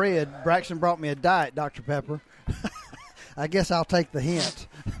eating the bread. Braxton brought me a diet Dr. Pepper. I guess I'll take the hint,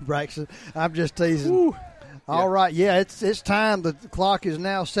 Braxton. I'm just teasing. Ooh. All right, yeah, it's time. The clock is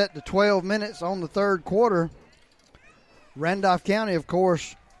now set to 12 minutes on the third quarter. Randolph County, of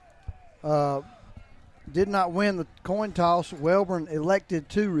course, did not win the coin toss. Wellborn elected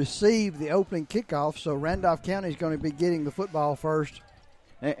to receive the opening kickoff, so Randolph County is going to be getting the football first.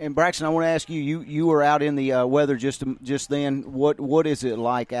 And Braxton, I want to ask you were out in the weather just then. What is it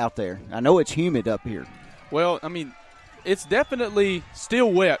like out there? I know it's humid up here. Well, I mean, it's definitely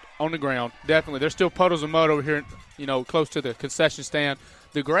still wet on the ground. Definitely. There's still puddles of mud over here, close to the concession stand.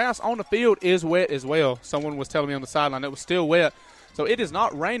 The grass on the field is wet as well. Someone was telling me on the sideline it was still wet. So it is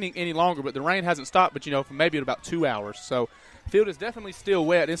not raining any longer, but the rain hasn't stopped, but, for maybe about 2 hours. So the field is definitely still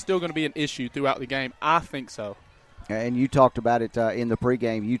wet. It's still going to be an issue throughout the game. I think so. And you talked about it in the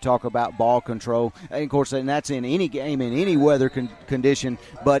pregame. You talk about ball control. And, of course, and that's in any game, in any weather condition,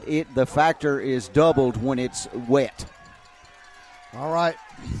 but the factor is doubled when it's wet. All right,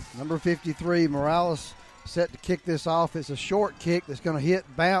 number 53, Morales, set to kick this off. It's a short kick that's going to hit,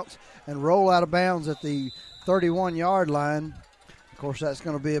 bounce, and roll out of bounds at the 31-yard line. Of course, that's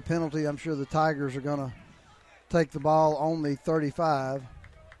going to be a penalty. I'm sure the Tigers are going to take the ball on the 35.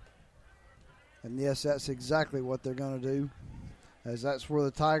 And, yes, that's exactly what they're going to do, as that's where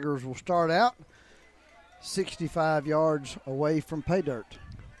the Tigers will start out, 65 yards away from pay dirt.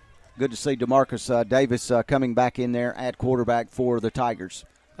 Good to see DeMarcus Davis coming back in there at quarterback for the Tigers.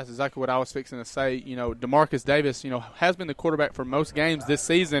 That's exactly what I was fixing to say. DeMarcus Davis, has been the quarterback for most games this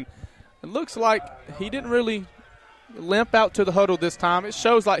season. It looks like he didn't really limp out to the huddle this time. It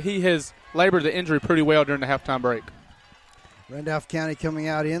shows like he has labored the injury pretty well during the halftime break. Randolph County coming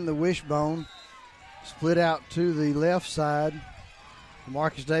out in the wishbone, split out to the left side.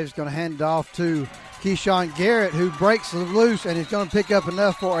 Marcus Davis going to hand it off to Keyshawn Garrett, who breaks loose and is going to pick up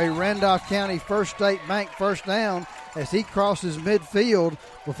enough for a Randolph County First State Bank first down as he crosses midfield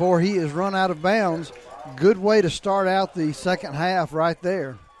before he is run out of bounds. Good way to start out the second half right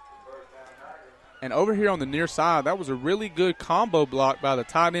there. And over here on the near side, that was a really good combo block by the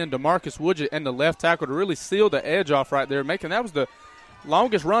tight end DeMarcus Woodgett and the left tackle to really seal the edge off right there, that was the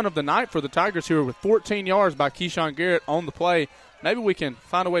longest run of the night for the Tigers here with 14 yards by Keyshawn Garrett on the play. Maybe we can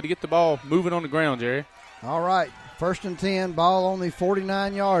find a way to get the ball moving on the ground, Jerry. All right, 1st and 10, ball on the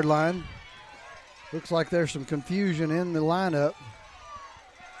 49-yard line. Looks like there's some confusion in the lineup.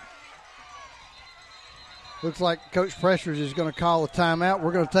 Looks like Coach Pressures is going to call a timeout.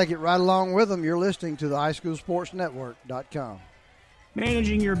 We're going to take it right along with them. You're listening to the highschoolsportsnetwork.com.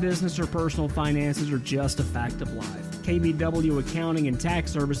 Managing your business or personal finances are just a fact of life. KBW Accounting and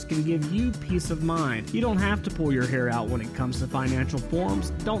Tax Service can give you peace of mind. You don't have to pull your hair out when it comes to financial forms.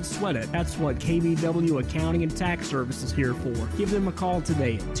 Don't sweat it. That's what KBW Accounting and Tax Service is here for. Give them a call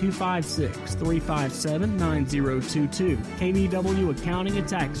today at 256-357-9022. KBW Accounting and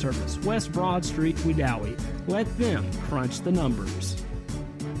Tax Service, West Broad Street, Wedowee. Let them crunch the numbers.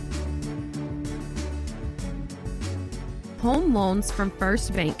 Home loans from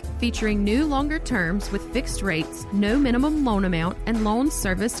First Bank, featuring new longer terms with fixed rates, no minimum loan amount, and loans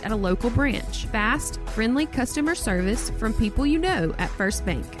serviced at a local branch. Fast, friendly customer service from people you know at First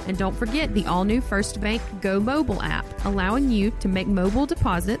Bank. And don't forget the all-new First Bank Go mobile app, allowing you to make mobile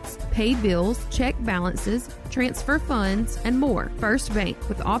deposits, pay bills, check balances, transfer funds, and more. First Bank,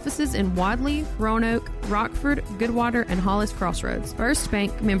 with offices in Wadley, Roanoke, Rockford, Goodwater, and Hollis Crossroads. First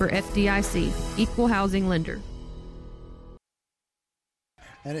Bank, member FDIC, equal housing lender.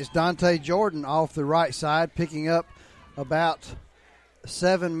 And it's Dante Jordan off the right side, picking up about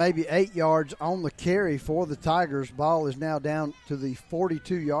 7, maybe 8 yards on the carry for the Tigers. Ball is now down to the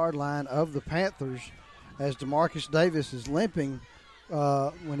 42-yard line of the Panthers as DeMarcus Davis is limping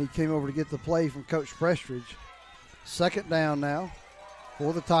when he came over to get the play from Coach Prestridge. 2nd down now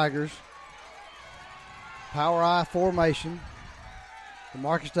for the Tigers. Power I formation.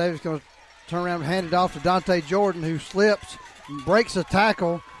 DeMarcus Davis going to turn around and hand it off to Dante Jordan, who slips, breaks a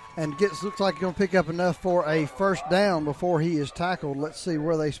tackle, and looks like he's going to pick up enough for a 1st down before he is tackled. Let's see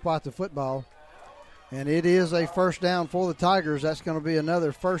where they spot the football. And it is a 1st down for the Tigers. That's going to be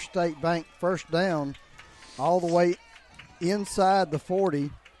another First State Bank 1st down all the way inside the 40,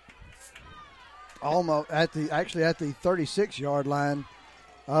 almost at the 36-yard line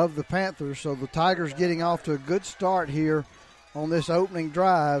of the Panthers. So the Tigers getting off to a good start here on this opening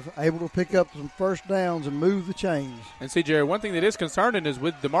drive, able to pick up some 1st downs and move the chains. And see, Jerry, one thing that is concerning is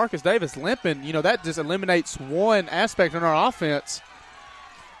with DeMarcus Davis limping, that just eliminates one aspect in our offense.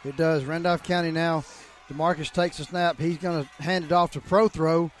 It does. Randolph County now, DeMarcus takes a snap. He's going to hand it off to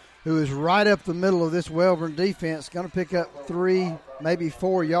Prothrow, who is right up the middle of this Wellborn defense, going to pick up 3, maybe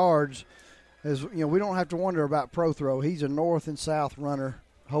 4 yards. As we don't have to wonder about Prothrow. He's a north and south runner,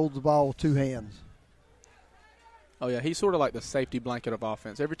 holds the ball with 2 hands. Oh, yeah, he's sort of like the safety blanket of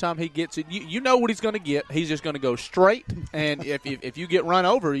offense. Every time he gets it, you know what he's going to get. He's just going to go straight, and if you get run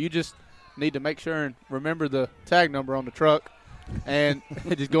over, you just need to make sure and remember the tag number on the truck and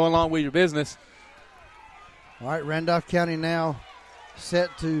just go along with your business. All right, Randolph County now set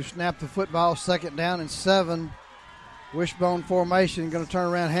to snap the football, 2nd down and 7. Wishbone formation, going to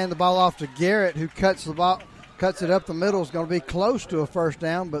turn around, hand the ball off to Garrett, who cuts it up the middle. Is going to be close to a 1st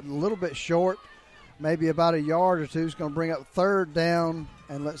down, but a little bit short. Maybe about a yard or two. Is going to bring up 3rd down,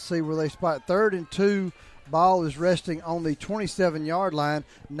 and let's see where they spot. 3rd and 2. Ball is resting on the 27-yard line.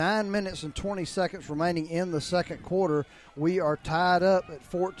 9 minutes and 20 seconds remaining in the 2nd quarter. We are tied up at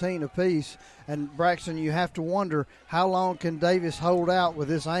 14 apiece. And, Braxton, you have to wonder, how long can Davis hold out with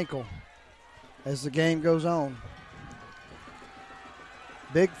this ankle as the game goes on?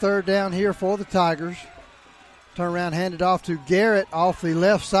 Big 3rd down here for the Tigers. Turn around, hand it off to Garrett off the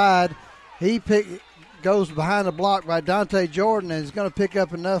left side. He goes behind the block by Dante Jordan and is going to pick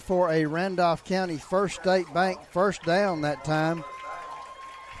up enough for a Randolph County First State Bank 1st down that time.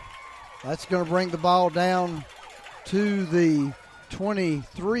 That's going to bring the ball down to the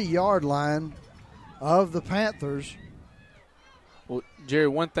 23-yard line of the Panthers. Well, Jerry,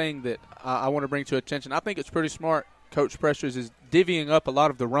 one thing that I want to bring to attention, I think it's pretty smart. Coach Pressures is divvying up a lot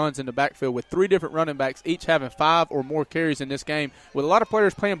of the runs in the backfield with 3 different running backs, each having 5 or more carries in this game. With a lot of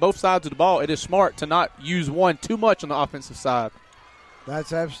players playing both sides of the ball, it is smart to not use one too much on the offensive side.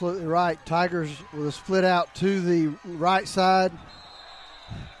 That's absolutely right. Tigers with a split out to the right side,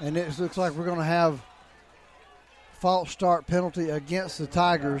 and it looks like we're going to have false start penalty against the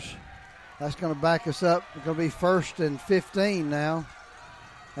Tigers. That's going to back us up. It's going to be 1st and 15 now.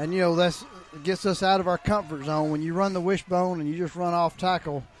 And, that's gets us out of our comfort zone. When you run the wishbone and you just run off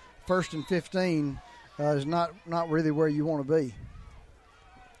tackle, 1st and 15 is not really where you want to be.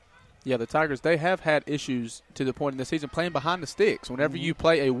 Yeah, the Tigers, they have had issues to the point in the season playing behind the sticks. Whenever you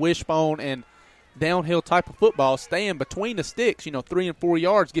play a wishbone and downhill type of football, staying between the sticks, 3 and 4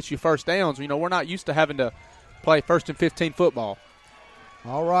 yards gets you 1st downs. We're not used to having to play 1st and 15 football.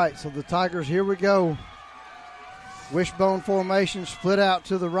 All right, so the Tigers, here we go. Wishbone formation, split out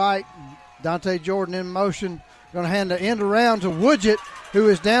to the right. Dante Jordan in motion. Going to hand the end around to Woodgett, who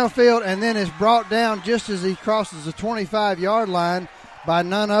is downfield and then is brought down just as he crosses the 25-yard line by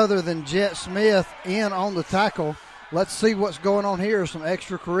none other than Jet Smith in on the tackle. Let's see what's going on here. Some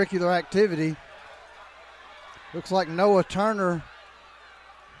extracurricular activity. Looks like Noah Turner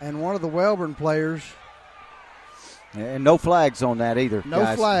and one of the Wellborn players. And no flags on that either. No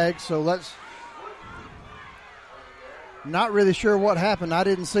guys. flags, so let's. Not really sure what happened. I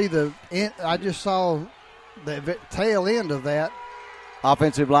didn't see I just saw the tail end of that.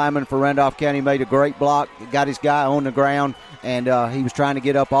 Offensive lineman for Randolph County made a great block, got his guy on the ground, and he was trying to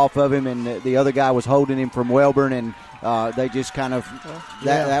get up off of him, and the other guy was holding him from Wellborn, and they just kind of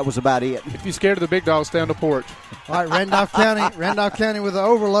that was about it. If you're scared of the big dog, stay on the porch. All right, Randolph County with the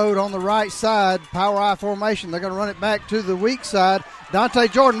overload on the right side, power I formation. They're going to run it back to the weak side. Dante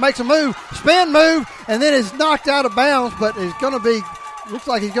Jordan makes a move, spin move, and then is knocked out of bounds, but is going to be, looks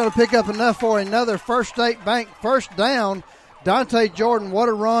like he's going to pick up enough for another First State Bank first down. Dante Jordan, what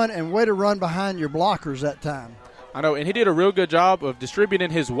a run, and way to run behind your blockers that time. I know, and he did a real good job of distributing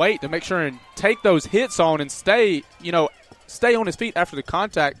his weight to make sure and take those hits on and stay on his feet after the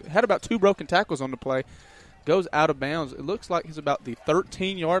contact. Had about 2 broken tackles on the play. Goes out of bounds. It looks like he's about the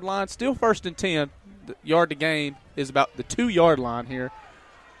 13-yard line. Still 1st and 10. The yard to gain is about the 2-yard line here.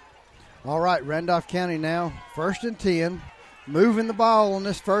 All right, Randolph County now, 1st and 10. Moving the ball on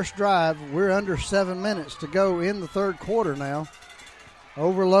this first drive. We're under 7 minutes to go in the third quarter now.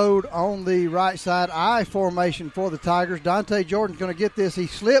 Overload on the right side. I formation for the Tigers. Dante Jordan's going to get this. He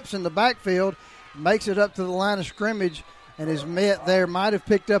slips in the backfield, makes it up to the line of scrimmage, and is met there. Might have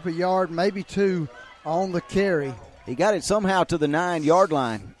picked up a yard, maybe 2 on the carry. He got it somehow to the 9-yard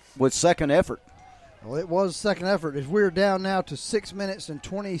line with second effort. Well, it was second effort as we're down now to 6 minutes and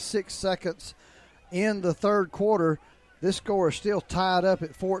 26 seconds in the third quarter. This score is still tied up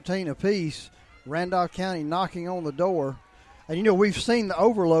at 14 apiece. Randolph County knocking on the door. And, we've seen the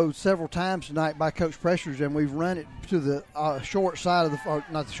overload several times tonight by Coach Pressures, and we've run it to the short side of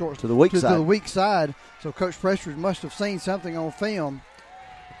to the weak side. So Coach Pressures must have seen something on film.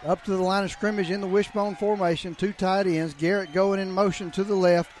 Up to the line of scrimmage in the wishbone formation, 2 tight ends. Garrett going in motion to the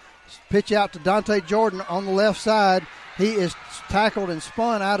left. Pitch out to Dante Jordan on the left side. He is tackled and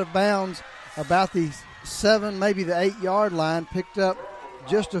spun out of bounds about the 7, maybe the 8-yard line. Picked up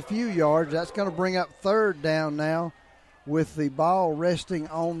just a few yards. That's going to bring up third down now with the ball resting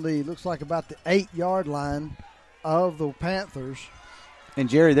on looks like about the 8-yard line of the Panthers. And,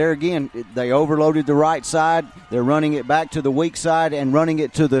 Jerry, there again, they overloaded the right side. They're running it back to the weak side and running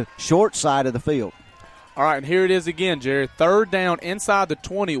it to the short side of the field. All right, and here it is again, Jerry. Third down inside the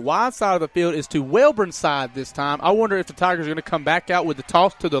 20. Wide side of the field is to Wellborn side this time. I wonder if the Tigers are going to come back out with the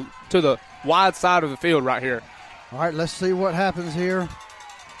toss to the wide side of the field right here. All right, let's see what happens here.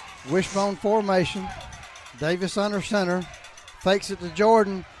 Wishbone formation. Davis under center. Fakes it to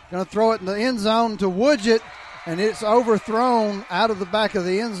Jordan. Going to throw it in the end zone to Woodgett. And it's overthrown out of the back of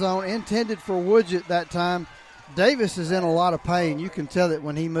the end zone, intended for Woodgett that time. Davis is in a lot of pain. You can tell it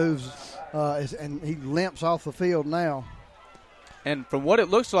when he moves, and he limps off the field now. And from what it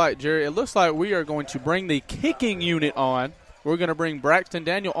looks like, Jerry, it looks like we are going to bring the kicking unit on. We're going to bring Braxton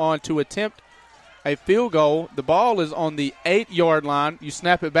Daniel on to attempt a field goal. The ball is on the 8-yard line. You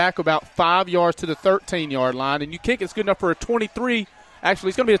snap it back about 5 yards to the 13-yard line, and you kick it's good enough for a 23. Actually,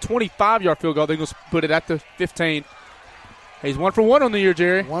 it's going to be a 25-yard field goal. They're going to put it at the 15. He's 1 for 1 on the year,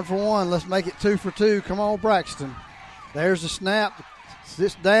 Jerry. 1 for 1. Let's make it 2 for 2. Come on, Braxton. There's the snap.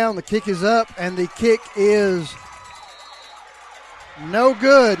 Sits down. The kick is up, and the kick is no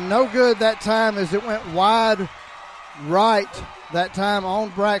good. No good that time as it went wide right that time on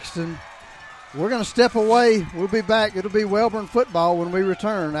Braxton. We're going to step away. We'll be back. It'll be Wellborn football when we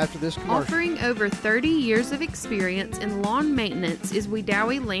return after this commercial. Offering over 30 years of experience in lawn maintenance is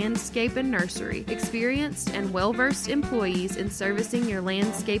Wedowee Landscape and Nursery. Experienced and well-versed employees in servicing your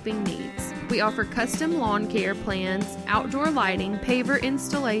landscaping needs. We offer custom lawn care plans, outdoor lighting, paver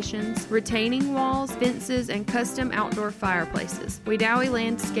installations, retaining walls, fences, and custom outdoor fireplaces. Wedowee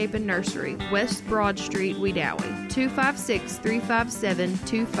Landscape and Nursery, West Broad Street, Wedowee.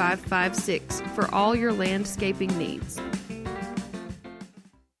 256-357-2556 for all your landscaping needs.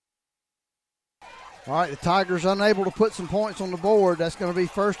 All right, the Tigers unable to put some points on the board. That's going to be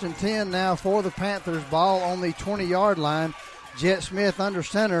 1st and 10 now for the Panthers. Ball on the 20-yard line. Jet Smith under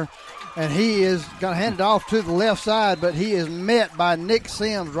center, and he is going to hand it off to the left side, but he is met by Nick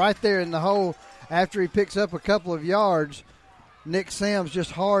Sims right there in the hole after he picks up a couple of yards. Nick Sims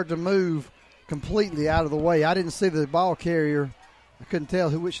just hard to move completely out of the way. I didn't see the ball carrier. I couldn't tell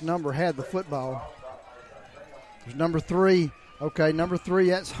which number had the football. There's number 3. Okay, number 3,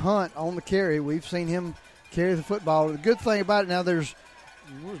 that's Hunt on the carry. We've seen him carry the football. The good thing about it now, there's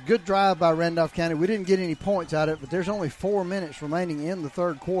a good drive by Randolph County. We didn't get any points out of it, but there's only 4 minutes remaining in the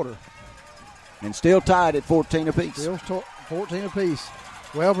third quarter. And still tied at 14 apiece. Still 14 apiece.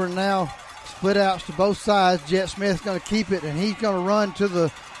 Wellborn now split outs to both sides. Jet Smith's going to keep it, and he's going to run to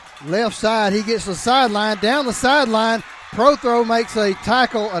the left side. He gets the sideline. Down the sideline, Prothro makes a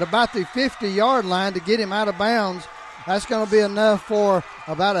tackle at about the 50-yard line to get him out of bounds. That's going to be enough for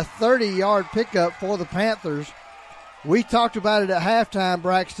about a 30-yard pickup for the Panthers. We talked about it at halftime,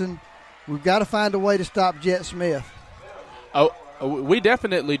 Braxton. We've got to find a way to stop Jet Smith. Oh, we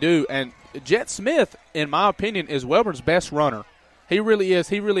definitely do. And Jet Smith, in my opinion, is Wellborn's best runner. He really is.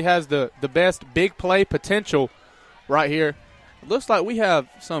 He really has the best big play potential right here. It looks like we have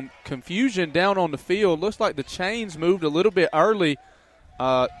some confusion down on the field. Looks like the chains moved a little bit early.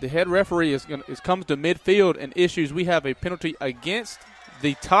 The head referee comes to midfield and issues. We have a penalty against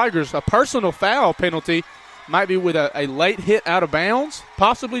the Tigers, a personal foul penalty. Might be with a late hit out of bounds,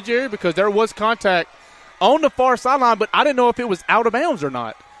 possibly, Jerry, because there was contact on the far sideline, but I didn't know if it was out of bounds or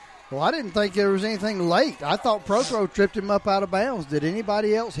not. Well, I didn't think there was anything late. I thought Prothro tripped him up out of bounds. Did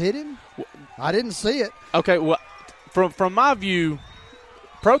anybody else hit him? I didn't see it. Okay, well, from my view,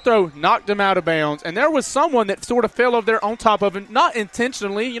 Prothro knocked him out of bounds, and there was someone that sort of fell over there on top of him, not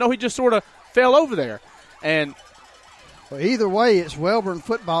intentionally. He just sort of fell over there. And well, either way, it's Wellborn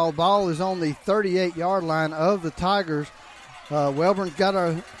football. Ball is on the 38-yard line of the Tigers. Wellborn's got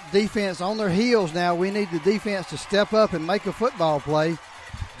our defense on their heels now. We need the defense to step up and make a football play.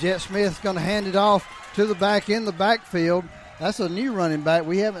 Jet Smith's going to hand it off to the back in the backfield. That's a new running back.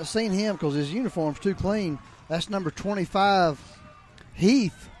 We haven't seen him because his uniform's too clean. That's number 25,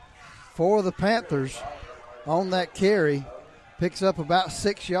 Heath, for the Panthers on that carry. Picks up about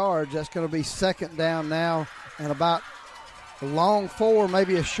 6 yards. That's going to be second down now and about a long 4,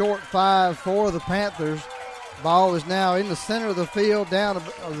 maybe a short 5 for the Panthers. Ball is now in the center of the field down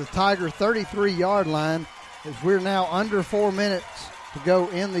of the Tiger 33-yard line as we're now under 4 minutes to go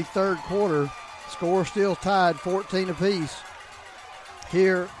in the third quarter. Score still tied 14 apiece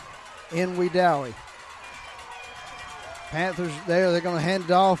here in Wedowee. Panthers there, they're going to hand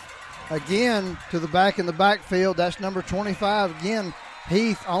it off again to the back in the backfield. That's number 25 again,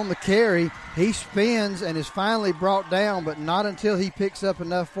 Heath on the carry. He spins and is finally brought down, but not until he picks up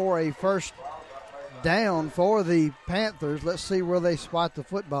enough for a first down for the Panthers. Let's see where they spot the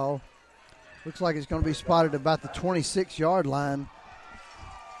football. Looks like it's going to be spotted about the 26-yard line.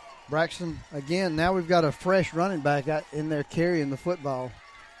 Braxton, again, now we've got a fresh running back out in there carrying the football.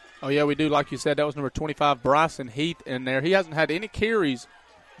 Oh, yeah, we do. Like you said, that was number 25, Bryson Heath, in there. He hasn't had any carries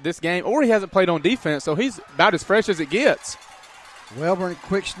this game, or he hasn't played on defense, so he's about as fresh as it gets. Wellborn,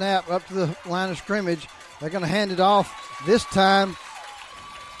 quick snap up to the line of scrimmage. They're going to hand it off this time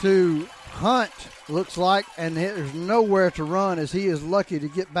to Hunt, looks like, and there's nowhere to run as he is lucky to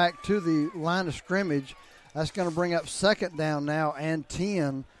get back to the line of scrimmage. That's going to bring up second down now and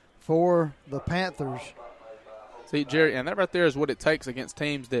 10 for the Panthers. See, Jerry, and that right there is what it takes against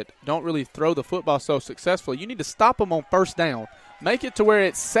teams that don't really throw the football so successfully. You need to stop them on first down. Make it to where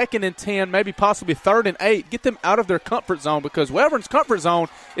it's 2nd and 10, maybe possibly 3rd and 8. Get them out of their comfort zone because Wellborn's comfort zone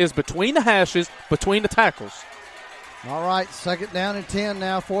is between the hashes, between the tackles. All right, 2nd down and 10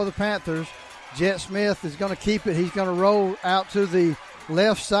 now for the Panthers. Jet Smith is going to keep it. He's going to roll out to the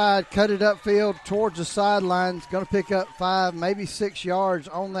left side, cut it upfield towards the sidelines. Going to pick up 5, maybe 6 yards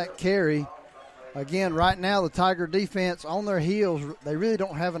on that carry. Again, right now the Tiger defense on their heels. They really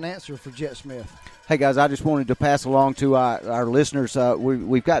don't have an answer for Jet Smith. Hey, guys, I just wanted to pass along to our listeners.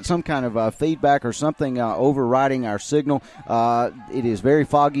 We've got some kind of feedback or something overriding our signal. It is very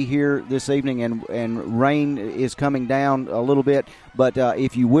foggy here this evening, and rain is coming down a little bit. But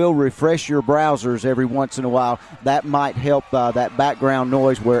if you will refresh your browsers every once in a while, that might help that background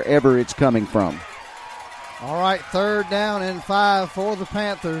noise wherever it's coming from. All right, 3rd down and 5 for the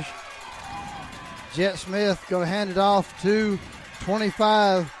Panthers. Jet Smith going to hand it off to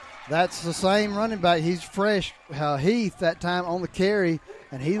 25. That's the same running back. He's fresh. Heath that time on the carry,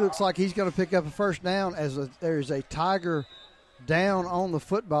 and he looks like he's going to pick up a first down as there's a Tiger down on the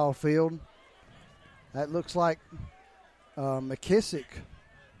football field. That looks like McKissick.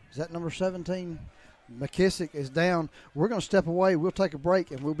 Is that number 17? McKissick is down. We're going to step away. We'll take a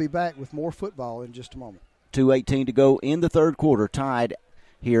break, and we'll be back with more football in just a moment. 2:18 to go in the third quarter, tied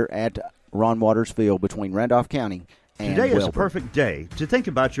here at Ron Waters Field between Randolph County and Today is a Wellborn. perfect day to think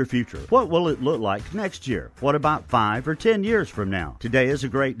about your future. What will it look like next year? What about 5 or 10 years from now? Today is a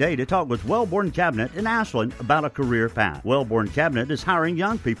great day to talk with Wellborn Cabinet in Ashland about a career path. Wellborn Cabinet is hiring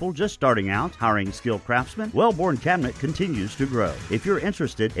young people just starting out, hiring skilled craftsmen. Wellborn Cabinet continues to grow. If you're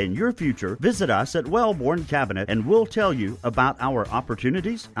interested in your future, visit us at Wellborn Cabinet and we'll tell you about our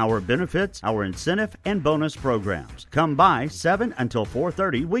opportunities, our benefits, our incentive, and bonus programs. Come by 7 until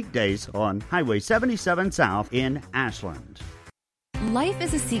 4:30 weekdays on Highway 77 South in Ashland. Life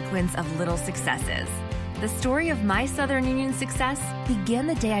is a sequence of little successes. The story of my Southern Union success began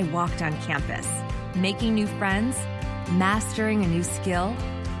the day I walked on campus. Making new friends, mastering a new skill,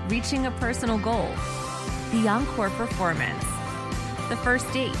 reaching a personal goal. The encore performance, the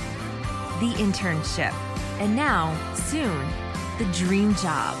first date, the internship, and now, soon, the dream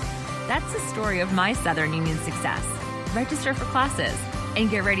job. That's the story of my Southern Union success. Register for classes and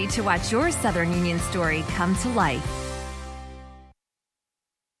get ready to watch your Southern Union story come to life.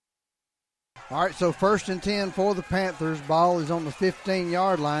 All right, so 1st and 10 for the Panthers. Ball is on the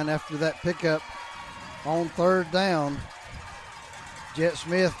 15-yard line after that pickup on 3rd down. Jet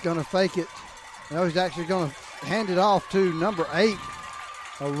Smith going to fake it. No, he's actually going to hand it off to number 8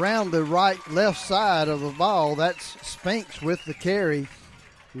 around the left side of the ball. That's Spinks with the carry.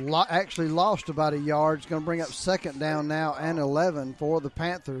 Actually lost about a yard. It's going to bring up 2nd down now and 11 for the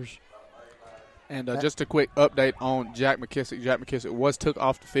Panthers. And just a quick update on Jack McKissick. Jack McKissick was took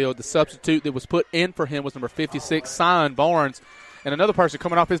off the field. The substitute that was put in for him was number 56, Sion Barnes. And another person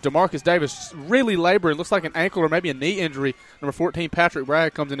coming off is DeMarcus Davis, really laboring. Looks like an ankle or maybe a knee injury. Number 14, Patrick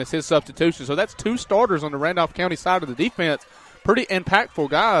Bragg, comes in as his substitution. So that's 2 starters on the Randolph County side of the defense. Pretty impactful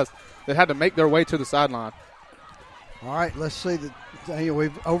guys that had to make their way to the sideline. All right, let's see.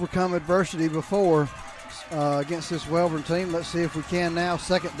 We've overcome adversity before against this Wellborn team. Let's see if we can now.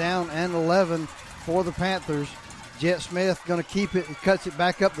 2nd down and 11 for the Panthers. Jet Smith going to keep it and cuts it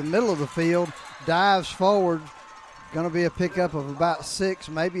back up the middle of the field. Dives forward. Going to be a pickup of about 6,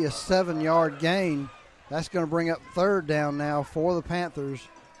 maybe a 7-yard gain. That's going to bring up 3rd down now for the Panthers.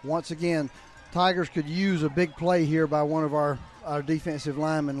 Once again, Tigers could use a big play here by one of our defensive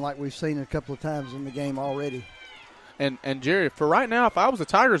linemen like we've seen a couple of times in the game already. And Jerry, for right now, if I was the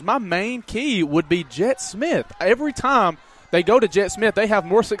Tigers, my main key would be Jet Smith. Every time they go to Jet Smith, they have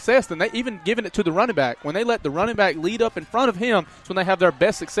more success than they even giving it to the running back. When they let the running back lead up in front of him, it's when they have their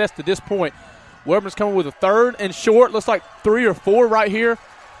best success to this point. Wellborn's coming with a 3rd and short. Looks like 3 or 4 right here.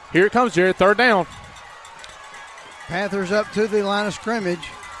 Here it comes, Jerry. 3rd down. Panthers up to the line of scrimmage.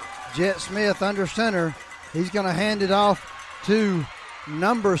 Jet Smith under center. He's going to hand it off to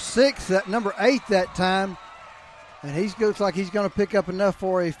number 8 that time. And he looks like he's going to pick up enough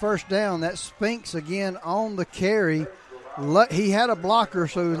for a 1st down. That's Spinks again on the carry. He had a blocker,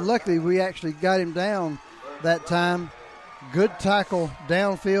 so luckily we actually got him down that time. Good tackle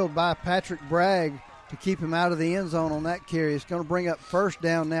downfield by Patrick Bragg to keep him out of the end zone on that carry. It's going to bring up 1st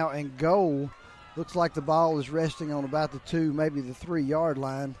down now and goal. Looks like the ball is resting on about the 2, maybe the 3-yard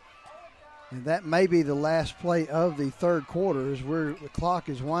line. And that may be the last play of the 3rd quarter as the clock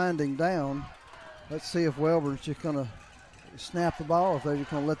is winding down. Let's see if Wellborn's just going to snap the ball or if they're just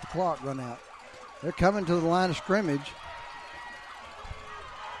going to let the clock run out. They're coming to the line of scrimmage.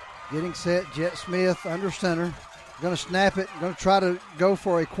 Getting set, Jet Smith under center. Going to snap it, going to try to go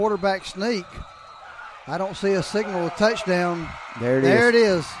for a quarterback sneak. I don't see a signal of touchdown. There it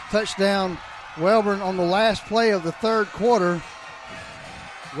is. Touchdown, Wellborn on the last play of the 3rd quarter.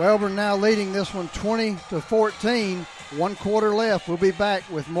 Wellborn now leading this one 20-14. 1 quarter left. We'll be back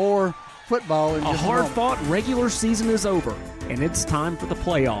with more football in A just a moment. hard-fought regular season is over, and it's time for the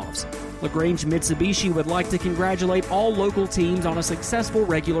playoffs. LaGrange Mitsubishi would like to congratulate all local teams on a successful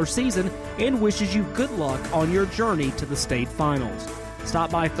regular season and wishes you good luck on your journey to the state finals.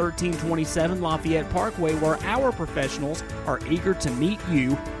 Stop by 1327 Lafayette Parkway where our professionals are eager to meet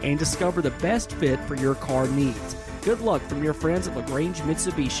you and discover the best fit for your car needs. Good luck from your friends at LaGrange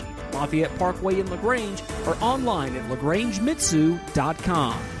Mitsubishi, Lafayette Parkway in LaGrange, or online at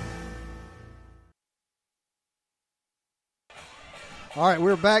LaGrangeMitsu.com. All right,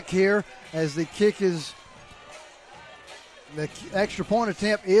 we're back here as the extra point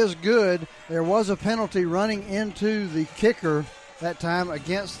attempt is good. There was a penalty running into the kicker that time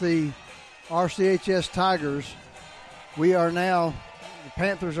against the RCHS Tigers. The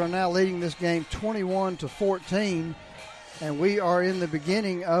Panthers are now leading this game 21-14, and we are in the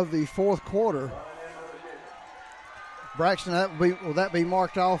beginning of the 4th quarter. Braxton, will that be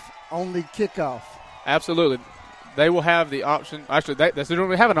marked off on the kickoff? Absolutely. They will have the option. Actually, they don't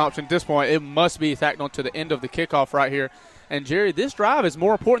really have an option at this point. It must be tacked on to the end of the kickoff right here. And, Jerry, this drive is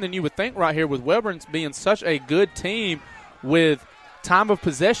more important than you would think right here with Wellborn being such a good team with time of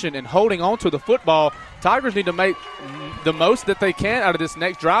possession and holding on to the football. Tigers need to make the most that they can out of this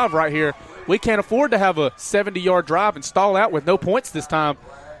next drive right here. We can't afford to have a 70-yard drive and stall out with no points this time.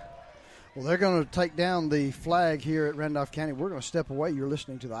 Well, they're going to take down the flag here at Randolph County. We're going to step away. You're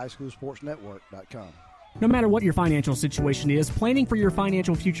listening to the highschoolsportsnetwork.com. No matter what your financial situation is, planning for your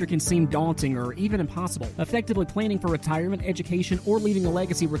financial future can seem daunting or even impossible. Effectively planning for retirement, education, or leaving a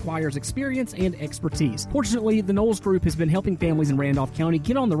legacy requires experience and expertise. Fortunately, the Knowles Group has been helping families in Randolph County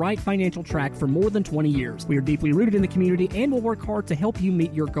get on the right financial track for more than 20 years. We are deeply rooted in the community and will work hard to help you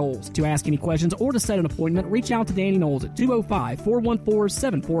meet your goals. To ask any questions or to set an appointment, reach out to Danny Knowles at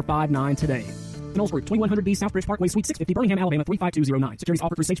 205-414-7459 today. Knowles Group, 2100B South Bridge Parkway, Suite 650, Birmingham, Alabama, 35209. Securities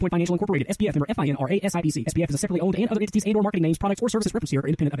offered through SagePoint Financial Incorporated, SPF member FINRA SIPC. SPF is a separately owned and other entities and or marketing names, products, or services referenced here are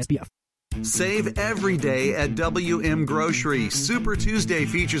independent of SPF. Save every day at WM Grocery. Super Tuesday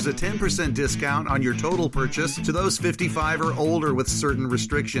features a 10% discount on your total purchase to those 55 or older with certain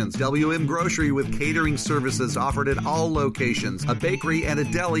restrictions. WM Grocery with catering services offered at all locations, a bakery and a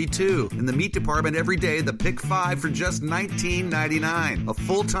deli too. In the meat department every day, the Pick 5 for just $19.99. A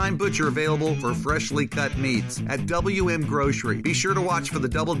full-time butcher available for freshly cut meats at WM Grocery. Be sure to watch for the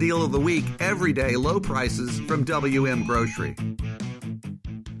double deal of the week. Every day, low prices from WM Grocery.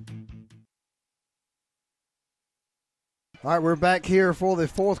 All right, we're back here for the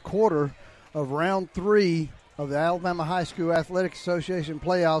fourth quarter of round 3 of the Alabama High School Athletic Association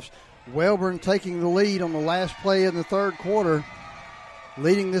playoffs. Wellborn taking the lead on the last play in the third quarter,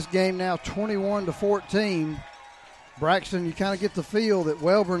 leading this game now 21-14. Braxton, you kind of get the feel that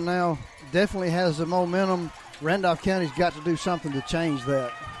Wellborn now definitely has the momentum. Randolph County's got to do something to change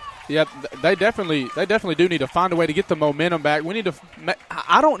that. Yeah, they definitely do need to find a way to get the momentum back. We need to.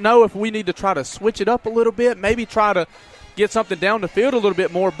 I don't know if we need to try to switch it up a little bit, maybe try to get something down the field a little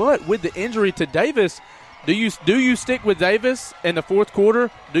bit more. But with the injury to Davis, do you stick with Davis in the fourth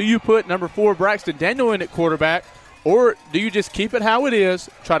quarter? Do you put number 4 Braxton Daniel in at quarterback, or do you just keep it how it is,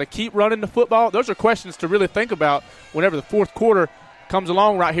 try to keep running the football? Those are questions to really think about whenever the fourth quarter comes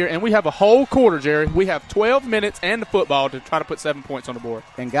along right here. And we have a whole quarter, Jerry. We have 12 minutes and the football to try to put 7 points on the board.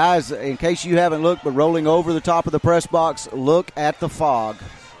 And, guys, in case you haven't looked, but rolling over the top of the press box, look at the fog.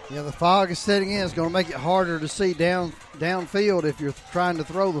 Yeah, the fog is setting in. It's going to make it harder to see downfield if you're trying to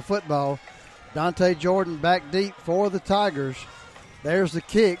throw the football. Dante Jordan back deep for the Tigers. There's the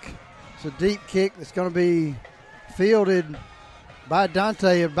kick. It's a deep kick that's going to be fielded by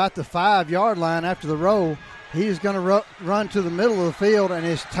Dante at about the 5-yard line after the roll. He is going to run to the middle of the field and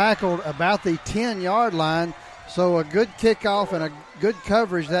is tackled about the 10-yard line. So a good kickoff and a good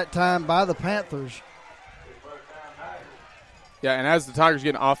coverage that time by the Panthers. Yeah, and as the Tigers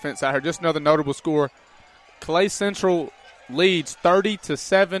get an offense out here, just another notable score. Clay Central leads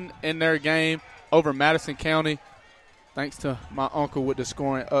 30-7 in their game over Madison County. Thanks to my uncle with the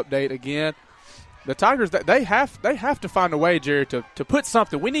scoring update again. The Tigers, they have to find a way, Jerry, to put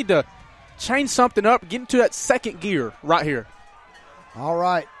something. We need to change something up, get into that second gear right here. All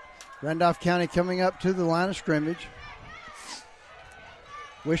right. Randolph County coming up to the line of scrimmage.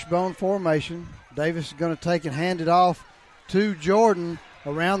 Wishbone formation. Davis is going to take and hand it off to Jordan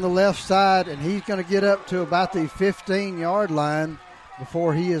around the left side, and he's going to get up to about the 15-yard line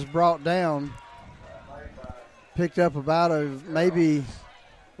before he is brought down. Picked up about maybe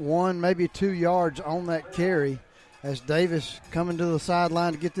 2 yards on that carry as Davis coming to the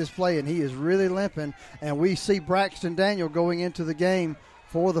sideline to get this play, and he is really limping. And we see Braxton Daniel going into the game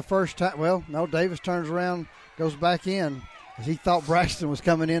for the first time. Well, no, Davis turns around, goes back in, as he thought Braxton was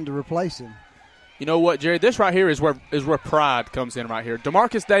coming in to replace him. You know what, Jerry? This right here is where pride comes in right here.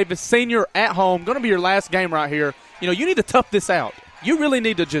 DeMarcus Davis, senior at home, going to be your last game right here. You know, you need to tough this out. You really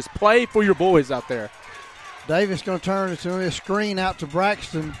need to just play for your boys out there. Davis going to turn it to a screen out to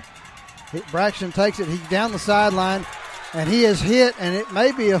Braxton. Braxton takes it. He's down the sideline, and he is hit, and it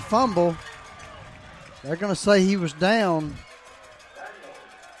may be a fumble. They're going to say he was down.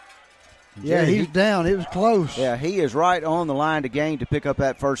 Yeah, he was down. It was close. Yeah, he is right on the line to gain to pick up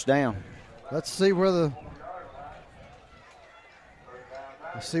that first down. Let's see what the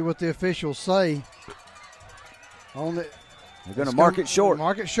officials say. They're going to mark it short.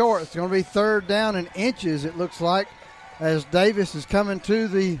 Mark it short. It's going to be 3rd down and inches, it looks like, as Davis is coming to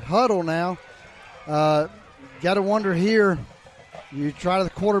the huddle now. Got to wonder here, you try the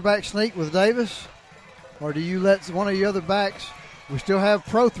quarterback sneak with Davis, or do you let one of the other backs? We still have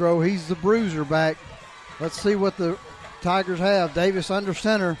Prothro. He's the bruiser back. Let's see what the Tigers have. Davis under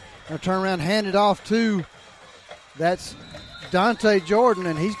center. Going to turn around, hand it off to, that's Dante Jordan,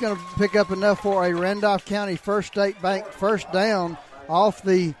 and he's going to pick up enough for a Randolph County First State Bank first down off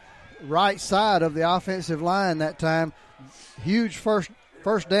the right side of the offensive line that time. Huge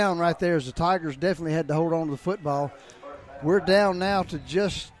first down right there as the Tigers definitely had to hold on to the football. We're down now to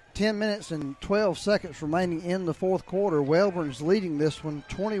just 10 minutes and 12 seconds remaining in the fourth quarter. Wellborn's leading this one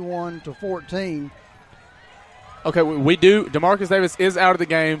 21-14. Okay, we do. DeMarcus Davis is out of the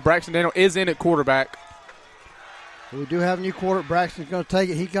game. Braxton Daniel is in at quarterback. We do have a new quarterback. Braxton's going to take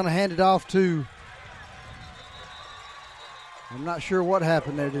it. He's going to hand it off to, I'm not sure what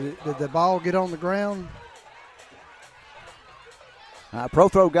happened there. Did the ball get on the ground?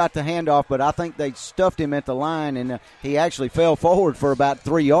 Prothro got the handoff, but I think they stuffed him at the line, and he actually fell forward for about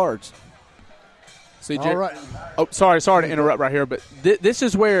 3 yards. See, all right. Oh, sorry to interrupt right here, but this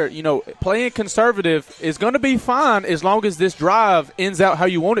is where, playing conservative is going to be fine as long as this drive ends out how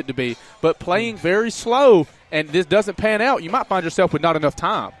you want it to be. But playing very slow and this doesn't pan out, you might find yourself with not enough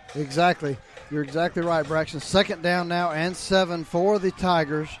time. Exactly. You're exactly right, Braxton. Second down now and 7 for the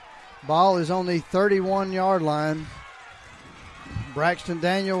Tigers. Ball is on the 31-yard line. Braxton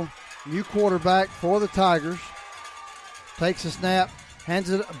Daniel, new quarterback for the Tigers. Takes a snap, hands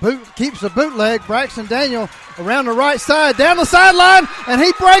it, keeps the bootleg. Braxton Daniel around the right side, down the sideline, and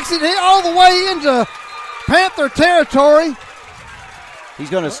he breaks it all the way into Panther territory. He's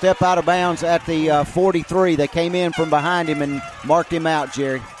going to step out of bounds at the 43. They came in from behind him and marked him out,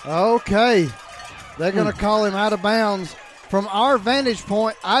 Jerry. Okay. They're going to call him out of bounds. From our vantage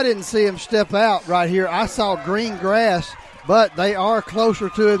point, I didn't see him step out right here. I saw green grass, but they are closer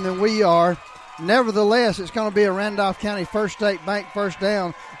to him than we are. Nevertheless, it's going to be a Randolph County First State Bank first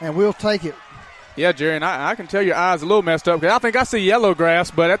down, and we'll take it. Yeah, Jerry, and I can tell your eyes a little messed up because I think I see yellow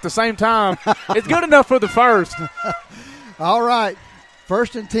grass, but at the same time, it's good enough for the first. All right.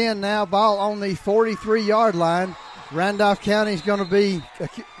 1st and 10 now, ball on the 43-yard line. Randolph County's going to be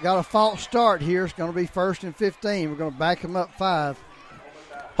got a false start here. It's going to be 1st and 15. We're going to back them up 5.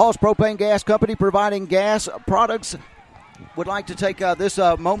 Hall's Propane Gas Company, providing gas products, would like to take this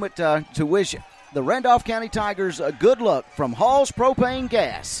moment to wish the Randolph County Tigers good luck from Hall's Propane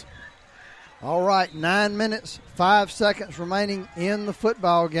Gas. All right, 9 minutes, 5 seconds remaining in the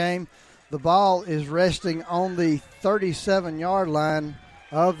football game. The ball is resting on the 37-yard line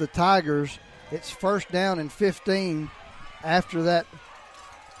of the Tigers. It's 1st down and 15 after that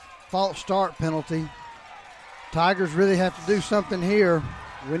false start penalty. Tigers really have to do something here.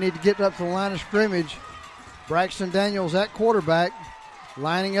 We need to get up to the line of scrimmage. Braxton Daniels at quarterback,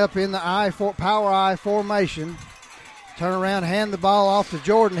 lining up in the power I formation. Turn around, hand the ball off to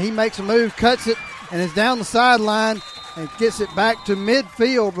Jordan. He makes a move, cuts it, and is down the sideline and gets it back to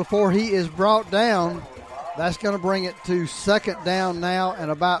midfield before he is brought down. That's going to bring it to 2nd down now and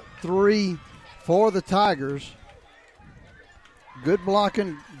about 3 for the Tigers. Good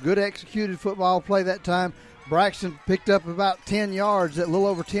blocking, good executed football play that time. Braxton picked up about 10 yards, a little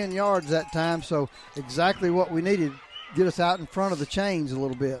over 10 yards that time, so exactly what we needed. Get us out in front of the chains a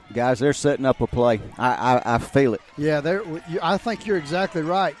little bit. Guys, they're setting up a play. I feel it. Yeah, I think you're exactly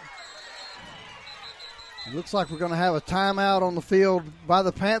right. It looks like we're going to have a timeout on the field by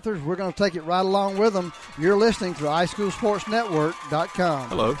the Panthers. We're going to take it right along with them. You're listening to iSchoolSportsNetwork.com.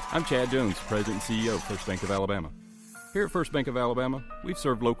 Hello, I'm Chad Jones, President and CEO of First Bank of Alabama. Here at First Bank of Alabama, we've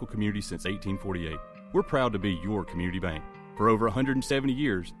served local communities since 1848. We're proud to be your community bank. For over 170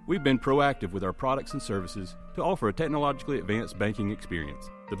 years, we've been proactive with our products and services to offer a technologically advanced banking experience.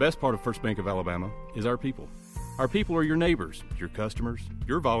 The best part of First Bank of Alabama is our people. Our people are your neighbors, your customers,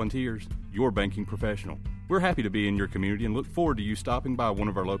 your volunteers, your banking professional. We're happy to be in your community and look forward to you stopping by one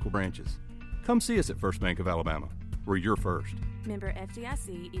of our local branches. Come see us at First Bank of Alabama. We're your first. Member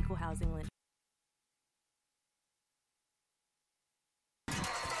FDIC, Equal Housing Lender.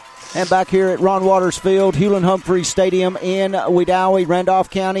 And back here at Ron Waters Field, Hewlin Humphrey Stadium in Wedowee, Randolph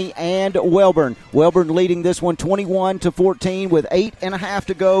County, and Wellborn. Wellborn leading this one 21-14 with 8.5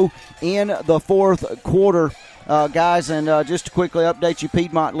 to go in the fourth quarter, guys. And just to quickly update you,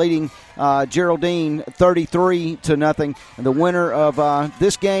 Piedmont leading Geraldine 33-0. And the winner of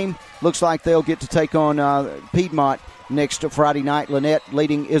this game looks like they'll get to take on Piedmont next Friday night. Lynette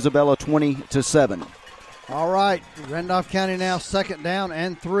leading Isabella 20-7. All right, Randolph County now 2nd down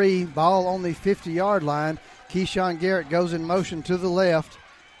and 3. Ball on the 50-yard line. Keyshawn Garrett goes in motion to the left.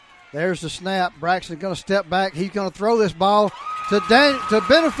 There's the snap. Braxton's going to step back. He's going to throw this ball to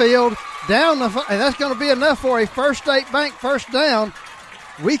Benefield and that's going to be enough for a First State Bank first down.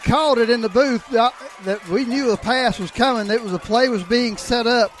 We called it in the booth that we knew the pass was coming. The play was being set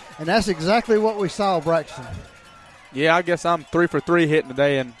up, and that's exactly what we saw, Braxton. Yeah, I guess I'm 3 for 3 hitting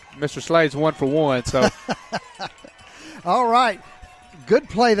today, and Mr. Slade's 1 for 1. So, All right. Good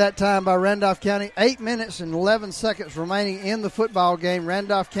play that time by Randolph County. 8 minutes and 11 seconds remaining in the football game.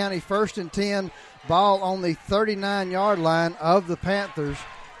 Randolph County 1st and 10. Ball on the 39-yard line of the Panthers.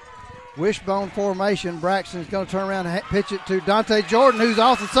 Wishbone formation. Braxton's going to turn around and pitch it to Dante Jordan, who's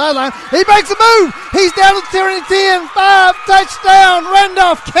off the sideline. He makes a move. He's down to 10, 5, touchdown,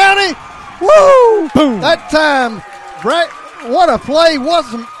 Randolph County. Woo! Boom. That time, what a play. What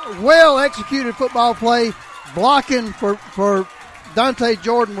some well-executed football play. Blocking for Dante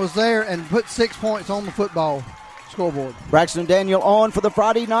Jordan was there and put 6 points on the football scoreboard. Braxton Daniel on for the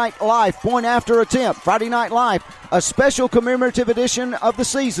Friday Night Life point after attempt. Friday Night Life, a special commemorative edition of the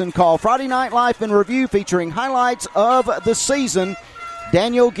season called Friday Night Life in Review, featuring highlights of the season.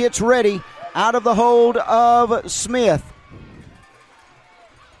 Daniel gets ready out of the hold of Smith.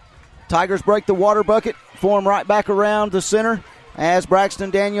 Tigers break the water bucket, form right back around the center as Braxton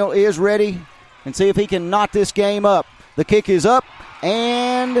Daniel is ready and see if he can knot this game up. The kick is up,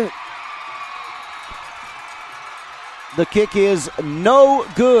 and the kick is no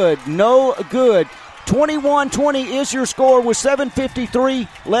good. 21-20 is your score with 7:53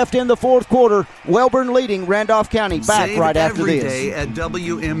 left in the fourth quarter. Wellborn leading Randolph County. Back Save right after every this. day at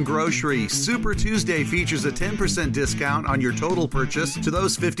WM Grocery. Super Tuesday features a 10% discount on your total purchase to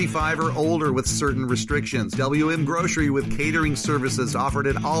those 55 or older with certain restrictions. WM Grocery with catering services offered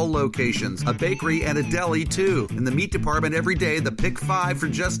at all locations. A bakery and a deli too. In the meat department every day, the Pick 5 for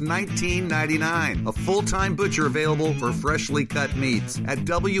just $19.99. A full-time butcher available for freshly cut meats at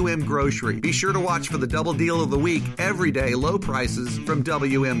WM Grocery. Be sure to watch for the double deal of the week. Every day, low prices from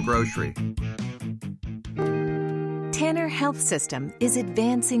WM Grocery. Tanner Health System is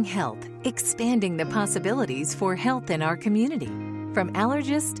advancing health, expanding the possibilities for health in our community. From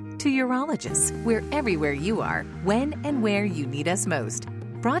allergist to urologist, we're everywhere you are, when and where you need us most.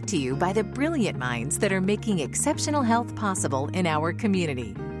 Brought to you by the brilliant minds that are making exceptional health possible in our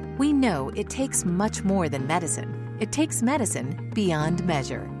community. We know it takes much more than medicine. It takes medicine beyond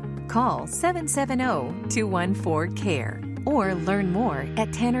measure. Call 770-214-CARE or learn more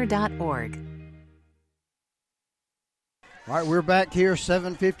at tanner.org. All right, we're back here,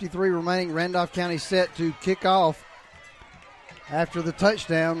 7:53 remaining. Randolph County set to kick off after the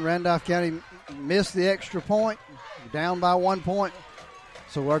touchdown. Randolph County missed the extra point, down by 1 point.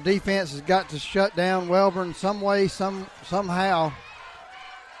 So our defense has got to shut down Wellborn some way, somehow.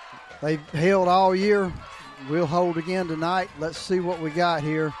 They've held all year. We'll hold again tonight. Let's see what we got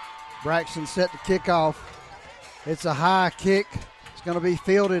here. Braxton set to kick off. It's a high kick. It's going to be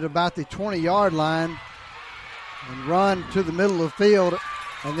fielded about the 20-yard line and run to the middle of the field,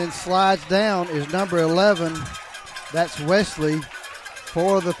 and then slides down is number 11. That's Wesley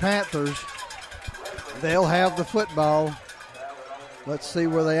for the Panthers. They'll have the football. Let's see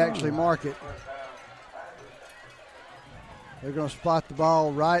where they actually mark it. They're going to spot the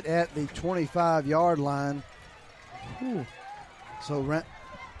ball right at the 25-yard line. Ooh. So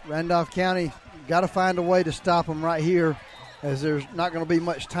Randolph County got to find a way to stop them right here, as there's not going to be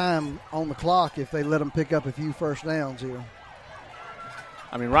much time on the clock if they let them pick up a few first downs here.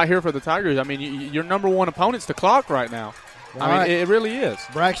 I mean, right here for the Tigers, I mean, your number one opponent's the clock right now. I mean, it really is.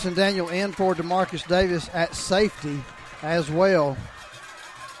 Braxton Daniel in for DeMarcus Davis at safety as well.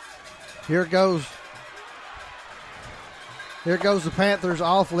 Here goes the Panthers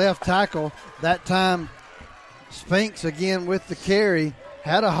off left tackle. That time, Spinks again with the carry.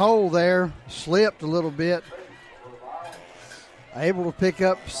 Had a hole there, slipped a little bit. Able to pick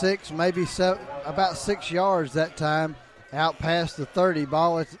up about 6 yards that time, out past the 30.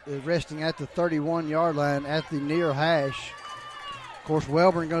 Ball resting at the 31-yard line at the near hash. Of course,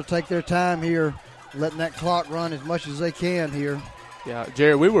 Wellborn going to take their time here, letting that clock run as much as they can here. Yeah,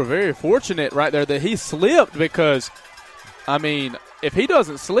 Jerry, we were very fortunate right there that he slipped, because, I mean, if he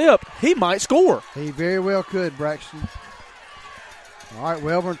doesn't slip, he might score. He very well could, Braxton. All right,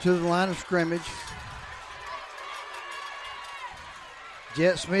 Wellborn to the line of scrimmage.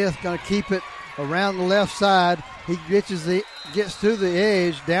 Jet Smith going to keep it around the left side. He gets to the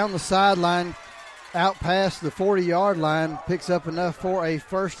edge, down the sideline, out past the 40-yard line, picks up enough for a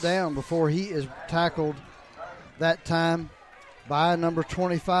first down before he is tackled that time by number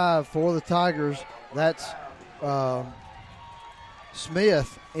 25 for the Tigers. That's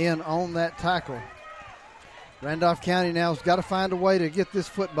Smith in on that tackle. Randolph County now has got to find a way to get this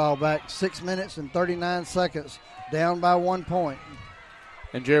football back. 6 minutes and 39 seconds, down by 1 point.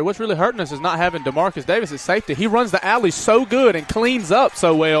 And, Jerry, what's really hurting us is not having DeMarcus Davis at safety. He runs the alley so good and cleans up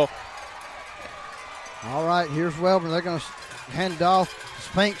so well. All right, here's Wellborn. They're going to hand it off.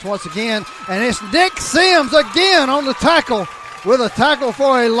 Spinks once again, and it's Nick Sims again on the tackle with a tackle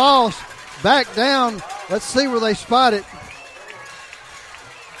for a loss. Back down Let's see where they spot it.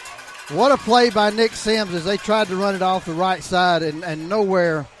 What a play by Nick Sims as they tried to run it off the right side and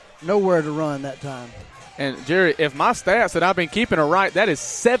nowhere to run that time. And, Jerry, if my stats that I've been keeping are right, that is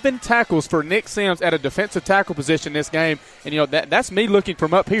 7 tackles for Nick Sims at a defensive tackle position this game. And, that's me looking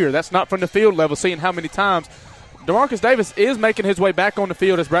from up here. That's not from the field level, seeing how many times. DeMarcus Davis is making his way back on the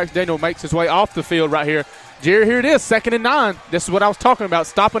field as Braxton Daniel makes his way off the field right here. Jerry, here it is, 2nd and 9. This is what I was talking about,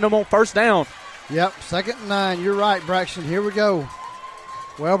 stopping them on first down. Yep, 2nd and 9. You're right, Braxton. Here we go.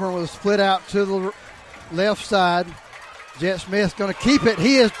 Wellborn with a split out to the left side. Jet Smith going to keep it.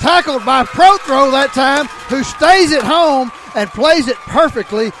 He is tackled by Prothrow that time, who stays at home and plays it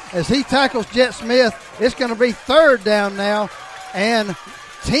perfectly as he tackles Jet Smith. It's going to be 3rd down now and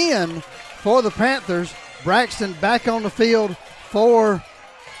 10 for the Panthers. Braxton back on the field for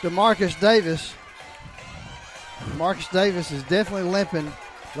DeMarcus Davis. DeMarcus Davis is definitely limping.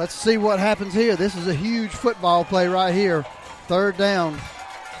 Let's see what happens here. This is a huge football play right here. 3rd down.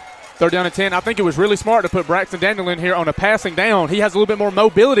 3rd down and 10. I think it was really smart to put Braxton Daniel in here on a passing down. He has a little bit more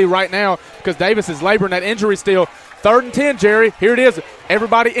mobility right now because Davis is laboring that injury still. 3rd and 10, Jerry. Here it is.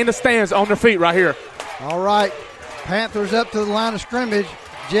 Everybody in the stands on their feet right here. All right. Panthers up to the line of scrimmage.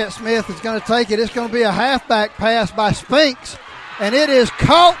 Jet Smith is going to take it. It's going to be a halfback pass by Spinks, and it is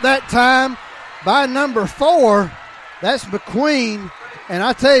caught that time by number 4. That's McQueen, and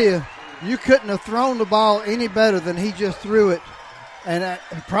I tell you, you couldn't have thrown the ball any better than he just threw it. And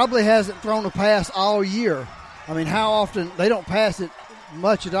probably hasn't thrown a pass all year. I mean, how often they don't pass it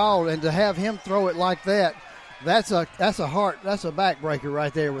much at all, and to have him throw it like that, that's a backbreaker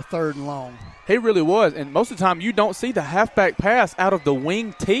right there with 3rd and long. He really was, and most of the time you don't see the halfback pass out of the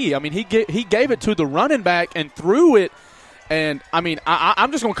wing tee. I mean, he gave it to the running back and threw it, and I mean,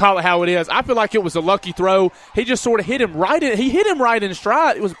 I'm just going to call it how it is. I feel like it was a lucky throw. He just sort of hit him right in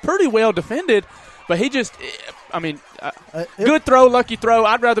stride. It was pretty well defended. But he just, good throw, lucky throw.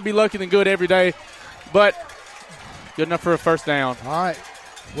 I'd rather be lucky than good every day. But good enough for a 1st down. All right.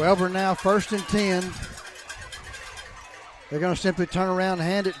 Wellborn now 1st and 10. They're going to simply turn around and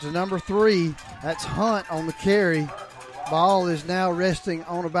hand it to number 3. That's Hunt on the carry. Ball is now resting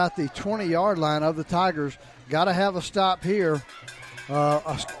on about the 20-yard line of the Tigers. Got to have a stop here.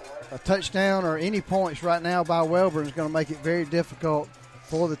 A touchdown or any points right now by Wellborn is going to make it very difficult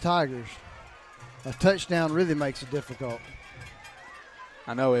for the Tigers. A touchdown really makes it difficult.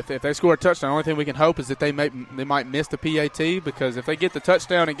 I know if they score a touchdown, the only thing we can hope is that they might miss the PAT, because if they get the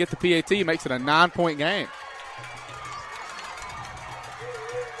touchdown and get the PAT, it makes it a 9-point game.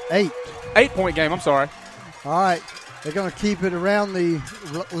 8-point game, I'm sorry. All right. They're going to keep it around the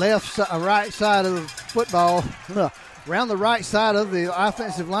right side of the football. Around the right side of the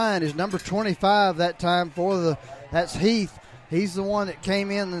offensive line is number 25 that time that's Heath. He's the one that came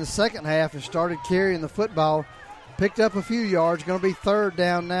in the second half and started carrying the football. Picked up a few yards. Going to be 3rd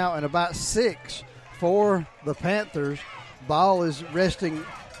down now and about 6 for the Panthers. Ball is resting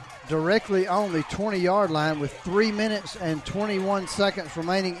directly on the 20-yard line with 3 minutes and 21 seconds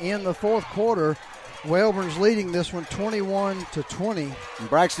remaining in the 4th quarter. Wellborn's leading this one 21-20.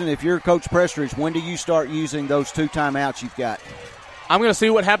 Braxton, if you're Coach Prestridge, when do you start using those 2 timeouts you've got? I'm going to see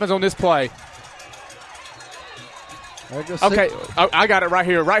what happens on this play. Okay, I got it right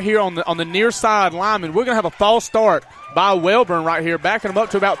here. Right here on the near side lineman. We're going to have a false start by Wellborn right here, backing him up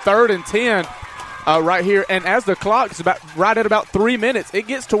to about 3rd and 10 right here. And as the clock is right at about 3 minutes, it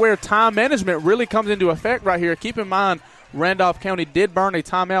gets to where time management really comes into effect right here. Keep in mind, Randolph County did burn a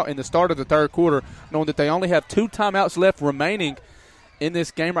timeout in the start of the 3rd quarter, knowing that they only have 2 timeouts left remaining in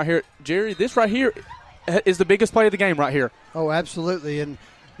this game right here. Jerry, this right here is the biggest play of the game right here. Oh, absolutely. And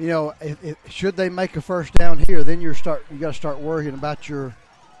should they make a 1st down here, then you got to start worrying about your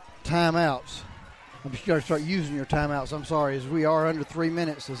timeouts. You got to start using your timeouts. I'm sorry, as we are under 3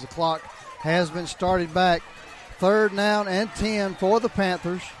 minutes as the clock has been started back. 3rd down and 10 for the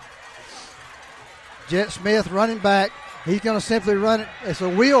Panthers. Jet Smith running back. He's going to simply run it. It's a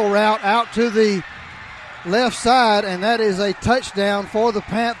wheel route out to the left side, and that is a touchdown for the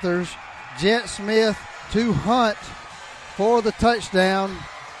Panthers. Jet Smith to Hunt for the touchdown.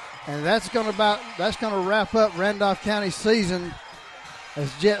 And that's going to wrap up Randolph County's season,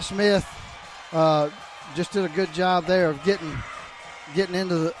 as Jet Smith just did a good job there of getting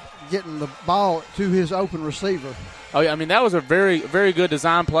the ball to his open receiver. Oh yeah, I mean that was a very, very good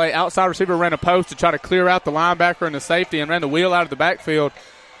design play. Outside receiver ran a post to try to clear out the linebacker and the safety, and ran the wheel out of the backfield.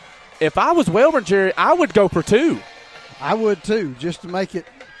 If I was Wellborn, Jerry, I would go for 2. I would too, just to make it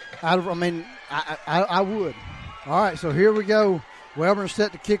out of. I mean, I would. All right, so here we go. Wellborn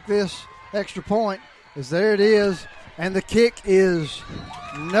set to kick this extra point. As there it is. And the kick is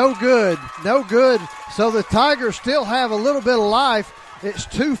no good. No good. So the Tigers still have a little bit of life. It's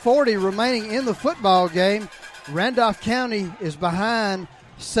 2:40 remaining in the football game. Randolph County is behind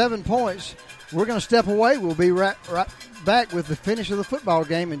 7 points. We're going to step away. We'll be right back with the finish of the football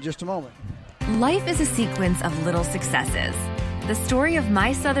game in just a moment. Life is a sequence of little successes. The story of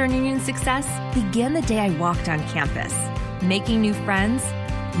my Southern Union success began the day I walked on campus. Making new friends,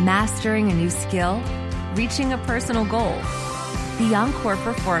 mastering a new skill, reaching a personal goal. The encore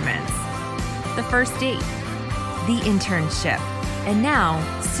performance. The first date. The internship. And now,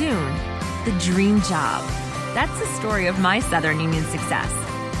 soon, the dream job. That's the story of my Southern Union success.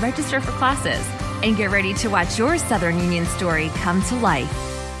 Register for classes and get ready to watch your Southern Union story come to life.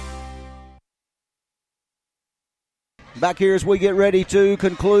 Back here as we get ready to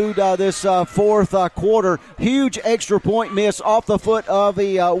conclude this fourth quarter. Huge extra point miss off the foot of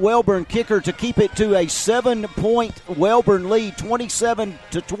the Wellborn kicker to keep it to a 7-point Wellborn lead,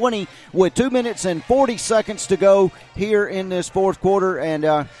 27-20, with 2 minutes and 40 seconds to go here in this fourth quarter.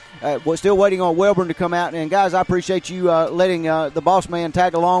 And we're still waiting on Wellborn to come out. And, guys, I appreciate you letting the boss man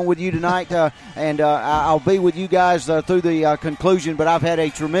tag along with you tonight. And I'll be with you guys through the conclusion. But I've had a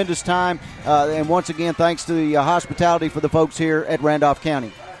tremendous time. And once again, thanks to the hospitality for the folks here at Randolph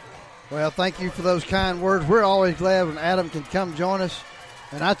County. Well, thank you for those kind words. We're always glad when Adam can come join us.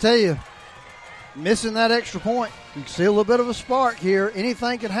 And I tell you, missing that extra point, you can see a little bit of a spark here.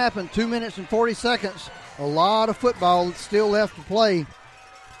 Anything can happen. 2 minutes and 40 seconds. A lot of football still left to play.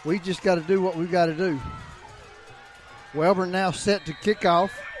 We just got to do what we've got to do. Wellborn now set to kick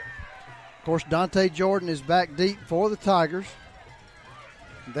off. Of course, Dante Jordan is back deep for the Tigers.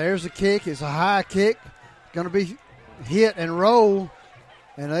 There's the kick. It's a high kick. Going to be hit and roll,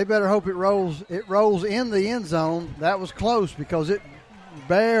 and they better hope it rolls. It rolls in the end zone. That was close because it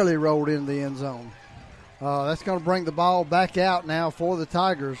barely rolled in the end zone. That's going to bring the ball back out now for the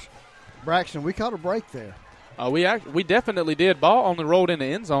Tigers. Braxton, we caught a break there. We definitely did. Ball only rolled in the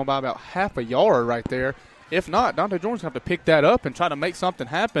end zone by about half a yard right there. If not, Dante Jordan's going to have to pick that up and try to make something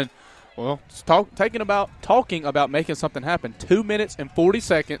happen. Well, talking about making something happen. 2 minutes and 40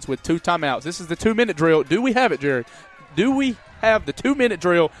 seconds with 2 timeouts. This is the 2-minute drill. Do we have it, Jerry? Do we have the 2-minute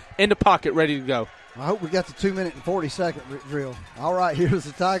drill in the pocket ready to go? I hope we got the 2 minute and 40-second drill. All right, here's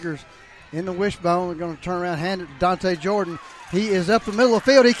the Tigers in the wishbone. We're going to turn around, hand it to Dante Jordan. He is up the middle of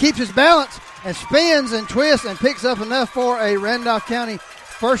the field. He keeps his balance and spins and twists and picks up enough for a Randolph County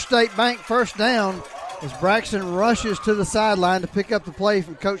First State Bank first down as Braxton rushes to the sideline to pick up the play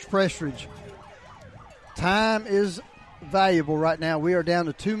from Coach Prestridge. Time is valuable right now. We are down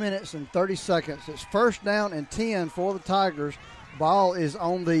to 2 minutes and 30 seconds. It's first down and 10 for the Tigers. Ball is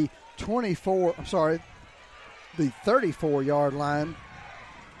on the 34-yard line.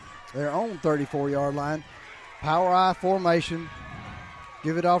 Their own 34-yard line. Power I formation.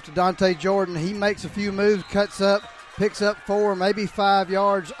 Give it off to Dante Jordan. He makes a few moves, cuts up, picks up 4, maybe 5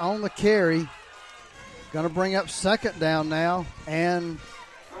 yards on the carry. Going to bring up second down now and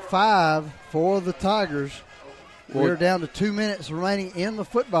 5 for the Tigers. We're down to 2 minutes remaining in the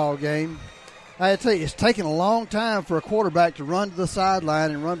football game. I tell you, it's taking a long time for a quarterback to run to the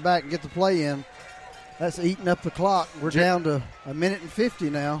sideline and run back and get the play in. That's eating up the clock. We're down to 1 minute and 50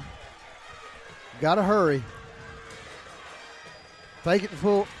 now. Got to hurry. Fake it to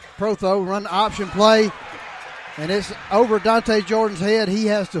full pro throw, run the option play, and it's over Dante Jordan's head. He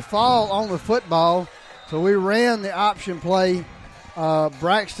has to fall on the football. So we ran the option play.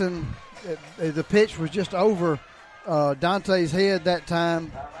 Braxton, the pitch was just over Dante's head that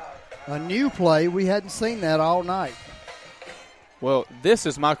time. A new play. We hadn't seen that all night. Well, this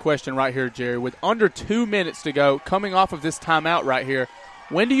is my question right here, Jerry. With under 2 minutes to go, coming off of this timeout right here,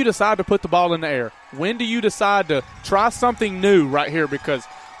 when do you decide to put the ball in the air? When do you decide to try something new right here? Because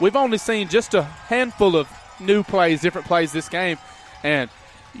we've only seen just a handful of new plays, different plays this game. And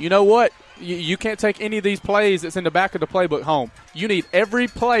you know what? You can't take any of these plays that's in the back of the playbook home. You need every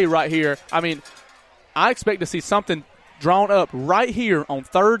play right here. I mean, I expect to see something drawn up right here on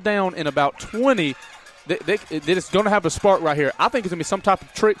third down in about 20 that is going to have a spark right here. I think it's going to be some type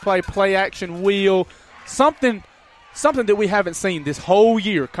of trick play, play action, wheel, something that we haven't seen this whole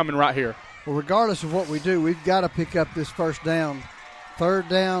year coming right here. Well, regardless of what we do, we've got to pick up this first down. Third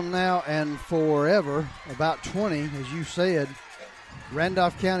down now and forever, about 20, as you said.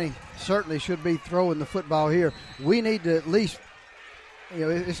 Randolph County certainly should be throwing the football here. We need to at least,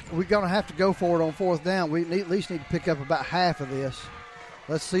 we're going to have to go for it on fourth down. We at least need to pick up about half of this.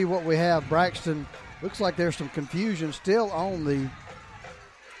 Let's see what we have. Braxton, looks like there's some confusion still on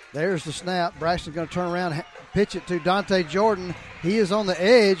there's the snap. Braxton's going to turn around, pitch it to Dante Jordan. He is on the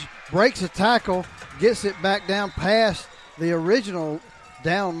edge, breaks a tackle, gets it back down past the original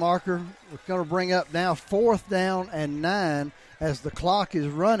down marker. We're going to bring up now 4th down and 9 as the clock is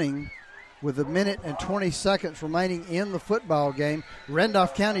running with 1 minute and 20 seconds remaining in the football game.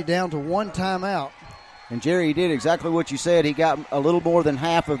 Randolph County down to 1 timeout. And Jerry, he did exactly what you said. He got a little more than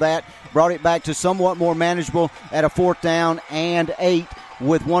half of that, brought it back to somewhat more manageable at a 4th down and 8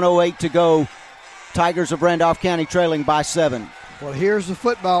 with 1:08 to go. Tigers of Randolph County trailing by 7. Well, here's the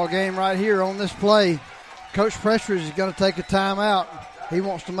football game right here on this play. Coach Prestridge is going to take a timeout. He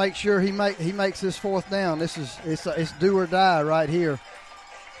wants to make sure he makes this 4th down. It's do or die right here.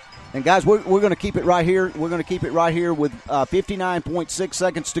 And guys, we're going to keep it right here. We're going to keep it right here with 59.6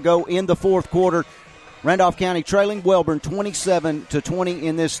 seconds to go in the 4th quarter. Randolph County trailing Wellborn 27-20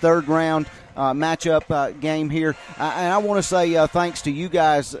 in this 3rd round matchup game here. And I want to say thanks to you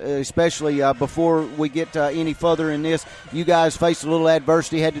guys, especially before we get any further in this. You guys faced a little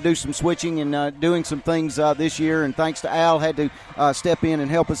adversity, had to do some switching and doing some things this year. And thanks to Al, had to step in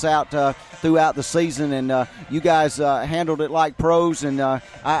and help us out throughout the season. And you guys handled it like pros. And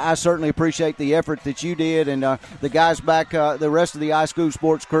I certainly appreciate the effort that you did. And the guys back, the rest of the iSchool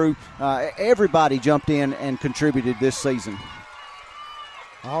sports crew, everybody jumped in and contributed this season.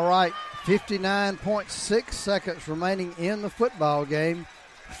 All right. 59.6 seconds remaining in the football game.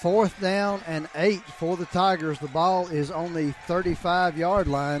 4th down and 8 for the Tigers. The ball is on the 35-yard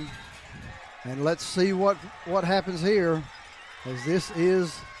line. And let's see what happens here, as this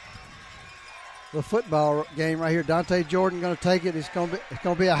is the football game right here. Dante Jordan going to take it. It's going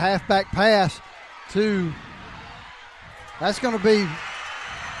to be a halfback pass to. That's going to be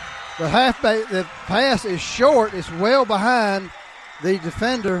the halfback. The pass is short. It's well behind the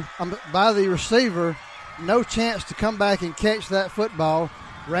defender, by the receiver. No chance to come back and catch that football.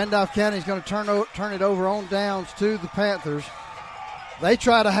 Randolph County is going to turn it over on downs to the Panthers. They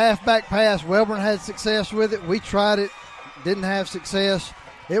tried a halfback pass. Wellborn had success with it. We tried it, didn't have success.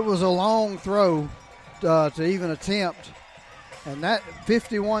 It was a long throw to even attempt. And that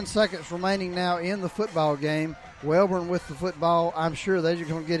 51 seconds remaining now in the football game. Wellborn with the football. I'm sure they're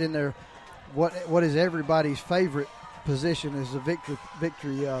going to get in there. What is everybody's favorite position is the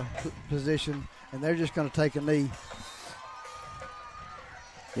victory position, and they're just going to take a knee.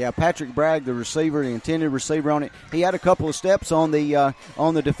 Yeah, Patrick Bragg, the receiver, the intended receiver on it, he had a couple of steps on the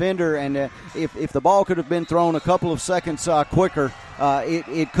defender, and if the ball could have been thrown a couple of seconds quicker,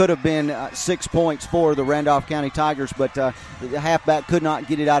 it could have been 6 points for the Randolph County Tigers, but the halfback could not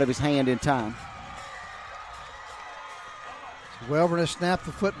get it out of his hand in time. Wellborn has snapped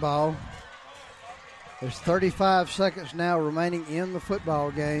the football. There's 35 seconds now remaining in the football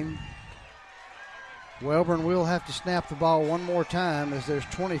game. Wellborn will have to snap the ball one more time, as there's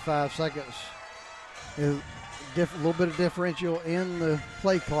 25 seconds. A little bit of differential in the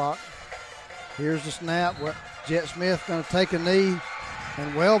play clock. Here's the snap. Jet Smith going to take a knee,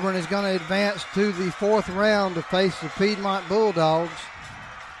 and Wellborn is going to advance to the 4th round to face the Piedmont Bulldogs.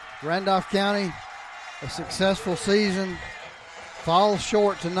 Randolph County, a successful season, falls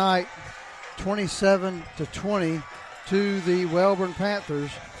short tonight. 27-20 to the Wellborn Panthers,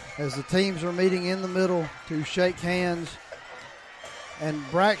 as the teams are meeting in the middle to shake hands. And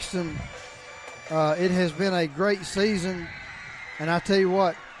Braxton, it has been a great season, and I tell you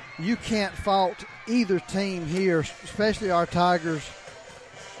what, you can't fault either team here, especially our Tigers.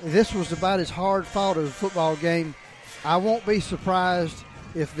 This was about as hard fought as a football game. I won't be surprised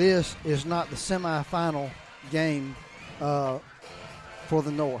if this is not the semifinal game for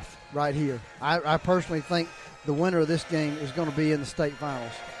the North. Right here. I personally think the winner of this game is going to be in the state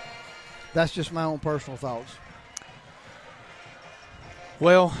finals. That's just my own personal thoughts.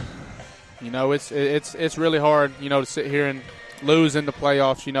 Well, it's really hard, to sit here and lose in the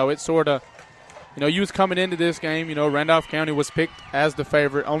playoffs. It's sort of, you was coming into this game, Randolph County was picked as the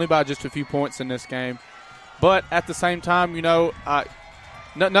favorite only by just a few points in this game. But at the same time,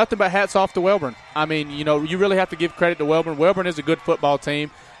 nothing but hats off to Wellborn. I mean, you really have to give credit to Wellborn. Wellborn is a good football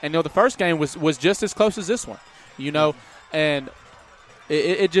team. And, the first game was just as close as this one, and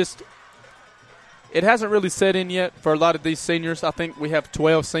it hasn't really set in yet for a lot of these seniors. I think we have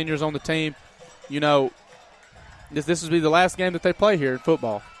 12 seniors on the team. This will be the last game that they play here in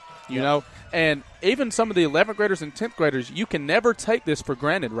football, you know. And even some of the 11th graders and 10th graders, you can never take this for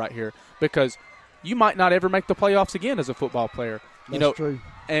granted right here, because you might not ever make the playoffs again as a football player. That's true.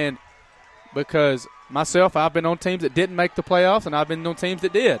 And because myself, I've been on teams that didn't make the playoffs, and I've been on teams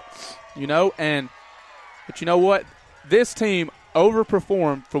that did, but you know what? This team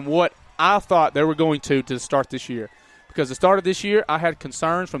overperformed from what I thought they were going to start this year. Because the start of this year, I had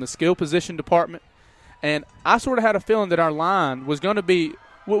concerns from the skill position department, and I sort of had a feeling that our line was going to be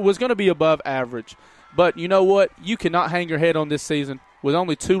was going to be above average. But you know what? You cannot hang your head on this season with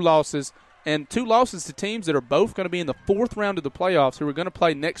only 2 losses, and 2 losses to teams that are both going to be in the 4th round of the playoffs, who are going to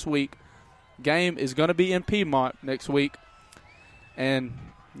play next week. Game is going to be in Piedmont next week. And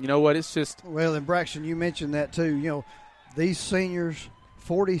you know what? It's just – well, and Braxton, you mentioned that too. You know, these seniors,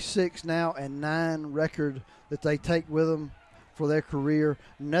 46 now and 9 record that they take with them for their career.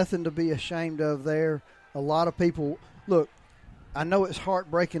 Nothing to be ashamed of there. A lot of people – look, I know it's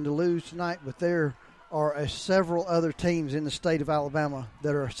heartbreaking to lose tonight, but there are several other teams in the state of Alabama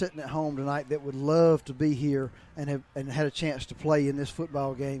that are sitting at home tonight that would love to be here and had a chance to play in this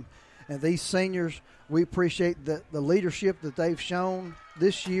football game. And these seniors, we appreciate the leadership that they've shown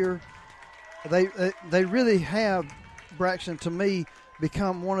this year. They really have, Braxton, to me,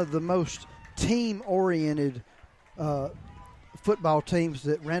 become one of the most team-oriented football teams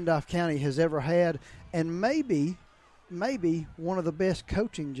that Randolph County has ever had, and maybe one of the best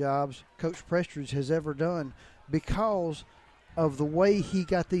coaching jobs Coach Prestridge has ever done because of the way he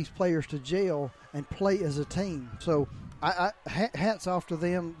got these players to gel and play as a team. So I hats off to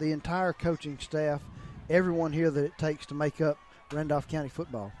them, the entire coaching staff, everyone here that it takes to make up Randolph County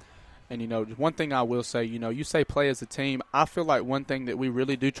football. And, you know, one thing I will say, you know, you say play as a team. I feel like one thing that we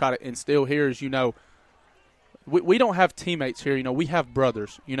really do try to instill here is, you know, we don't have teammates here. You know, we have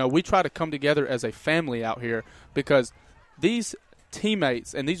brothers. You know, we try to come together as a family out here because these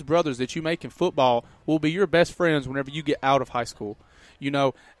teammates and these brothers that you make in football will be your best friends whenever you get out of high school. You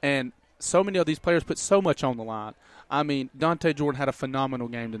know, and so many of these players put so much on the line. I mean, Dante Jordan had a phenomenal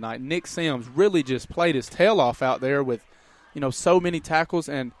game tonight. Nick Sims really just played his tail off out there with, you know, so many tackles.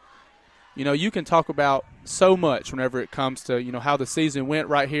 And, you know, you can talk about so much whenever it comes to, you know, how the season went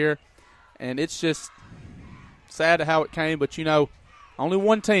right here. And it's just sad how it came. But, you know, only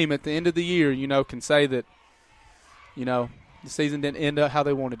one team at the end of the year, you know, can say that, you know, the season didn't end up how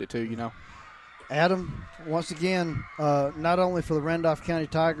they wanted it to, you know. Adam, once again, not only for the Randolph County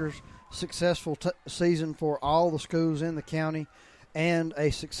Tigers, successful season for all the schools in the county, and a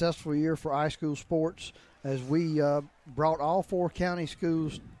successful year for iSchool sports as we brought all 4 county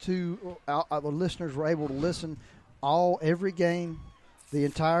schools to the listeners were able to listen every game, the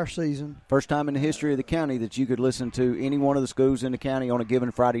entire season. First time in the history of the county that you could listen to any one of the schools in the county on a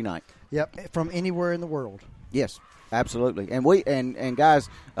given Friday night. Yep, from anywhere in the world. Yes. Absolutely, and guys,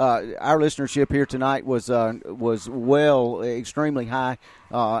 our listenership here tonight was extremely high.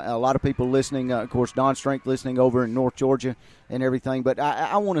 A lot of people listening. Of course, Don Strength listening over in North Georgia and everything. But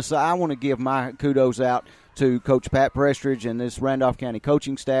I want to give my kudos out to Coach Pat Prestridge and this Randolph County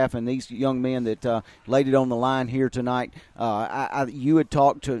coaching staff and these young men that laid it on the line here tonight. You had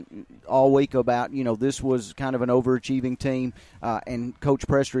talked all week about, you know, this was kind of an overachieving team, and Coach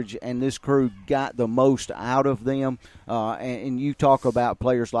Prestridge and this crew got the most out of them. And you talk about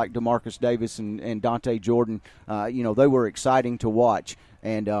players like DeMarcus Davis and Dante Jordan. You know, they were exciting to watch.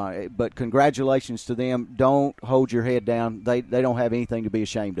 And but congratulations to them. Don't hold your head down. They don't have anything to be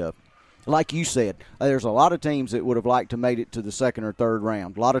ashamed of. Like you said, there's a lot of teams that would have liked to made it to the 2nd or 3rd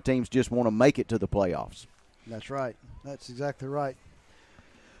round. A lot of teams just want to make it to the playoffs. That's right. That's exactly right.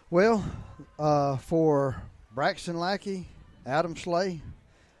 Well, for Braxton Lackey, Adam Slay,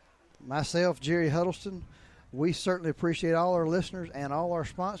 myself, Jerry Huddleston, we certainly appreciate all our listeners and all our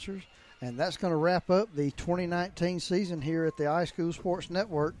sponsors. And that's going to wrap up the 2019 season here at the iSchool Sports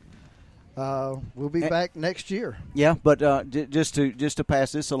Network. We'll be back next year. Yeah, but just to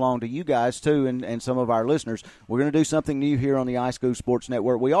pass this along to you guys too, and some of our listeners, we're going to do something new here on the iSchool Sports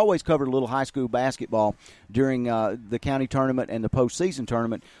Network. We always cover a little high school basketball during the county tournament and the postseason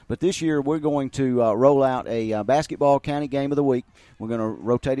tournament, but this year we're going to roll out a basketball county game of the week. We're going to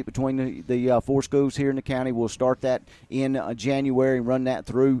rotate it between the 4 schools here in the county. We'll start that in January and run that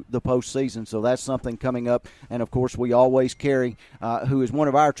through the postseason. So that's something coming up. And, of course, we always carry, who is one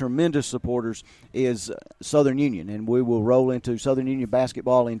of our tremendous supporters, is Southern Union. And we will roll into Southern Union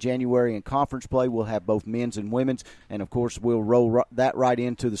basketball in January in conference play. We'll have both men's and women's. And, of course, we'll roll that right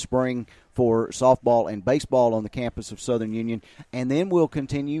into the spring for softball and baseball on the campus of Southern Union. And then we'll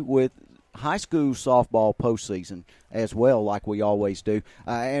continue with high school softball postseason as well, like we always do.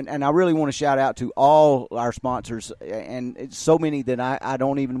 And I really want to shout out to all our sponsors, and it's so many that I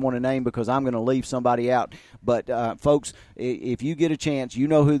don't even want to name because I'm going to leave somebody out. But, folks, if you get a chance, you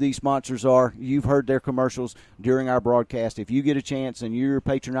know who these sponsors are. You've heard their commercials during our broadcast. If you get a chance and you're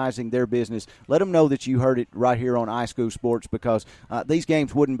patronizing their business, let them know that you heard it right here on iSchool Sports because these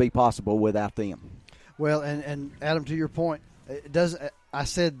games wouldn't be possible without them. Well, and Adam, to your point, it doesn't. I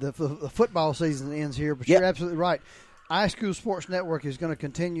said the football season ends here, but you're absolutely right. iSchool Sports Network is going to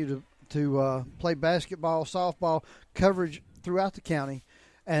continue to play basketball, softball coverage throughout the county.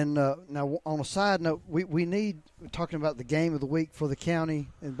 And now, on a side note, we need, talking about the game of the week for the county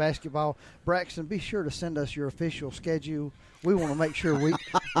in basketball, Braxton, be sure to send us your official schedule. We want to make sure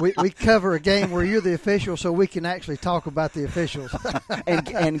we cover a game where you're the official so we can actually talk about the officials.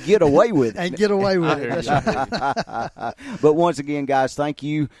 and get away with it. And get away with it. That's right. But once again, guys, thank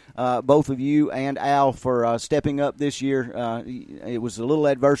you, both of you and Al, for stepping up this year. It was a little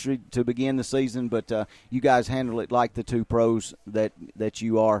adversity to begin the season, but you guys handled it like the two pros that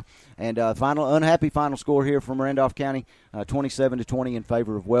you are. And unhappy final score here from Randolph County, 27-20 in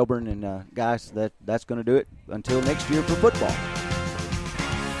favor of Wellborn. And guys, that's going to do it until next year for football.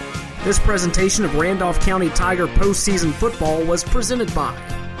 This presentation of Randolph County Tiger postseason football was presented by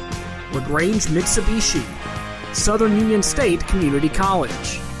LaGrange Mitsubishi, Southern Union State Community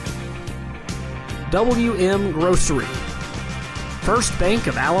College, WM Grocery, First Bank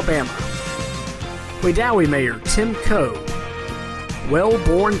of Alabama, Wedowee Mayor Tim Coe,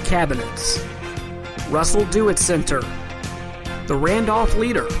 Wellborn Cabinets, Russell Dewitt Center, the Randolph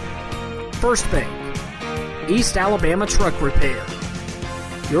Leader, First Bank, East Alabama Truck Repair,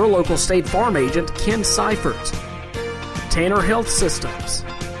 your local State Farm agent Ken Seifert, Tanner Health Systems,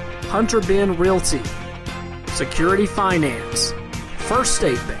 Hunter Ben Realty, Security Finance, First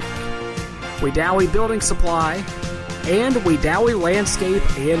State Bank, Wedowee Building Supply, and Wedowee Landscape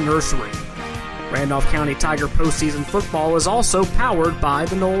and Nursery. Randolph County Tiger postseason football is also powered by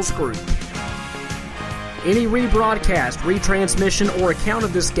the Knowles Group. Any rebroadcast, retransmission, or account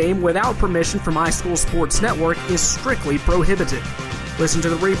of this game without permission from iSchool Sports Network is strictly prohibited. Listen to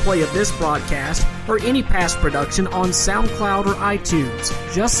the replay of this broadcast or any past production on SoundCloud or iTunes.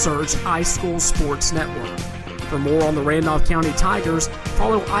 Just search iSchool Sports Network. For more on the Randolph County Tigers,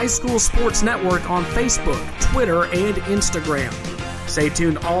 follow iSchool Sports Network on Facebook, Twitter, and Instagram. Stay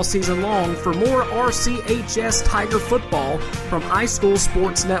tuned all season long for more RCHS Tiger football from iSchool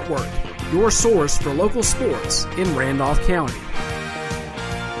Sports Network, your source for local sports in Randolph County.